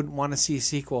really wouldn't want to see a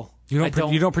sequel. You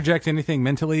don't project anything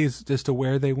mentally as to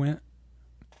where they went?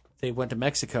 They went to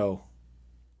Mexico.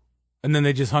 And then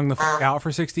they just hung the out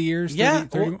for 60 years? Yeah.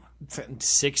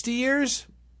 60 years?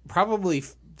 Probably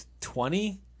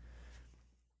 20.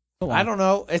 I don't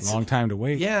know. It's a long time to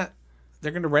wait. Yeah.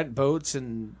 They're going to rent boats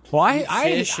and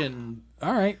fish and...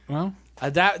 All right. Well,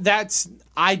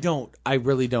 I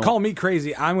really don't. Call me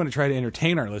crazy. I'm going to try to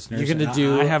entertain our listeners. You're going to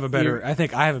do. I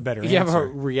think I have a better answer. You have a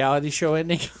reality show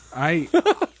ending?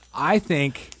 I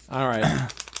think. All right.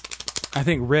 I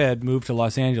think Red moved to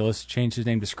Los Angeles, changed his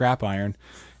name to Scrap Iron,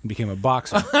 and became a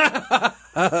boxer.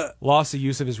 Lost the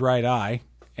use of his right eye,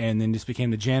 and then just became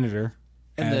the janitor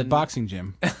at a boxing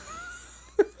gym.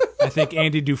 I think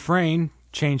Andy Dufresne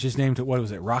changed his name to, what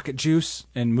was it, Rocket Juice,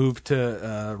 and moved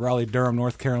to Raleigh-Durham,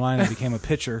 North Carolina, and became a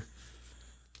pitcher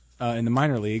in the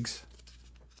minor leagues,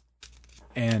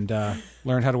 and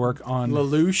learned how to work on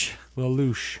Lelouch.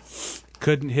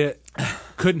 Couldn't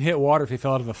hit water if he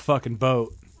fell out of a fucking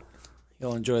boat.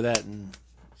 You'll enjoy that in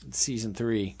season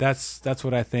 3. That's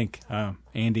what I think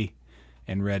Andy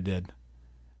and Red did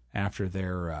after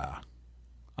their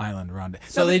island run.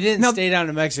 So they didn't stay down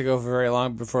in Mexico for very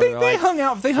long before they hung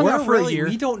out. They hung out for a year.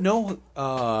 We don't know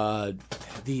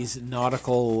these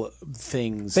nautical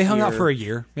things. They hung out for a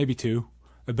year, maybe 2.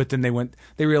 But then they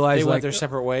realized they went their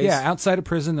separate ways. Yeah, outside of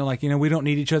prison, they're like, we don't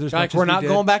need each other as much as we're not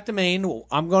going back to Maine.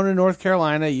 I'm going to North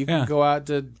Carolina. You can go out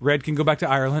to... Red can go back to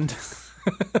Ireland.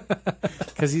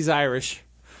 Because he's Irish.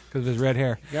 Because of his red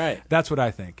hair. Right. That's what I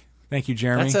think. Thank you,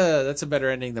 Jeremy. That's a better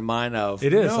ending than mine of...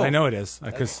 It is. No. I know it is.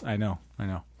 Because I know.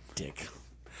 Dick.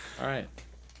 All right.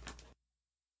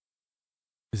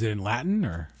 Is it in Latin,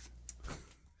 or...?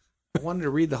 I wanted to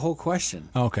read the whole question.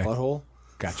 Oh, okay. Butthole.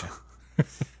 Gotcha.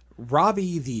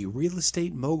 Robbie, the real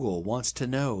estate mogul, wants to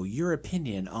know your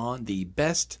opinion on the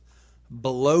best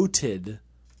bloated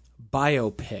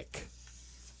biopic.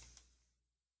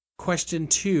 Question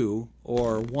 2,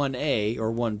 or 1A,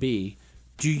 or 1B,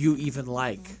 do you even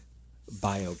like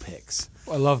biopics?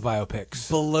 I love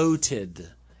biopics. Bloated.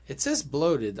 It says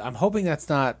bloated. I'm hoping that's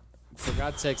not, for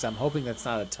God's sakes, I'm hoping that's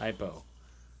not a typo.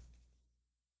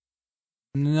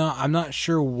 No, I'm not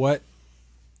sure what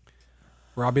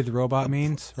Robbie the robot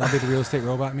means. Robbie the real estate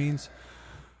robot means.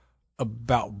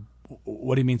 About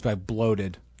what he means by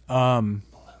bloated. Bloated.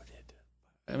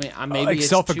 I mean, maybe it's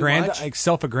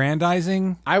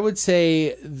self-aggrandizing. I would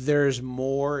say there's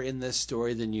more in this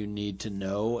story than you need to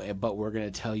know, but we're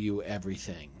going to tell you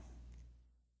everything.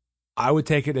 I would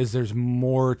take it as there's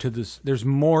more to this. There's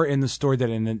more in the story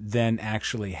than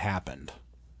actually happened.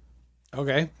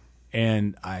 Okay.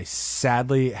 And I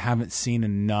sadly haven't seen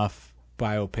enough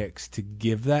biopics to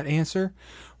give that answer.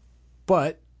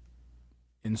 But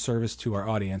in service to our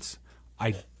audience,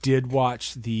 I did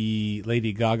watch the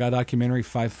Lady Gaga documentary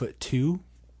 5'2". Have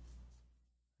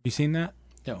you seen that?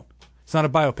 No. It's not a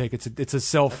biopic.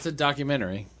 It's a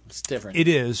documentary. It's different. It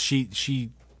is.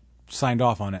 She signed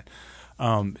off on it.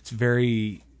 It's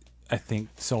very, I think,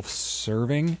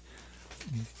 self-serving.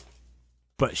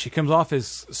 But she comes off as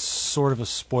sort of a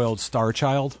spoiled star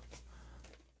child.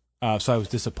 So I was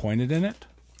disappointed in it.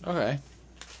 Okay.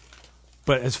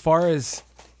 But as far as...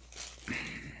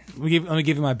 Let me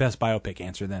give you my best biopic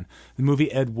answer then. The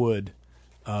movie Ed Wood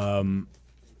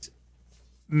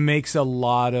makes a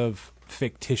lot of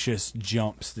fictitious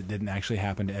jumps that didn't actually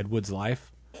happen to Ed Wood's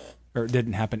life. Or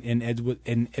didn't happen in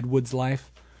Ed Wood's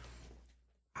life.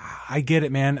 I get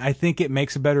it, man. I think it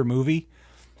makes a better movie.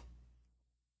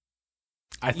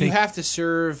 I think you have to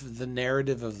serve the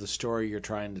narrative of the story you're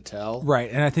trying to tell.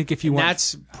 Right, and I think if you want...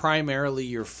 That's primarily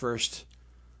your first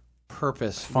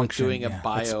purpose function, with doing a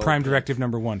bio. That's prime directive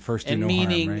number 1, first do no harm, right? And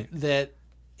meaning that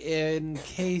in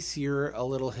case you're a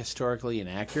little historically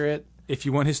inaccurate... If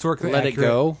you want historically accurate, let it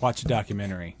go. Watch a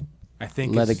documentary. I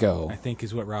think let it go. I think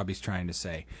is what Robbie's trying to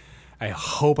say. I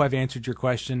hope I've answered your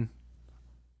question.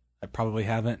 I probably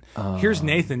haven't. Here's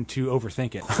Nathan to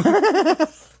overthink it.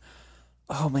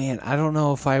 Oh, man, I don't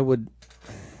know if I would...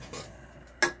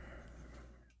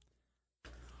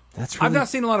 That's really... I've not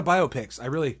seen a lot of biopics. I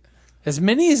really... As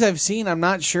many as I've seen, I'm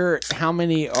not sure how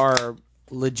many are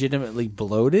legitimately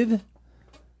bloated.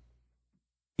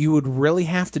 You would really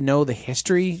have to know the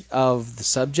history of the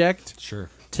subject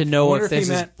to know if this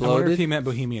is bloated. I wonder if he meant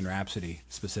Bohemian Rhapsody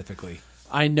specifically.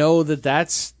 I know that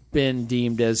that's been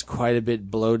deemed as quite a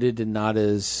bit bloated and not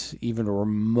as even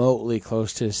remotely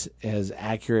close to as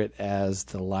accurate as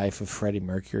the life of Freddie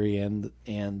Mercury and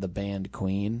the band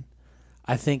Queen.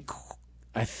 I think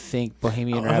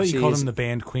Bohemian Rhapsody. I thought you called him the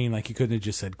band Queen, like you couldn't have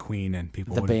just said Queen and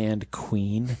people. The band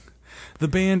Queen. The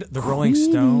band The Rolling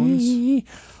Stones.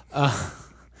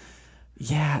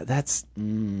 Yeah, that's.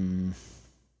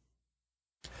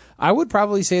 I would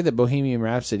probably say that Bohemian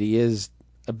Rhapsody is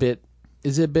a bit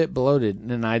bloated,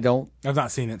 and I've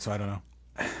not seen it, so I don't know.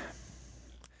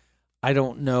 I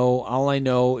don't know. All I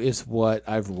know is what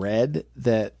I've read,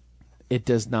 that it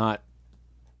does not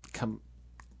come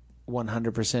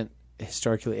 100%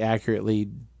 historically accurately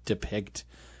depict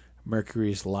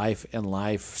Mercury's life and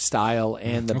lifestyle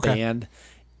and the Okay. band,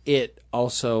 it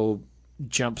also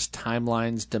jumps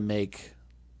timelines to make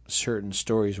certain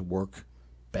stories work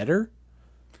better.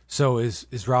 So is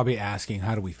Robbie asking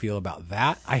how do we feel about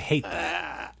that? I hate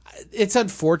that. It's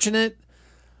unfortunate,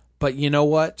 but you know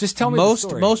what? Just tell me the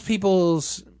story. Most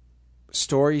people's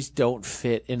stories don't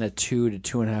fit in a 2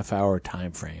 to 2.5 hour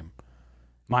time frame.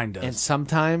 Mine does. And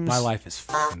sometimes My life is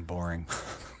fucking boring.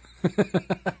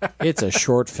 it's a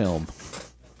short film.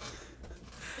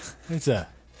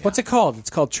 What's it called? It's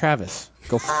called Travis.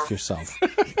 Go fuck yourself.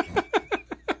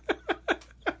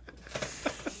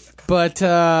 But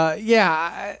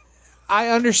I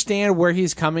understand where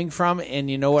he's coming from,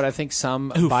 and you know what? I think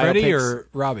some Who, Freddie biopics, or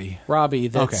Robbie? Robbie,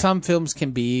 that Okay. some films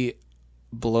can be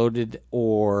bloated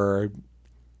or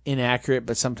inaccurate,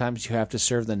 but sometimes you have to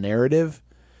serve the narrative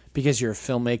because you're a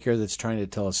filmmaker that's trying to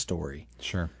tell a story.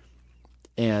 Sure.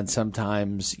 And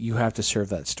sometimes you have to serve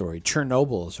that story.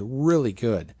 Chernobyl is really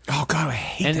good. Oh God, I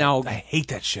hate that. I hate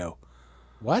that show.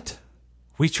 What?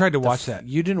 We tried to watch that.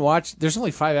 You didn't watch? There's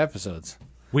only 5 episodes.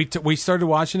 We started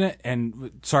watching it, and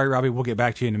sorry, Robbie, we'll get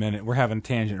back to you in a minute. We're having a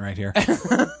tangent right here.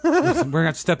 We're gonna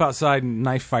have to step outside and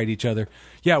knife fight each other.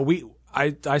 Yeah,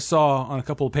 I saw on a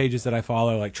couple of pages that I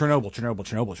follow like Chernobyl.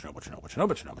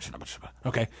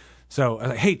 Okay, so I was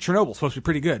like, hey, Chernobyl's supposed to be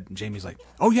pretty good. And Jamie's like,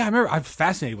 oh yeah, I remember. I'm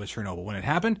fascinated with Chernobyl when it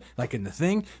happened, like in the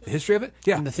thing, the history of it.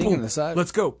 Yeah, And the thing boom, on the side.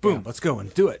 Let's go, boom, let's go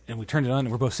and do it. And we turned it on,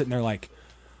 and we're both sitting there like.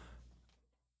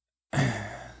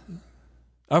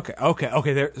 Okay.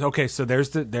 So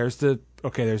there's the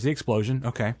explosion.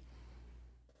 Okay.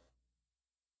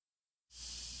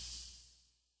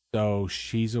 So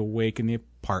she's awake in the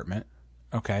apartment.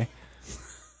 Okay.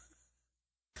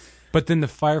 But then the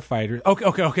firefighters. Okay.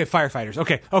 Firefighters.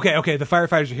 Okay. The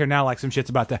firefighters are here now. Like some shit's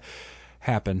about to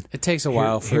happen. It takes a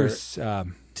while Here's,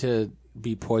 to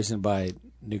be poisoned by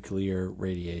nuclear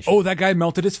radiation. Oh, that guy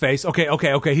melted his face. Okay.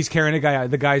 He's carrying a guy.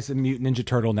 The guy's a mutant Ninja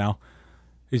Turtle now.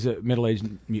 He's a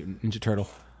middle-aged mutant Ninja Turtle.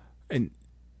 And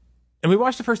we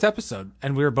watched the first episode,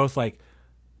 and we were both like,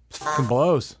 this fucking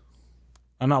blows.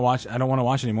 I don't want to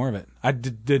watch any more of it. I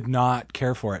did not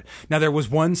care for it. Now, there was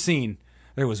one scene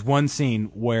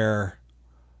where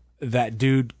that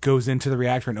dude goes into the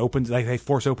reactor and opens, like they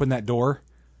force open that door,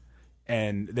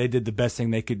 and they did the best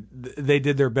thing they could. They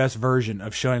did their best version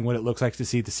of showing what it looks like to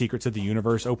see the secrets of the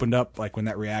universe opened up, like when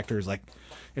that reactor is like,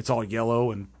 it's all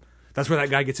yellow, and that's where that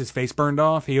guy gets his face burned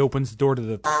off. He opens the door to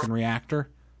the fucking reactor.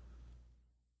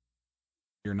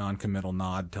 Your non-committal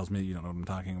nod tells me you don't know what I'm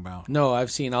talking about. No,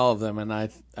 I've seen all of them, and I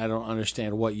don't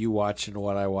understand what you watch and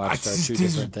what I watched are two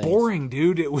This different is things. boring,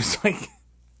 dude. It was like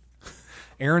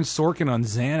Aaron Sorkin on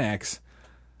Xanax.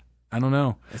 I don't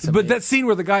know. But that scene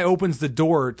where the guy opens the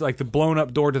door, like the blown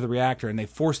up door to the reactor, and they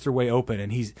force their way open,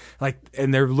 and he's like,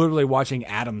 and they're literally watching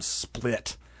atoms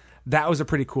split. That was a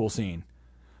pretty cool scene.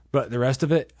 But the rest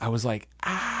of it, I was like,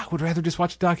 I would rather just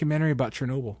watch a documentary about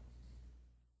Chernobyl.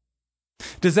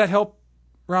 Does that help,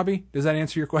 Robbie? Does that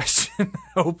answer your question?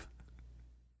 I hope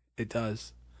it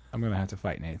does. I'm going to have to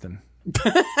fight Nathan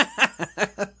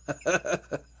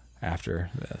after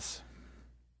this.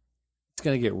 It's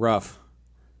going to get rough.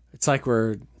 It's like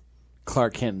we're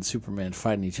Clark Kent and Superman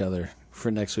fighting each other for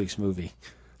next week's movie.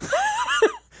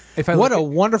 What a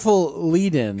wonderful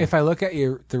lead-in. If I look at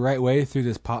you the right way through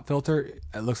this pop filter,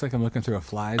 it looks like I'm looking through a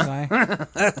fly's eye.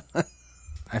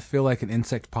 I feel like an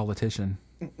insect politician.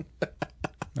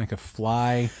 Like a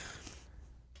fly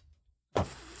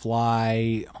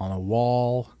on a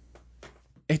wall.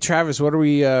 Hey, Travis, what are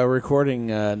we recording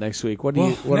next week?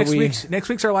 Next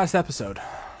week's our last episode.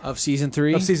 Of season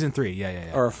 3? Of season 3,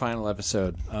 yeah. Or a final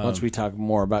episode, once we talk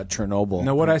more about Chernobyl.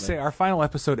 No, what I say, our final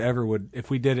episode ever would,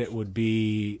 if we did it, would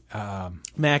be...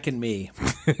 Mac and Me.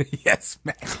 Yes,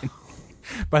 Mac and Me.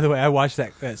 By the way, I watched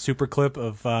that super clip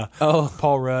of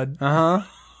Paul Rudd.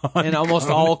 And almost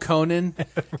all Conan.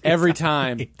 Every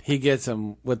time he gets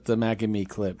him with the Mac and Me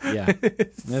clip. Yeah,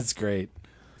 that's great.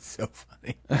 So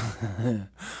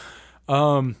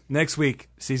funny. Next week,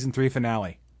 season 3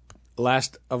 finale.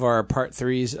 Last of our part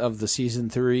 3s of the season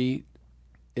 3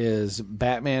 is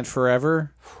Batman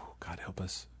Forever. God help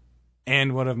us.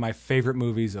 And one of my favorite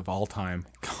movies of all time.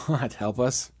 God help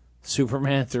us.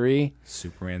 Superman 3.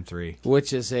 Superman 3.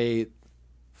 Which is a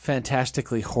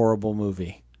fantastically horrible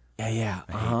movie. Yeah.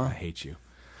 I hate you.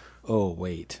 Oh,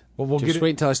 wait. Well, we'll just get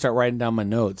wait until I start writing down my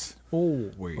notes.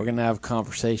 Oh, wait. We're going to have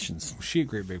conversations. Was she a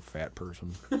great big fat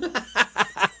person?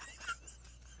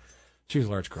 She was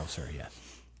a large girl, sir, yes.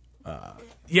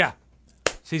 Yeah.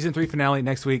 Season 3 finale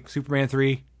next week. Superman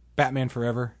 3. Batman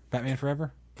Forever. Batman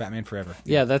Forever? Batman Forever.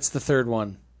 Yeah, that's the third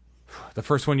one. The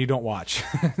first one you don't watch.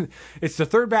 It's the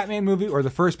third Batman movie or the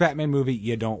first Batman movie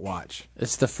you don't watch.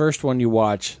 It's the first one you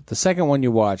watch, the second one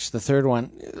you watch, the third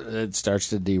one, it starts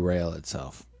to derail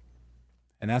itself.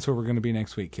 And that's where we're going to be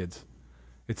next week, kids.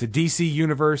 It's a DC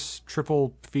Universe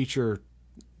triple feature,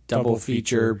 double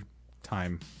feature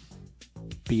time.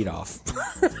 Beat off.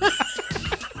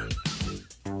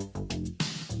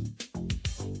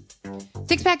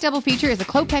 Six Pack Double Feature is a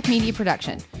Klopek Media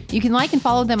production. You can like and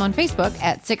follow them on Facebook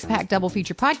at Six Pack Double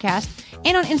Feature Podcast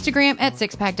and on Instagram at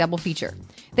Six Pack Double Feature.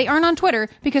 They aren't on Twitter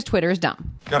because Twitter is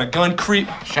dumb. Got a gun, creep?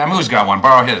 Shamu's got one.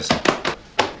 Borrow his.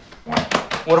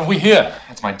 What have we here?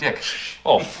 That's my dick.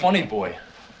 Oh, funny boy.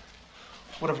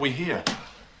 What have we here?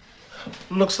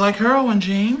 Looks like heroin,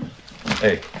 Gene.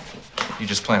 Hey, you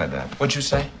just planted that. What'd you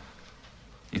say?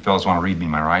 You fellas want to read me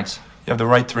my rights? You have the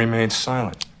right to remain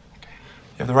silent.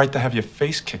 You have the right to have your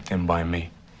face kicked in by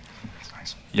me. That's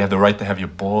nice. You have the right to have your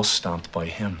balls stomped by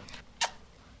him.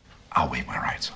 I'll waive my rights.